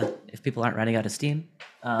 if people aren't running out of steam.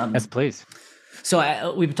 Yes, please.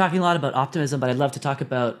 So we've been talking a lot about optimism, but I'd love to talk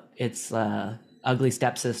about its ugly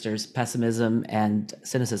stepsisters, pessimism and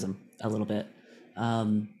cynicism, a little bit.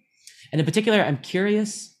 And in particular, I'm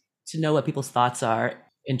curious to know what people's thoughts are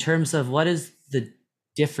in terms of what is the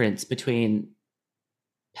difference between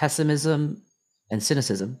pessimism and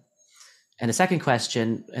cynicism. And the second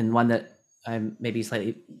question, and one that I'm maybe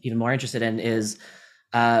slightly even more interested in, is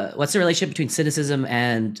what's the relationship between cynicism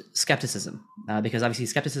and skepticism? Because obviously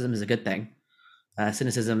skepticism is a good thing.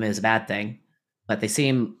 Cynicism is a bad thing, but they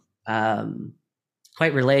seem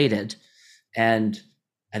quite related. And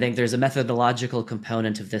I think there's a methodological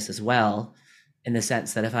component of this as well, in the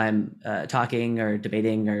sense that if I'm talking or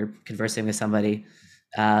debating or conversing with somebody,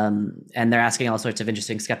 and they're asking all sorts of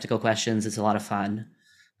interesting skeptical questions, it's a lot of fun.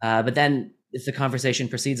 But then if the conversation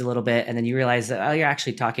proceeds a little bit, and then you realize that, oh, you're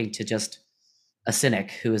actually talking to just a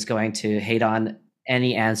cynic who is going to hate on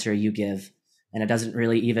any answer you give. And it doesn't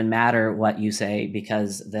really even matter what you say,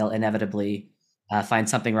 because they'll inevitably find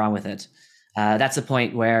something wrong with it. That's a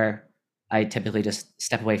point where I typically just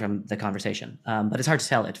step away from the conversation. But it's hard to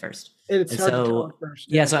tell at first. It's hard to tell at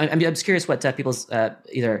first. Yeah, so I'm just curious what people's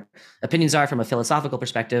either opinions are from a philosophical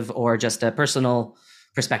perspective or just a personal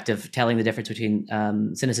perspective, telling the difference between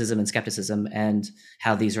cynicism and skepticism and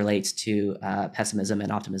how these relate to pessimism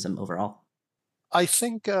and optimism overall. I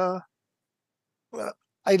think I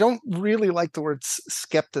don't really like the word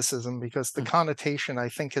skepticism because the connotation, I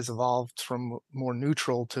think, has evolved from more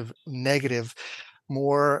neutral to negative,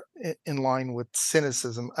 more in line with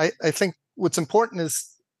cynicism. I think what's important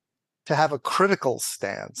is to have a critical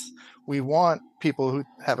stance. We want people who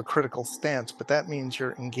have a critical stance, but that means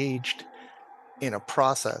you're engaged in a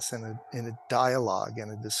process, in a dialogue, in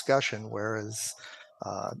a discussion, whereas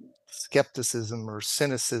skepticism or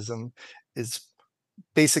cynicism is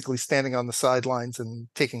basically standing on the sidelines and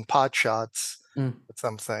taking pot shots at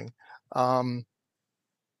something. And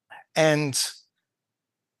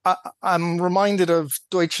I'm reminded of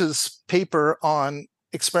Deutsch's paper on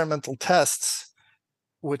experimental tests,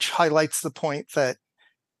 which highlights the point that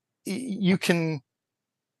you can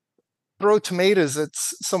throw tomatoes at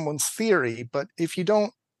someone's theory, but if you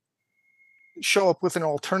don't show up with an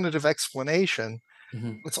alternative explanation,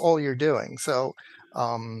 that's all you're doing. So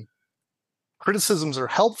criticisms are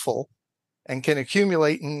helpful and can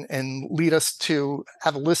accumulate and lead us to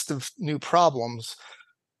have a list of new problems,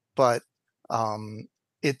 but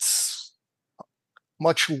it's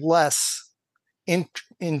much less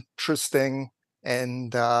interesting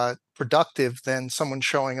and productive than someone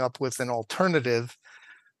showing up with an alternative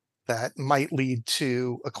that might lead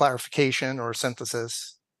to a clarification or a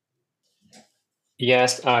synthesis.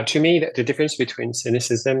 Yes, to me, the difference between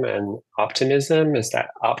cynicism and optimism is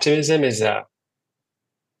that optimism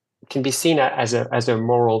can be seen as a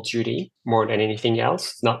moral duty more than anything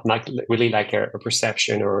else. Not really like a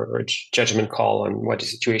perception or a judgment call on what the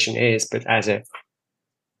situation is, but as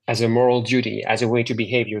a moral duty, as a way to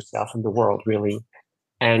behave yourself in the world, really.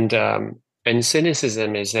 And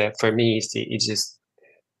cynicism is for me it's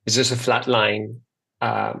just a flatline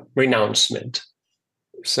renouncement.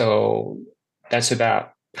 So that's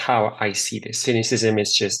about how I see this. Cynicism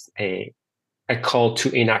is just a call to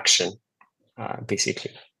inaction,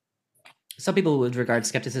 basically. Some people would regard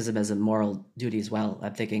skepticism as a moral duty as well.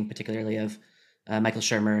 I'm thinking particularly of Michael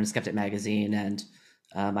Shermer and Skeptic Magazine, and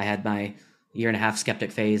I had my 1.5-year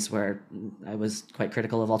skeptic phase where I was quite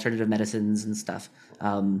critical of alternative medicines and stuff.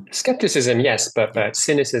 Skepticism, yes, but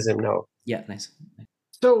cynicism, no. Yeah, nice.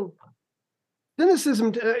 So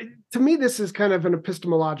cynicism, to me, this is kind of an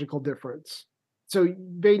epistemological difference. So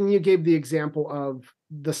Baden, you gave the example of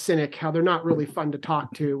the cynic, how they're not really fun to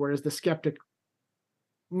talk to, whereas the skeptic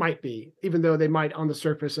might be, even though they might on the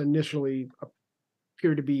surface initially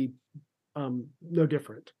appear to be no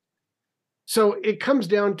different. So it comes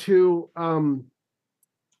down to,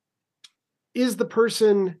 is the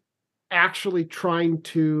person actually trying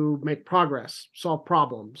to make progress, solve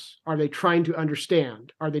problems? Are they trying to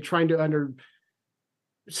understand? Are they trying to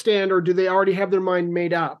understand, or do they already have their mind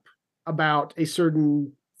made up about a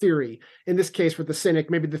certain theory? In this case, with the cynic,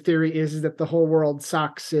 maybe the theory is that the whole world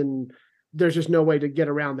sucks and there's just no way to get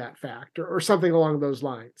around that fact, or something along those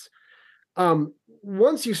lines.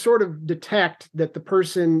 Once you sort of detect that the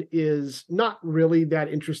person is not really that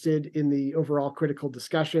interested in the overall critical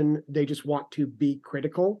discussion, they just want to be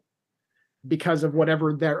critical because of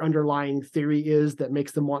whatever their underlying theory is that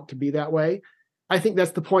makes them want to be that way, I think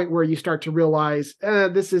that's the point where you start to realize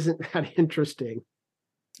this isn't that interesting.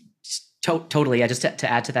 Totally. Yeah, just to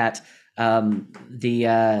add to that, the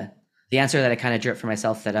answer that I kind of drew up for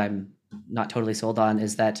myself that I'm not totally sold on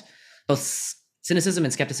is that both cynicism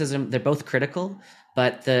and skepticism, they're both critical,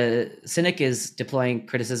 but the cynic is deploying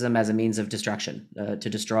criticism as a means of destruction, to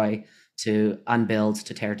destroy, to unbuild,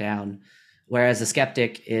 to tear down, whereas the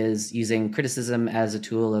skeptic is using criticism as a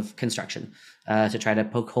tool of construction, to try to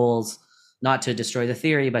poke holes, not to destroy the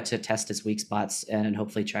theory, but to test its weak spots and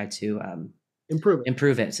hopefully try to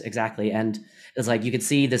improve it. Exactly. And it's like you could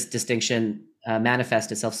see this distinction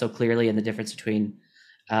manifest itself so clearly in the difference between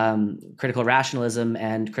critical rationalism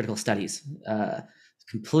and critical studies.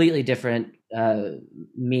 Completely different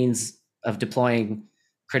means of deploying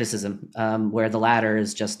criticism, where the latter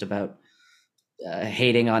is just about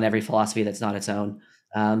hating on every philosophy that's not its own.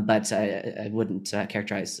 But I wouldn't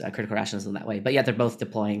characterize critical rationalism that way. But yeah, they're both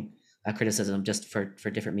deploying criticism just for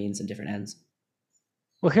different means and different ends.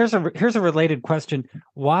 Well, here's a related question.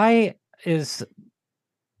 Why is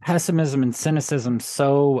pessimism and cynicism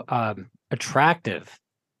so attractive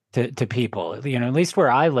to people? At least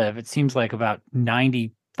where I live, it seems like about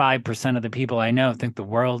 95% of the people I know think the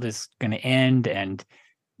world is going to end and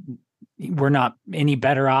we're not any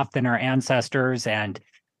better off than our ancestors. And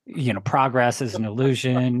progress is an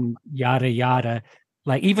illusion, yada yada.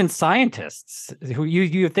 Like even scientists, who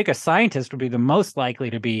you think a scientist would be the most likely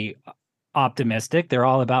to be optimistic. They're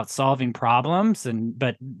all about solving problems,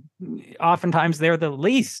 but oftentimes they're the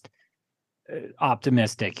least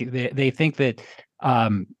optimistic. They think that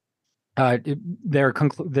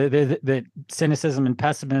that cynicism and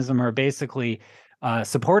pessimism are basically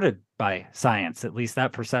supported by science. At least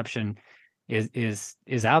that perception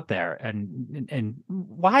is out there. And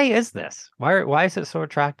why is this? Why is it so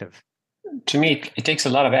attractive? To me, it takes a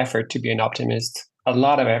lot of effort to be an optimist. A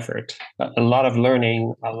lot of effort, a lot of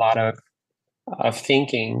learning, a lot of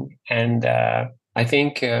thinking, and I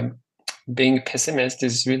think being a pessimist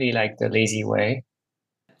is really like the lazy way.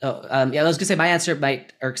 Yeah, I was gonna say my answer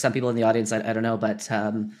might irk some people in the audience. I don't know, but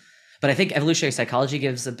I think evolutionary psychology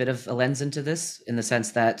gives a bit of a lens into this, in the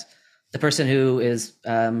sense that the person who is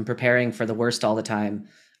preparing for the worst all the time,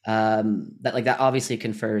 that obviously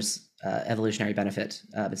confers evolutionary benefit.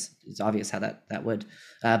 It's obvious how that would,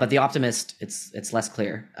 but the optimist, it's less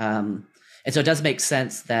clear, and so it does make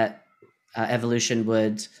sense that evolution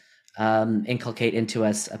would inculcate into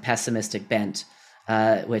us a pessimistic bent,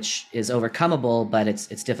 which is overcomable, but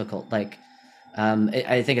it's difficult. Like,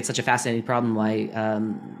 I think it's such a fascinating problem why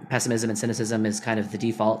pessimism and cynicism is kind of the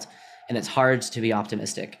default, and it's hard to be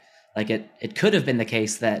optimistic. Like it could have been the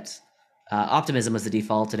case that optimism was the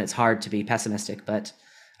default, and it's hard to be pessimistic. But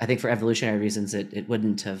I think for evolutionary reasons, it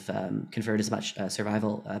wouldn't have conferred as much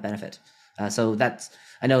survival benefit. So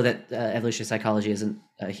I know that evolutionary psychology isn't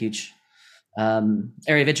a huge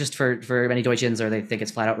area of interest for many Deutschians, or they think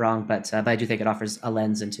it's flat out wrong, but I do think it offers a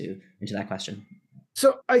lens into that question.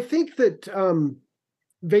 So I think that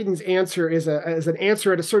Vaden's answer is an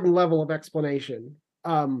answer at a certain level of explanation,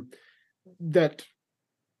 that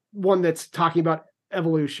one that's talking about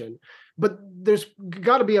evolution, but there's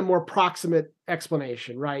got to be a more proximate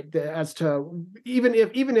explanation, right? As to even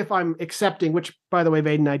if I'm accepting, which by the way,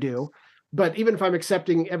 Vaden, I do, but even if I'm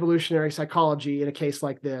accepting evolutionary psychology in a case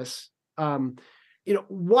like this,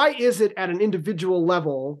 why is it at an individual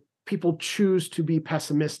level people choose to be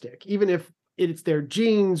pessimistic, even if it's their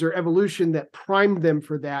genes or evolution that primed them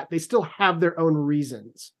for that? They still have their own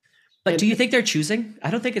reasons. But do you think they're choosing? I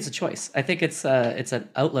don't think it's a choice. I think it's an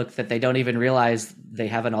outlook that they don't even realize they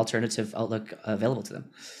have an alternative outlook available to them.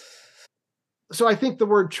 So I think the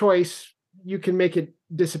word choice, you can make it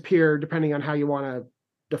disappear depending on how you want to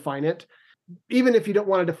define it. Even if you don't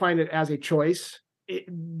want to define it as a choice,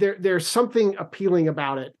 there's something appealing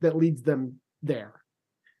about it that leads them there.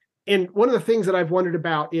 And one of the things that I've wondered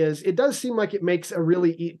about is it does seem like it makes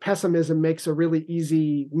pessimism makes a really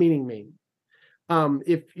easy mean.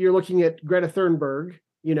 If you're looking at Greta Thunberg,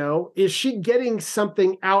 is she getting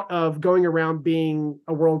something out of going around being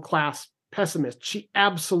a world-class pessimist? She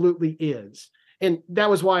absolutely is. And that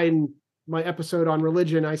was why in my episode on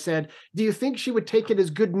religion, I said, do you think she would take it as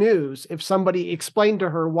good news if somebody explained to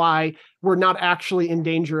her why we're not actually in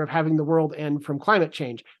danger of having the world end from climate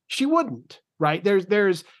change? She wouldn't, right?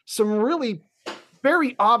 There's some really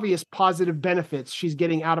very obvious positive benefits she's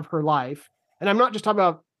getting out of her life. And I'm not just talking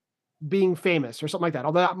about being famous or something like that,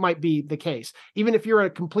 although that might be the case. Even if you're a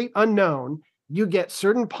complete unknown, you get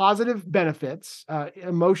certain positive benefits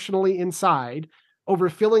emotionally inside over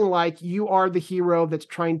feeling like you are the hero that's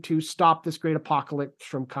trying to stop this great apocalypse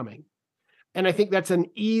from coming. And I think that's an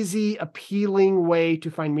easy, appealing way to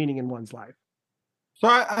find meaning in one's life. So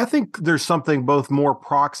I think there's something both more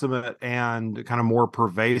proximate and kind of more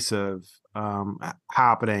pervasive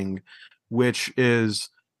happening, which is,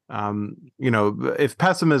 if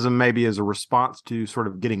pessimism maybe is a response to sort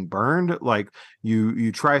of getting burned, like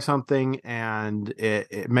you try something and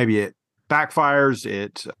it maybe it backfires,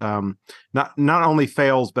 it not only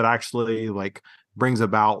fails but actually like brings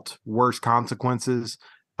about worse consequences,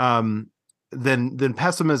 then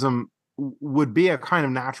pessimism would be a kind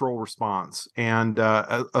of natural response and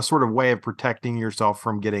a sort of way of protecting yourself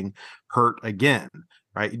from getting hurt again,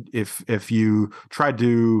 right? If you tried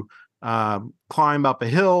to climb up a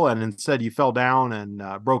hill and instead you fell down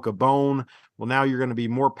and broke a bone, well, now you're going to be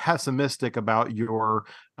more pessimistic about your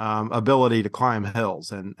ability to climb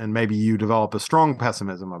hills, and maybe you develop a strong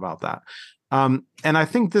pessimism about that. And I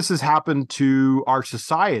think this has happened to our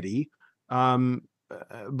society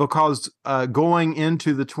because going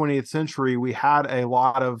into the 20th century, we had a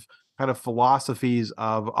lot of kind of philosophies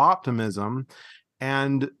of optimism,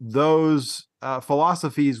 and those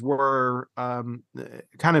philosophies were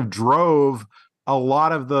kind of drove a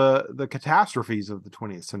lot of the catastrophes of the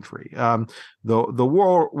 20th century, the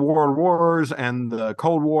world wars and the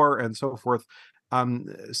Cold War and so forth.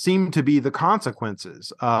 seem to be the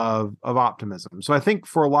consequences of optimism. So I think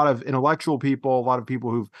for a lot of intellectual people, a lot of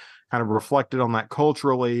people who've kind of reflected on that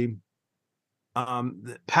culturally,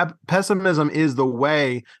 pessimism is the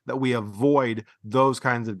way that we avoid those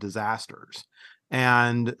kinds of disasters.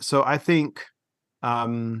 And so I think,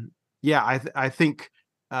 I think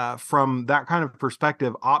from that kind of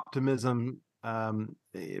perspective, optimism,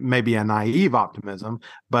 maybe a naive optimism,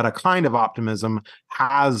 but a kind of optimism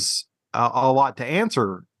has a lot to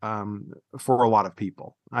answer for a lot of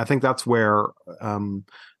people. I think that's where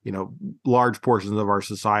large portions of our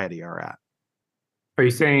society are at. Are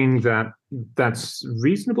you saying that that's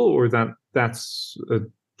reasonable, or that that's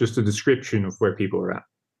just a description of where people are at?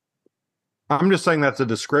 I'm just saying that's a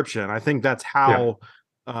description. I think that's how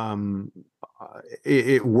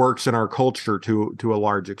it works in our culture to a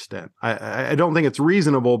large extent. I don't think it's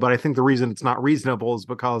reasonable, but I think the reason it's not reasonable is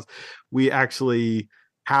because we actually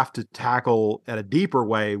have to tackle at a deeper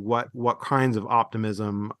way what kinds of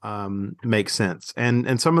optimism make sense.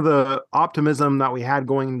 And some of the optimism that we had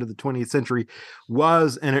going into the 20th century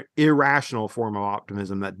was an irrational form of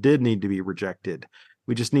optimism that did need to be rejected.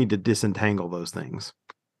 We just need to disentangle those things.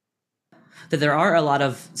 That there are a lot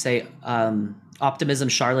of, say, optimism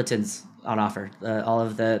charlatans on offer. All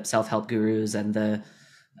of the self-help gurus and the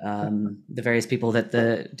various people that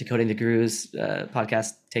the Decoding the Gurus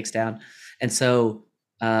podcast takes down. And so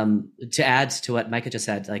to add to what Micah just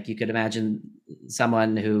said, like you could imagine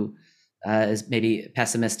someone who is maybe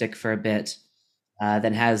pessimistic for a bit,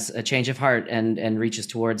 then has a change of heart and reaches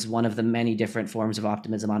towards one of the many different forms of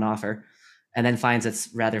optimism on offer, and then finds it's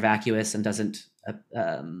rather vacuous and doesn't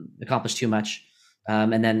accomplish too much,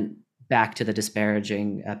 and then back to the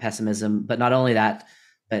disparaging pessimism. But not only that,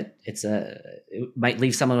 but it might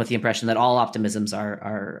leave someone with the impression that all optimisms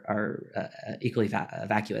are equally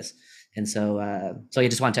vacuous. And so I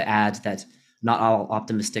just want to add that not all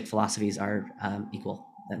optimistic philosophies are equal.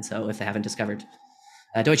 And so if they haven't discovered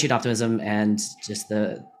Deutsche optimism and just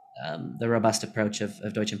the robust approach of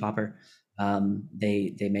Deutsche and Popper,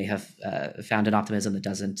 they may have found an optimism that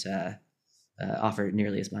doesn't offer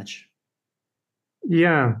nearly as much.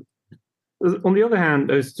 Yeah. On the other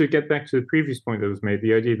hand, as to get back to the previous point that was made,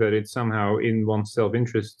 the idea that it's somehow in one's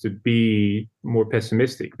self-interest to be more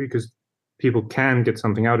pessimistic because people can get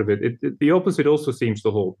something out of it. The opposite also seems to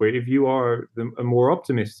hold, where if you are a more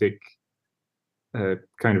optimistic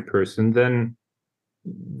kind of person, then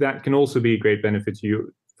that can also be a great benefit to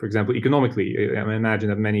you. For example, economically, I imagine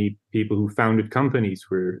that many people who founded companies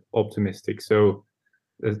were optimistic. So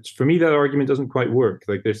for me, that argument doesn't quite work.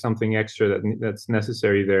 Like there's something extra that's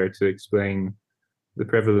necessary there to explain the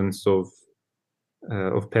prevalence of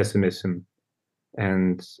pessimism,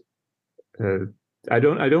 and I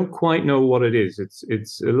don't quite know what it is.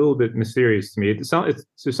 It's a little bit mysterious to me.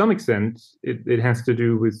 To some extent, it has to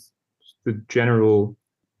do with the general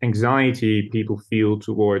anxiety people feel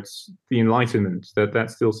towards the Enlightenment.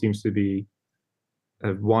 That still seems to be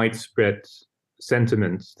a widespread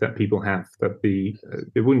sentiment that people have. That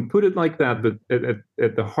they wouldn't put it like that, but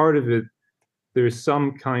at the heart of it, there is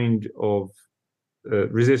some kind of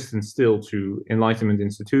resistance still to Enlightenment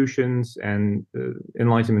institutions and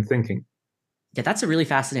Enlightenment thinking. Yeah, that's a really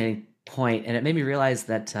fascinating point, and it made me realize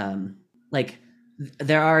that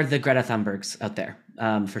there are the Greta Thunbergs out there,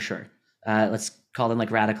 for sure. Let's call them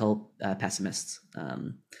like radical pessimists.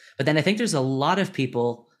 But then I think there's a lot of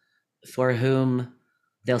people for whom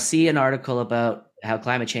they'll see an article about how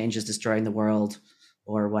climate change is destroying the world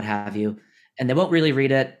or what have you, and they won't really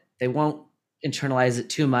read it. They won't internalize it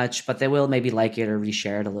too much, but they will maybe like it or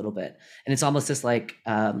reshare it a little bit. And it's almost this like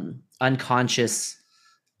unconscious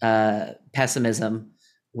pessimism,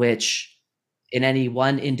 which in any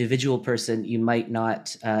one individual person you might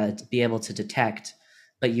not be able to detect,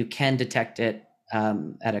 but you can detect it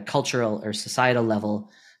at a cultural or societal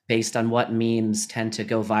level based on what memes tend to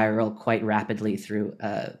go viral quite rapidly through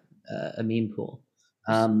a meme pool.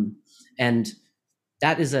 And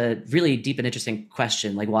that is a really deep and interesting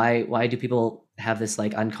question. Like why do people have this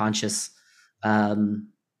like unconscious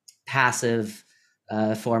passive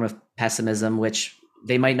form of pessimism, which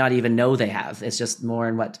they might not even know they have? It's just more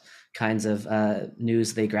in what kinds of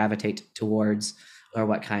news they gravitate towards, or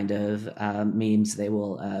what kind of memes they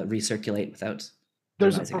will recirculate without.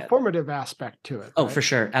 There's a performative aspect to it. Oh, right? for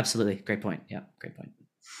sure. Absolutely. Great point. Yeah, great point.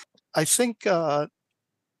 I think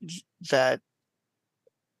that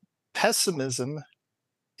pessimism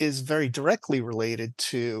is very directly related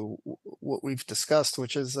to what we've discussed,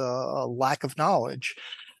 which is a lack of knowledge.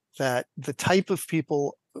 That the type of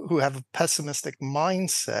people who have a pessimistic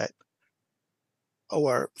mindset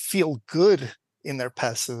or feel good in their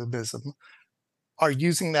pessimism are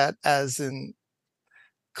using that as an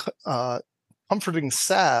comforting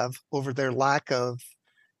salve over their lack of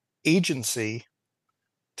agency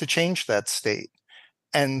to change that state.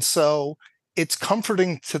 And so it's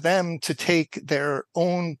comforting to them to take their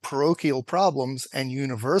own parochial problems and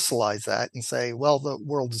universalize that and say, well, the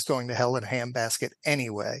world is going to hell in a handbasket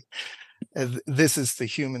anyway. This is the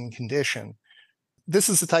human condition. This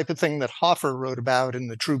is the type of thing that Hoffer wrote about in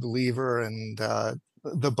The True Believer and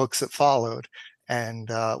the books that followed, and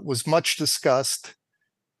was much discussed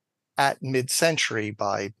at mid-century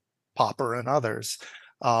by Popper and others,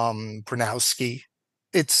 Bronowski.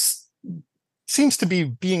 It's seems to be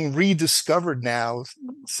being rediscovered now,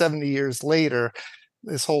 70 years later,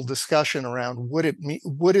 this whole discussion around what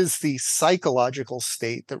is the psychological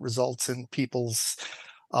state that results in people's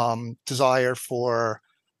desire for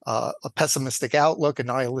a pessimistic outlook, a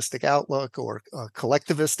nihilistic outlook, or a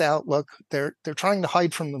collectivist outlook. They're trying to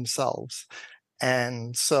hide from themselves.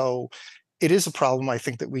 And so it is a problem, I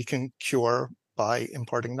think, that we can cure by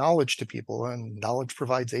imparting knowledge to people, and knowledge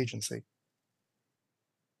provides agency.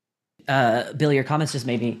 Bill, your comments just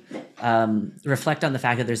made me reflect on the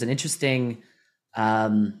fact that there's an interesting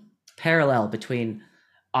parallel between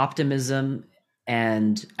optimism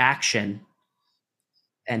and action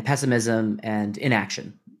and pessimism and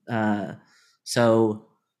inaction. So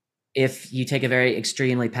if you take a very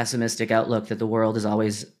extremely pessimistic outlook that the world is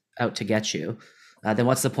always out to get you, then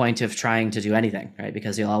what's the point of trying to do anything, right?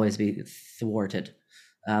 Because you'll always be thwarted.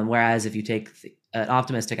 Whereas if you take an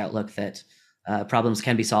optimistic outlook that problems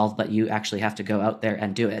can be solved, but you actually have to go out there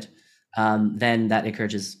and do it, then that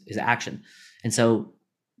encourages action. And so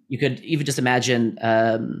you could even just imagine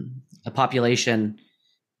a population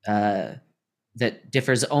that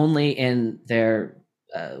differs only in their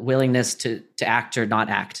willingness to act or not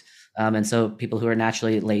act. And so people who are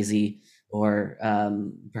naturally lazy or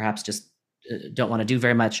perhaps just don't want to do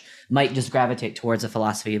very much might just gravitate towards a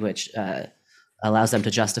philosophy which allows them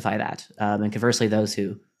to justify that. And conversely, those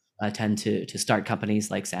who tend to start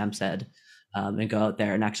companies, like Sam said, and go out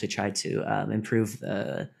there and actually try to improve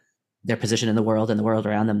their position in the world and the world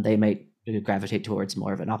around them, they might gravitate towards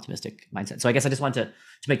more of an optimistic mindset. So I guess I just want to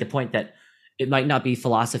make the point that it might not be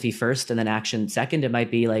philosophy first and then action second. It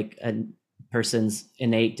might be like a person's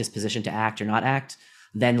innate disposition to act or not act,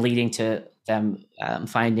 then leading to them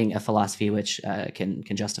finding a philosophy which can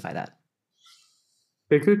justify that.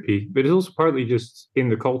 It could be, but it's also partly just in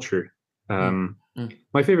the culture.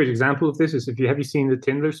 My favorite example of this is, have you seen The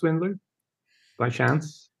Tinder Swindler by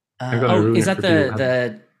chance? Is that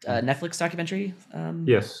the Netflix documentary?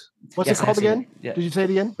 Yes. What's it called again? Yeah. Did you say it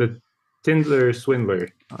again? The Tinder Swindler.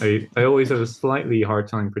 I always have a slightly hard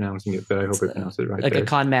time pronouncing it, but I hope I pronounce it right. Like a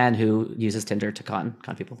con man who uses Tinder to con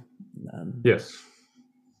people. Yes.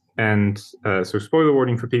 And so spoiler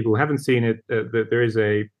warning for people who haven't seen it, that there is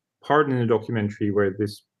a part in the documentary where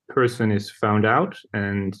this person is found out,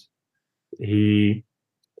 and there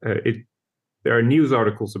are news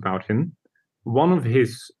articles about him. One of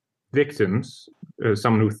his victims,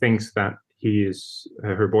 someone who thinks that he is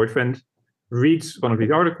her boyfriend, reads one of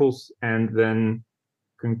these articles and then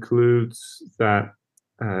concludes that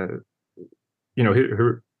her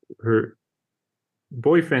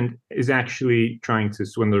boyfriend is actually trying to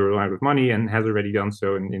swindle her out of money, and has already done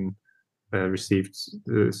so, and received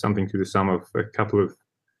something to the sum of a couple of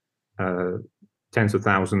tens of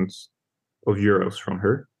thousands of euros from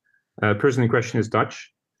her. The person in question is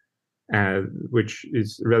Dutch, which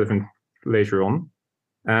is relevant later on.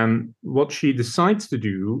 What she decides to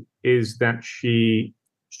do is that she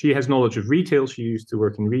has knowledge of retail. She used to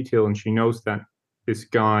work in retail, and she knows that this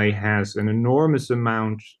guy has an enormous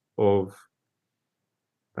amount of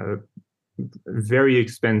very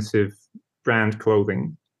expensive brand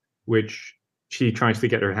clothing, which she tries to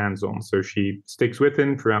get her hands on. So she sticks with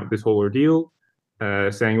him throughout this whole ordeal,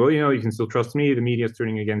 saying, well, you can still trust me. The media is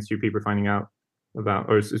turning against you. People are finding out about,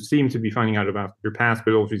 or seem to be finding out about your past,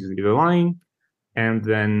 but obviously they're lying. And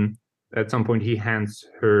then at some point he hands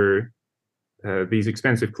her these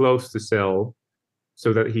expensive clothes to sell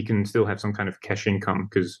so that he can still have some kind of cash income,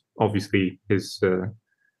 because obviously his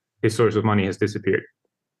source of money has disappeared.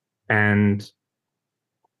 And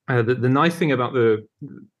the nice thing about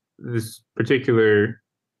this particular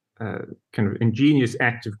kind of ingenious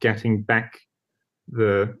act of getting back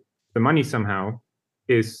the money somehow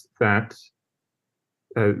is that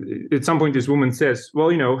at some point this woman says,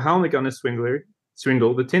 well, how am I going to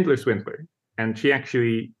swindle the Tinder swindler? And she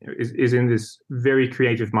actually is in this very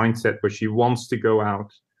creative mindset where she wants to go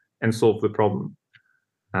out and solve the problem.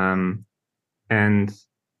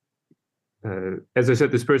 As I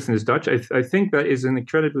said, this person is Dutch. I think that is an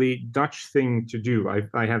incredibly Dutch thing to do.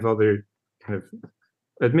 I have other kind of,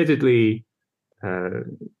 admittedly,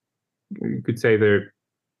 you could say they're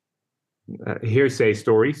hearsay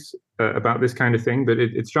stories about this kind of thing, but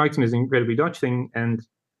it strikes me as an incredibly Dutch thing, and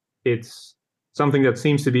it's something that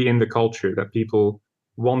seems to be in the culture, that people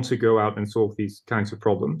want to go out and solve these kinds of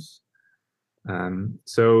problems.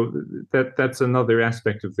 So that's another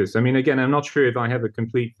aspect of this. I mean, again, I'm not sure if I have a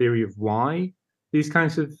complete theory of why these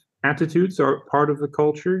kinds of attitudes are part of the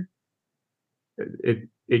culture. It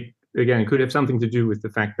again, it could have something to do with the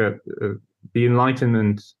fact that the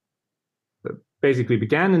Enlightenment basically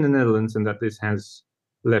began in the Netherlands, and that this has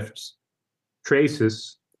left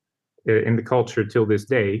traces in the culture till this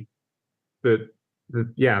day. But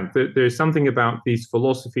there's something about these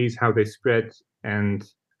philosophies, how they spread, and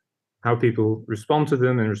how people respond to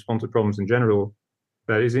them and respond to problems in general,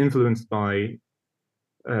 that is influenced by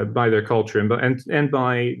their culture and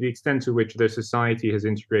by the extent to which their society has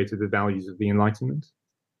integrated the values of the Enlightenment.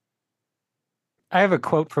 I have a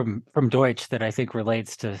quote from Deutsch that I think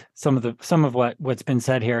relates to some of what's been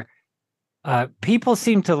said here. People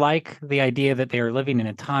seem to like the idea that they are living in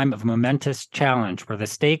a time of momentous challenge where the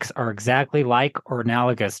stakes are exactly like or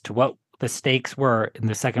analogous to what the stakes were in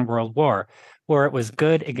the Second World War, where it was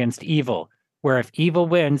good against evil, where if evil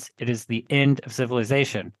wins, it is the end of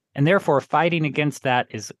civilization. And therefore, fighting against that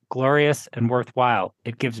is glorious and worthwhile.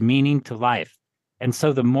 It gives meaning to life. And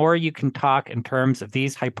so the more you can talk in terms of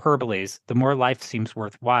these hyperboles, the more life seems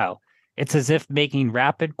worthwhile. It's as if making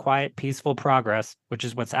rapid, quiet, peaceful progress, which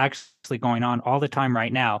is what's actually going on all the time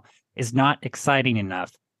right now, is not exciting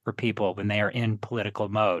enough for people when they are in political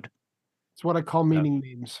mode. It's what I call meaning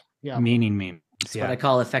memes. Yeah. Meaning memes. It's what I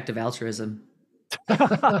call effective altruism.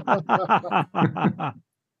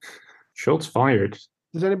 Shots fired.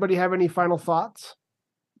 Does anybody have any final thoughts?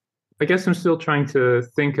 I guess I'm still trying to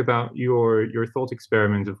think about your thought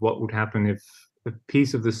experiment of what would happen if a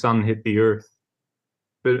piece of the sun hit the Earth.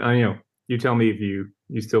 But you tell me if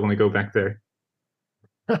you still want to go back there.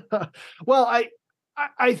 Well,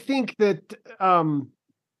 I think that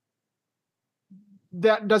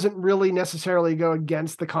that doesn't really necessarily go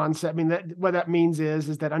against the concept. I mean, that what that means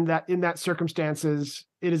is that in that circumstances,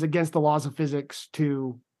 it is against the laws of physics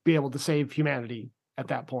to be able to save humanity at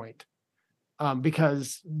that point,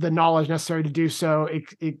 because the knowledge necessary to do so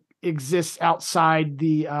it exists outside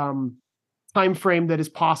the time frame that is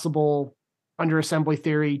possible under assembly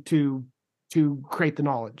theory to create the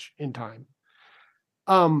knowledge in time.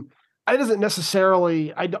 I don't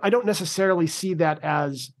necessarily see that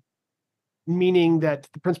as meaning that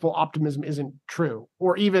the principle of optimism isn't true,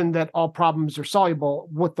 or even that all problems are soluble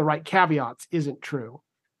with the right caveats isn't true.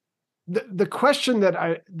 The question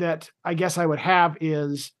that I guess I would have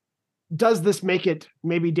is, does this make it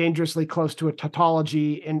maybe dangerously close to a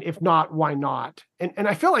tautology? And if not, why not? And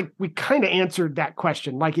I feel like we kind of answered that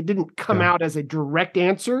question. Like, it didn't come out as a direct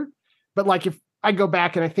answer, but like if I go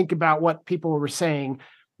back and I think about what people were saying,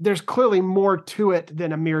 there's clearly more to it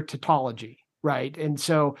than a mere tautology, right? And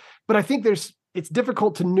so, but I think it's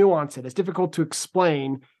difficult to nuance it. It's difficult to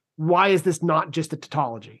explain, why is this not just a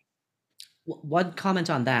tautology? One comment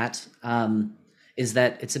on that is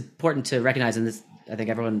that it's important to recognize, and this, I think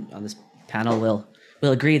everyone on this panel will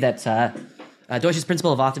agree, that Deutsch's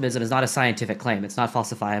principle of optimism is not a scientific claim. It's not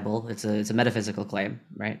falsifiable. It's a metaphysical claim,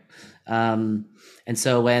 right? And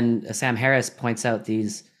so when Sam Harris points out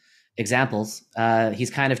these examples, he's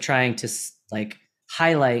kind of trying to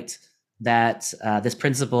highlight that this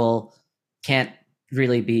principle can't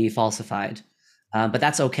really be falsified, but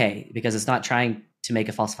that's okay, because it's not trying to make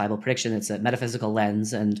a falsifiable prediction. It's a metaphysical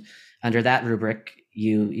lens, and under that rubric,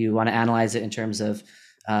 you want to analyze it in terms of,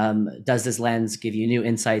 does this lens give you new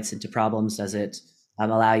insights into problems? Does it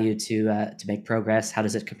allow you to make progress? How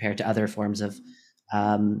does it compare to other forms of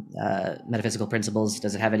metaphysical principles?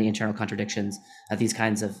 Does it have any internal contradictions? These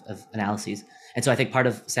kinds of analyses. And so I think part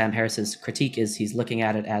of Sam Harris's critique is he's looking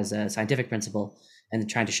at it as a scientific principle and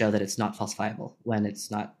trying to show that it's not falsifiable when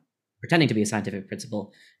it's not pretending to be a scientific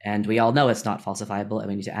principle. And we all know it's not falsifiable, and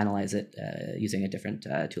we need to analyze it using a different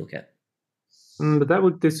toolkit. But that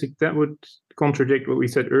would contradict what we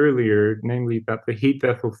said earlier, namely that the heat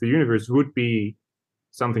death of the universe would be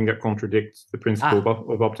something that contradicts the principle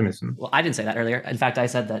of optimism. Well, I didn't say that earlier. In fact, I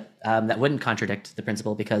said that that wouldn't contradict the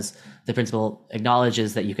principle, because the principle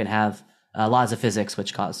acknowledges that you can have laws of physics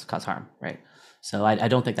which cause harm, right? So I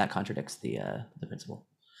don't think that contradicts the principle.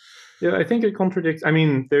 Yeah, I think it contradicts. I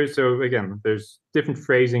mean, there's different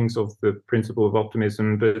phrasings of the principle of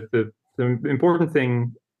optimism, but the important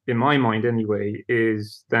thing, in my mind anyway,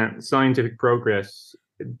 is that scientific progress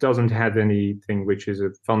doesn't have anything which is a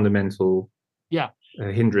fundamental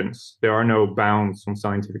hindrance. There are no bounds on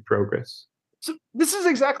scientific progress. So this is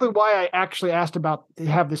exactly why I actually asked about to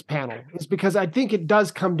have this panel, is because I think it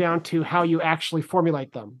does come down to how you actually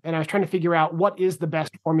formulate them. And I was trying to figure out what is the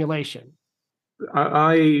best formulation.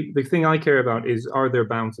 The thing I care about is, are there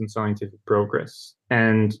bounds in scientific progress?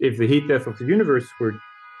 And if the heat death of the universe were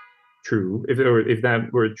true, if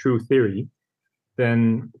that were a true theory,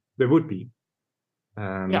 then there would be.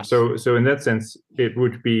 Yes. So in that sense, it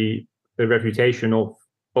would be the refutation of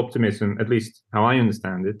optimism, at least how I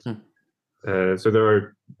understand it. So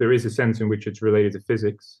there is a sense in which it's related to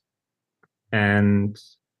physics, and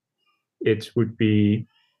it would be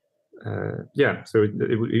so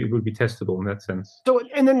it would be testable in that sense. So,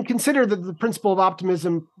 and then consider that the principle of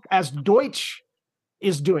optimism as Deutsch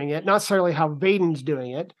is doing it, not necessarily how Vaden's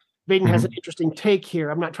doing it. Vaden has an interesting take here.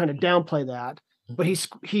 I'm not trying to downplay that, but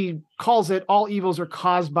he calls it all evils are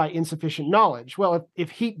caused by insufficient knowledge. Well, if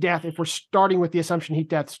heat death, if we're starting with the assumption heat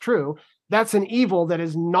death's true, that's an evil that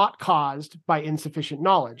is not caused by insufficient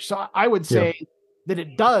knowledge. So I would say that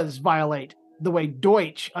it does violate the way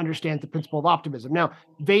Deutsch understands the principle of optimism. Now,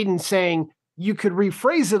 Vaden's saying you could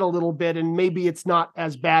rephrase it a little bit and maybe it's not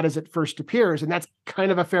as bad as it first appears. And that's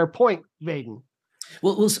kind of a fair point, Vaden.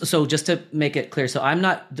 Well, so just to make it clear, so I'm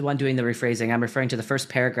not the one doing the rephrasing. I'm referring to the first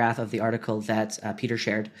paragraph of the article that Peter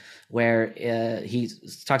shared, where he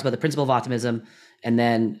talks about the principle of optimism. And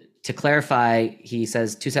then to clarify, he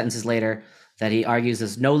says 2 sentences later that he argues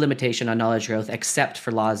there's no limitation on knowledge growth except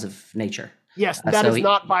for laws of nature. Yes, that is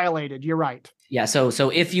not violated. You're right. Yeah. So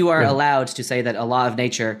if you are allowed to say that a law of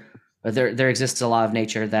nature, or there exists a law of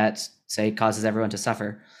nature that, say, causes everyone to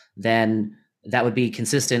suffer, then that would be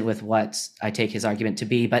consistent with what I take his argument to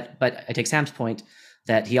be. But I take Sam's point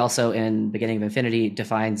that he also, in Beginning of Infinity,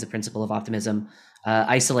 defines the principle of optimism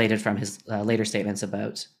isolated from his later statements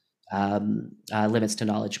about limits to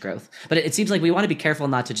knowledge growth. But it seems like we want to be careful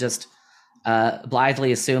not to just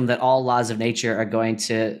blithely assume that all laws of nature are going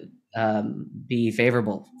to be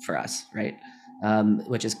favorable for us, right?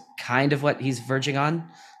 Which is kind of what he's verging on.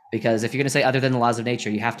 Because if you're going to say other than the laws of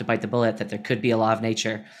nature, you have to bite the bullet that there could be a law of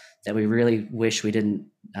nature that we really wish we didn't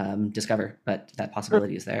discover, but that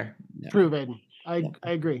possibility is there. Yeah. True, Vaden. I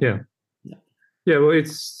agree. Yeah. Well,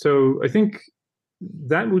 I think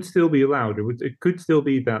that would still be allowed. It could still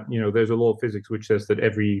be that, there's a law of physics which says that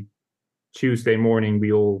every Tuesday morning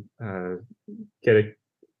we all get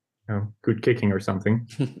a good kicking or something.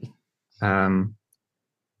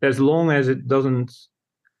 As long as it doesn't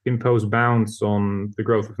impose bounds on the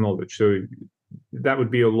growth of knowledge. So that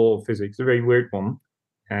would be a law of physics, a very weird one.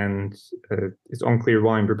 And it's unclear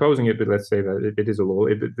why I'm proposing it, but let's say that it is a law.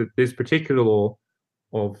 This particular law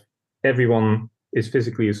of everyone is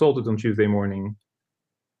physically assaulted on Tuesday morning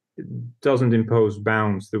doesn't impose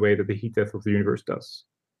bounds the way that the heat death of the universe does.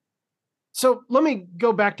 So let me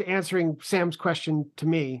go back to answering Sam's question to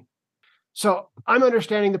me. So I'm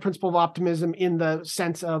understanding the principle of optimism in the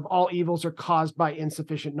sense of all evils are caused by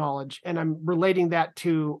insufficient knowledge, and I'm relating that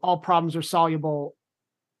to all problems are soluble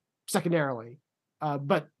secondarily.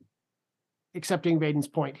 But accepting Vaden's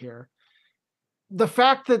point here, the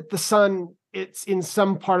fact that the sun, it's in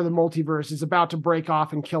some part of the multiverse, is about to break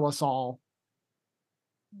off and kill us all,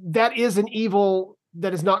 that is an evil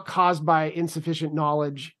that is not caused by insufficient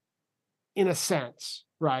knowledge in a sense,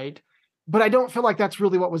 right? But I don't feel like that's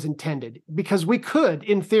really what was intended, because we could,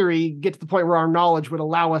 in theory, get to the point where our knowledge would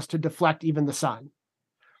allow us to deflect even the sun.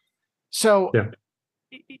 So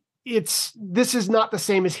this is not the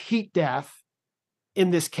same as heat death,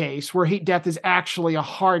 in this case, where heat death is actually a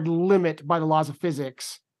hard limit by the laws of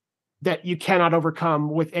physics that you cannot overcome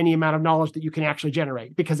with any amount of knowledge that you can actually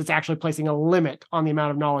generate, because it's actually placing a limit on the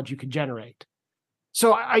amount of knowledge you can generate.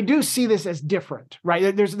 So I do see this as different,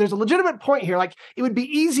 right? There's a legitimate point here. Like, it would be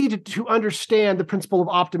easy to understand the principle of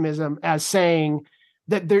optimism as saying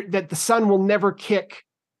that that the sun will never kick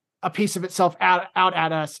a piece of itself out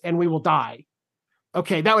at us and we will die.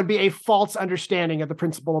 Okay, that would be a false understanding of the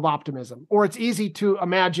principle of optimism. Or it's easy to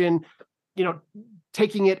imagine,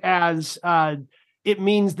 taking it as it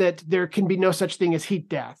means that there can be no such thing as heat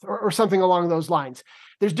death, or something along those lines.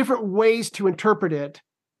 There's different ways to interpret it,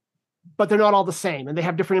 but they're not all the same, and they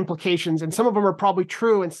have different implications. And some of them are probably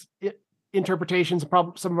true interpretations,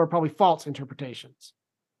 some of them are probably false interpretations.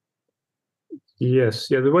 Yes.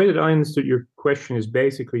 Yeah. The way that I understood your question is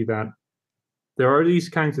basically that there are these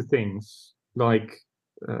kinds of things, like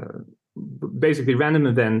basically random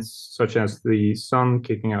events, such as the sun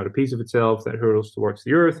kicking out a piece of itself that hurtles towards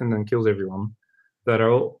the earth and then kills everyone, that are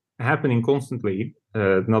all happening constantly.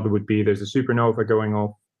 Another would be there's a supernova going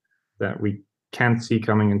off that we can't see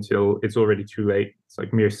coming until it's already too late. It's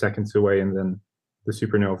like mere seconds away, and then the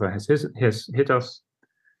supernova has hit us.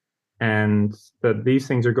 and that these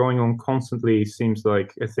things are going on constantly seems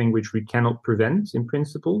like a thing which we cannot prevent in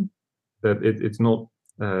principle, that it's not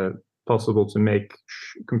possible to make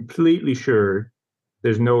completely sure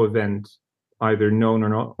there's no event, either known or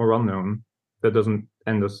not or unknown, that doesn't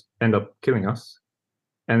end up killing us,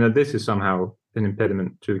 and that this is somehow an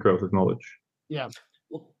impediment to the growth of knowledge. Yeah.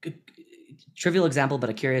 Well, trivial example, but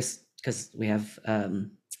I'm curious because we have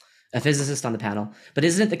a physicist on the panel. But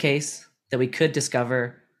isn't it the case that we could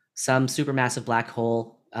discover some supermassive black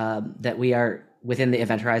hole that we are within the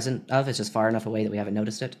event horizon of? It's just far enough away that we haven't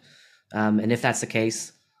noticed it. And if that's the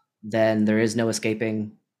case, then there is no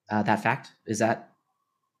escaping that fact. Is that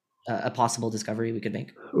a possible discovery we could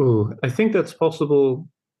make? Oh, I think that's possible,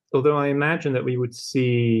 although I imagine that we would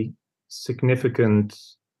see significant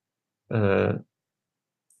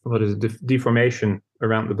deformation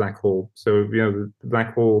around the black hole. So the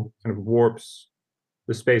black hole kind of warps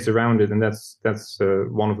the space around it, and that's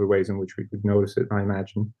one of the ways in which we could notice it, I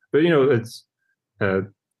imagine. But it's a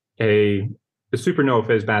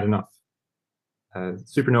supernova is bad enough.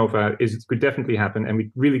 Supernova could definitely happen, and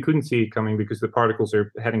we really couldn't see it coming because the particles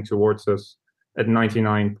are heading towards us at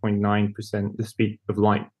 99.9% the speed of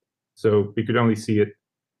light. So we could only see it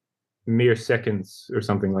mere seconds or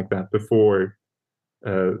something like that before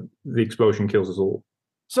the explosion kills us all.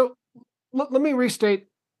 So let me restate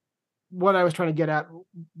what I was trying to get at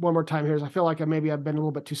one more time here, is I feel like I've been a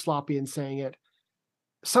little bit too sloppy in saying it.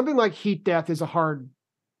 Something like heat death is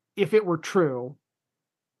if it were true,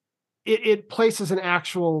 it places an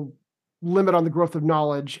actual limit on the growth of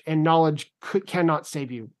knowledge, and knowledge cannot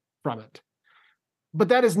save you from it. But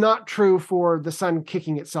that is not true for the sun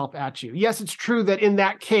kicking itself at you. Yes, it's true that in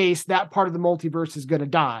that case, that part of the multiverse is going to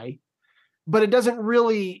die, but it doesn't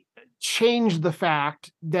really change the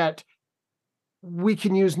fact that we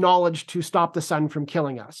can use knowledge to stop the sun from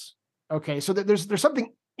killing us. Okay, so there's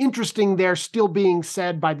something interesting there still being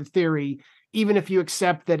said by the theory, even if you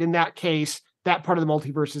accept that in that case, that part of the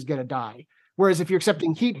multiverse is going to die. Whereas if you're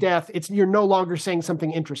accepting heat death, you're no longer saying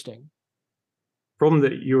something interesting. Problem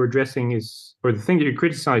that you're addressing or the thing that you're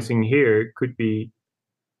criticizing here could be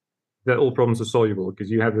that all problems are soluble,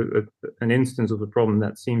 because you have an instance of a problem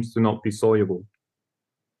that seems to not be soluble.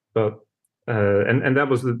 But and that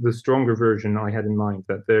was the stronger version I had in mind,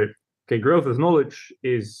 that growth of knowledge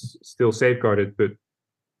is still safeguarded, but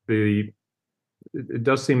it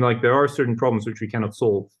does seem like there are certain problems which we cannot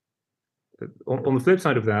solve. On the flip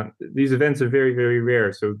side of that, these events are very, very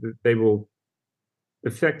rare, so they will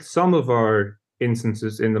affect some of our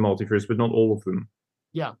instances in the multiverse, but not all of them.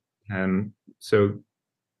 Yeah. So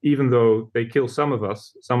even though they kill some of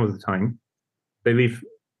us some of the time, they leave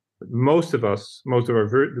most of our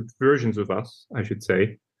versions of us, I should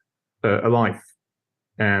say, alive.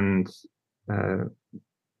 And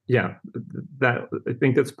that I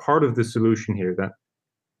think that's part of the solution here, that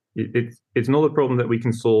it's not a problem that we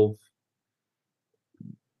can solve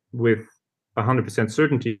with 100%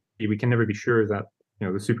 certainty. We can never be sure that the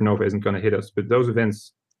supernova isn't going to hit us, but those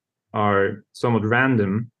events are somewhat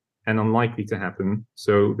random and unlikely to happen,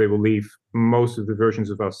 so they will leave most of the versions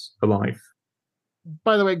of us alive.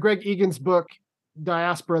 By the way, Greg Egan's book,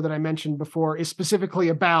 Diaspora, that I mentioned before, is specifically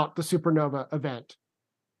about the supernova event.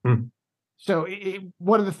 So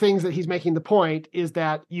one of the things that he's making the point is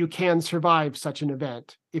that you can survive such an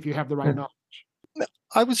event if you have the right knowledge.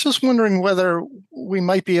 I was just wondering whether we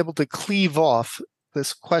might be able to cleave off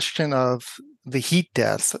this question of the heat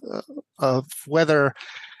death, of whether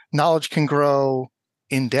knowledge can grow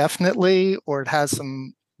indefinitely or it has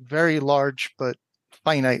some very large but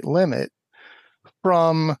finite limit,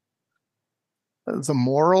 from the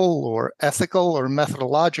moral or ethical or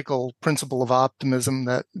methodological principle of optimism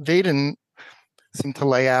that Vaden seemed to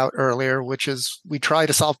lay out earlier, which is we try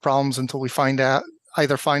to solve problems until we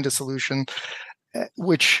either find a solution,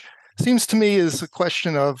 which seems to me is a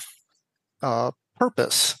question of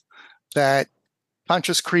purpose that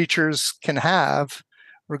conscious creatures can have,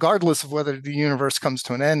 regardless of whether the universe comes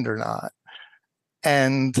to an end or not.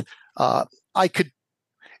 And I could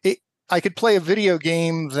play a video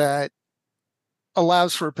game that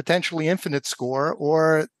allows for a potentially infinite score,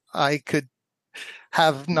 or I could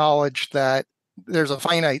have knowledge that there's a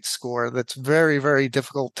finite score that's very, very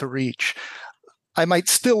difficult to reach. I might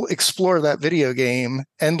still explore that video game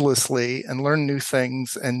endlessly and learn new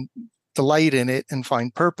things and delight in it and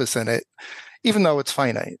find purpose in it, even though it's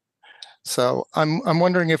finite. So I'm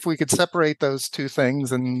wondering if we could separate those two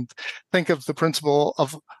things and think of the principle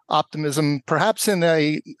of optimism perhaps in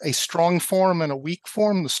a strong form and a weak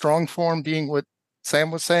form, the strong form being what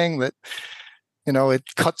Sam was saying, that it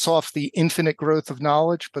cuts off the infinite growth of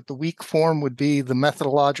knowledge, but the weak form would be the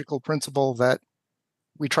methodological principle that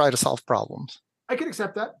we try to solve problems. I can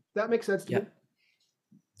accept that. That makes sense to me.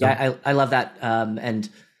 Yeah, I love that. And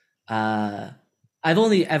I've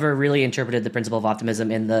only ever really interpreted the principle of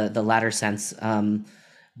optimism in the latter sense.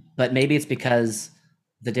 But maybe it's because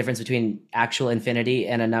the difference between actual infinity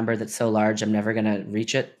and a number that's so large I'm never going to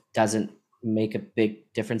reach it doesn't make a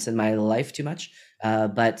big difference in my life too much.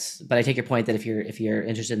 But I take your point that if you're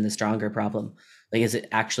interested in the stronger problem, like is it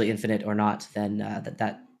actually infinite or not, then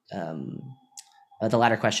the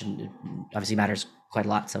latter question obviously matters quite a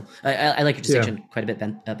lot. So I like your distinction quite a bit,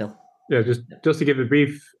 Ben, Bill. Yeah, just to give a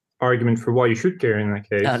brief argument for why you should care in that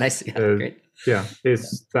case. Oh, nice. Yeah, great. Yeah,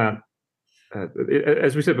 is that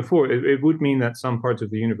as we said before, it would mean that some parts of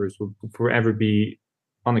the universe will forever be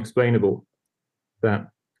unexplainable. That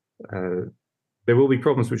there will be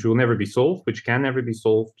problems which will never be solved, which can never be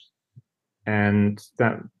solved, and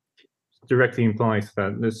that directly implies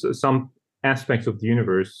that there's some aspects of the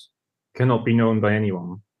universe cannot be known by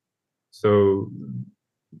anyone. So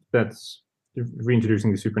that's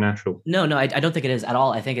reintroducing the supernatural. No, I don't think it is at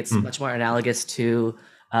all. I think it's much more analogous to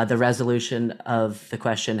the resolution of the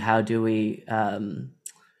question, how do we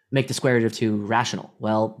make the square root of 2 rational?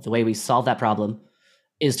 Well, the way we solve that problem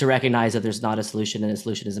is to recognize that there's not a solution and a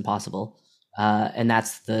solution is impossible. And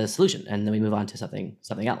that's the solution. And then we move on to something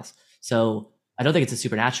else. So I don't think it's a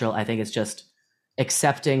supernatural. I think it's just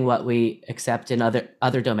accepting what we accept in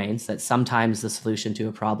other domains, that sometimes the solution to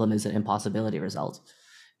a problem is an impossibility result.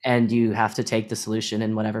 And you have to take the solution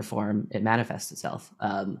in whatever form it manifests itself.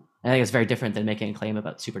 I think it's very different than making a claim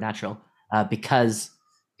about supernatural, because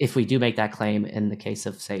if we do make that claim in the case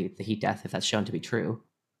of, say, the heat death, if that's shown to be true,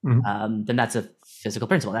 then that's a physical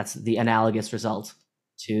principle. That's the analogous result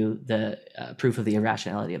to the proof of the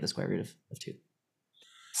irrationality of the square root of 2.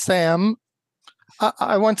 Sam,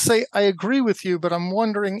 I want to say I agree with you, but I'm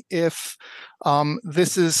wondering if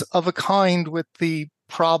this is of a kind with the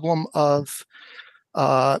problem of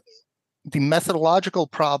the methodological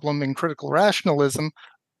problem in critical rationalism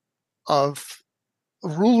of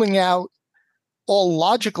ruling out all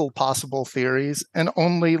logical possible theories and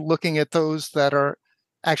only looking at those that are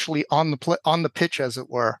actually on the pitch, as it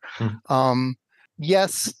were.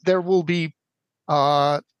 Yes, there will be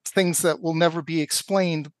things that will never be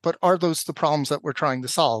explained, but are those the problems that we're trying to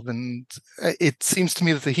solve? And it seems to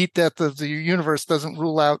me that the heat death of the universe doesn't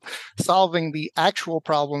rule out solving the actual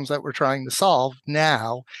problems that we're trying to solve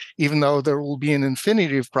now, even though there will be an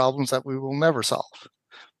infinity of problems that we will never solve.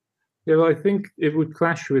 Yeah, well, I think it would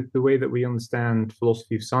clash with the way that we understand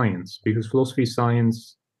philosophy of science, because philosophy of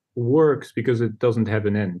science works because it doesn't have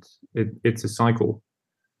an end. It's a cycle.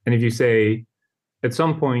 And if you say, at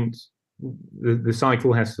some point, the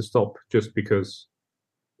cycle has to stop just because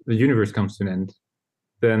the universe comes to an end,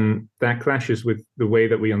 then that clashes with the way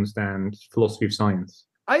that we understand philosophy of science.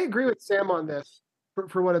 I agree with Sam on this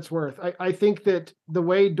for what it's worth. I think that the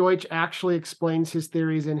way Deutsch actually explains his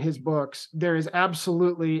theories in his books, there is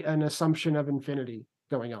absolutely an assumption of infinity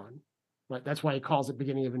going on. Right? That's why he calls it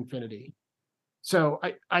beginning of infinity. So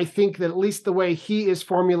I think that at least the way he is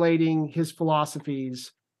formulating his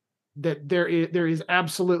philosophies, that there is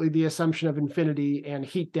absolutely the assumption of infinity, and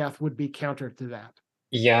heat death would be counter to that.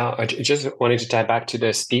 Yeah, I just wanted to tie back to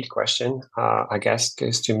the speed question, I guess,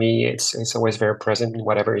 because to me, it's always very present in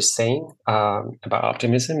whatever he's saying about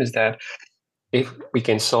optimism, is that if we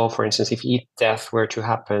can solve, for instance, if heat death were to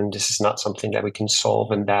happen, this is not something that we can solve,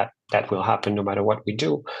 and that will happen no matter what we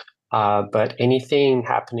do. But anything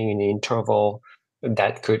happening in the interval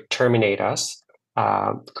that could terminate us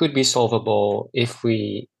could be solvable if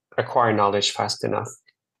we acquire knowledge fast enough.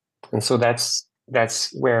 And so that's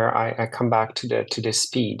where I come back to the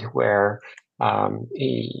speed, where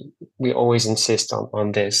we always insist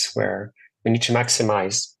on this, where we need to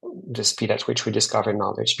maximize the speed at which we discover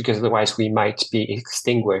knowledge, because otherwise we might be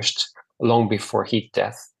extinguished long before heat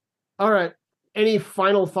death. All right. Any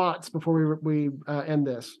final thoughts before we end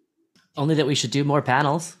this? Only that we should do more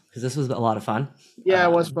panels, because this was a lot of fun. Yeah,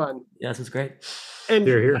 it was fun. Yeah, this was great. And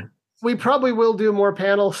Here. We probably will do more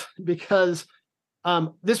panels, because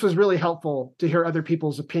this was really helpful to hear other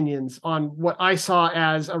people's opinions on what I saw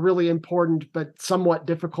as a really important but somewhat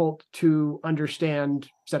difficult to understand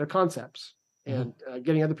set of concepts. And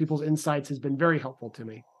getting other people's insights has been very helpful to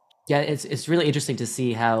me. Yeah, it's really interesting to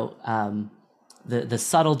see how the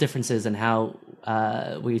subtle differences in how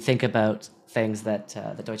we think about things that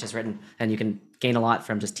Deutsch has written, and you can gain a lot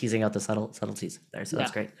from just teasing out the subtleties there. So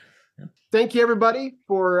that's great. Yeah. Thank you, everybody,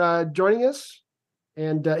 for joining us,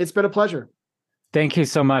 and it's been a pleasure. Thank you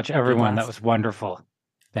so much, everyone. That was wonderful.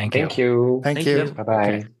 Thank you. Thank you. Thank you. Bye-bye.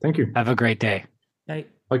 Okay. Thank you. Have a great day.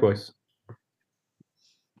 Likewise.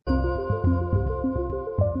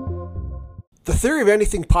 The Theory of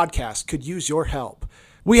Anything podcast could use your help.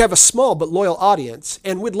 We have a small but loyal audience,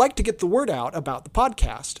 and we'd like to get the word out about the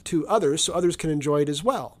podcast to others so others can enjoy it as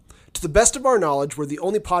well. To the best of our knowledge, we're the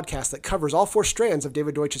only podcast that covers all 4 strands of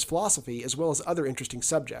David Deutsch's philosophy as well as other interesting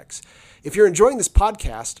subjects. If you're enjoying this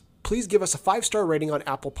podcast, please give us a 5-star rating on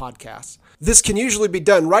Apple Podcasts. This can usually be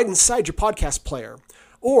done right inside your podcast player,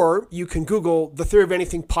 or you can Google the Theory of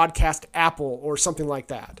Anything podcast Apple or something like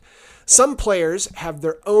that. Some players have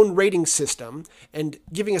their own rating system, and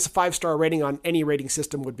giving us a 5-star rating on any rating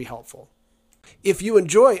system would be helpful. If you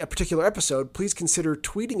enjoy a particular episode, please consider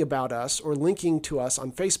tweeting about us or linking to us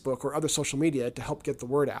on Facebook or other social media to help get the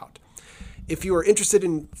word out. If you are interested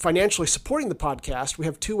in financially supporting the podcast, we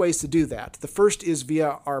have 2 ways to do that. The first is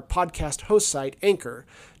via our podcast host site, Anchor.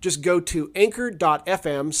 Just go to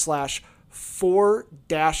anchor.fm/4-strands,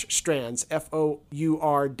 FOUR-STRANDS.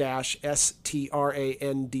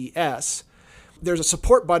 There's a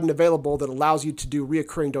support button available that allows you to do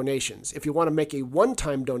recurring donations. If you want to make a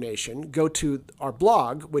one-time donation, go to our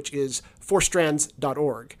blog, which is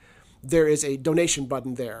 4strands.org. There is a donation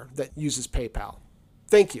button there that uses PayPal.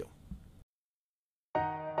 Thank you.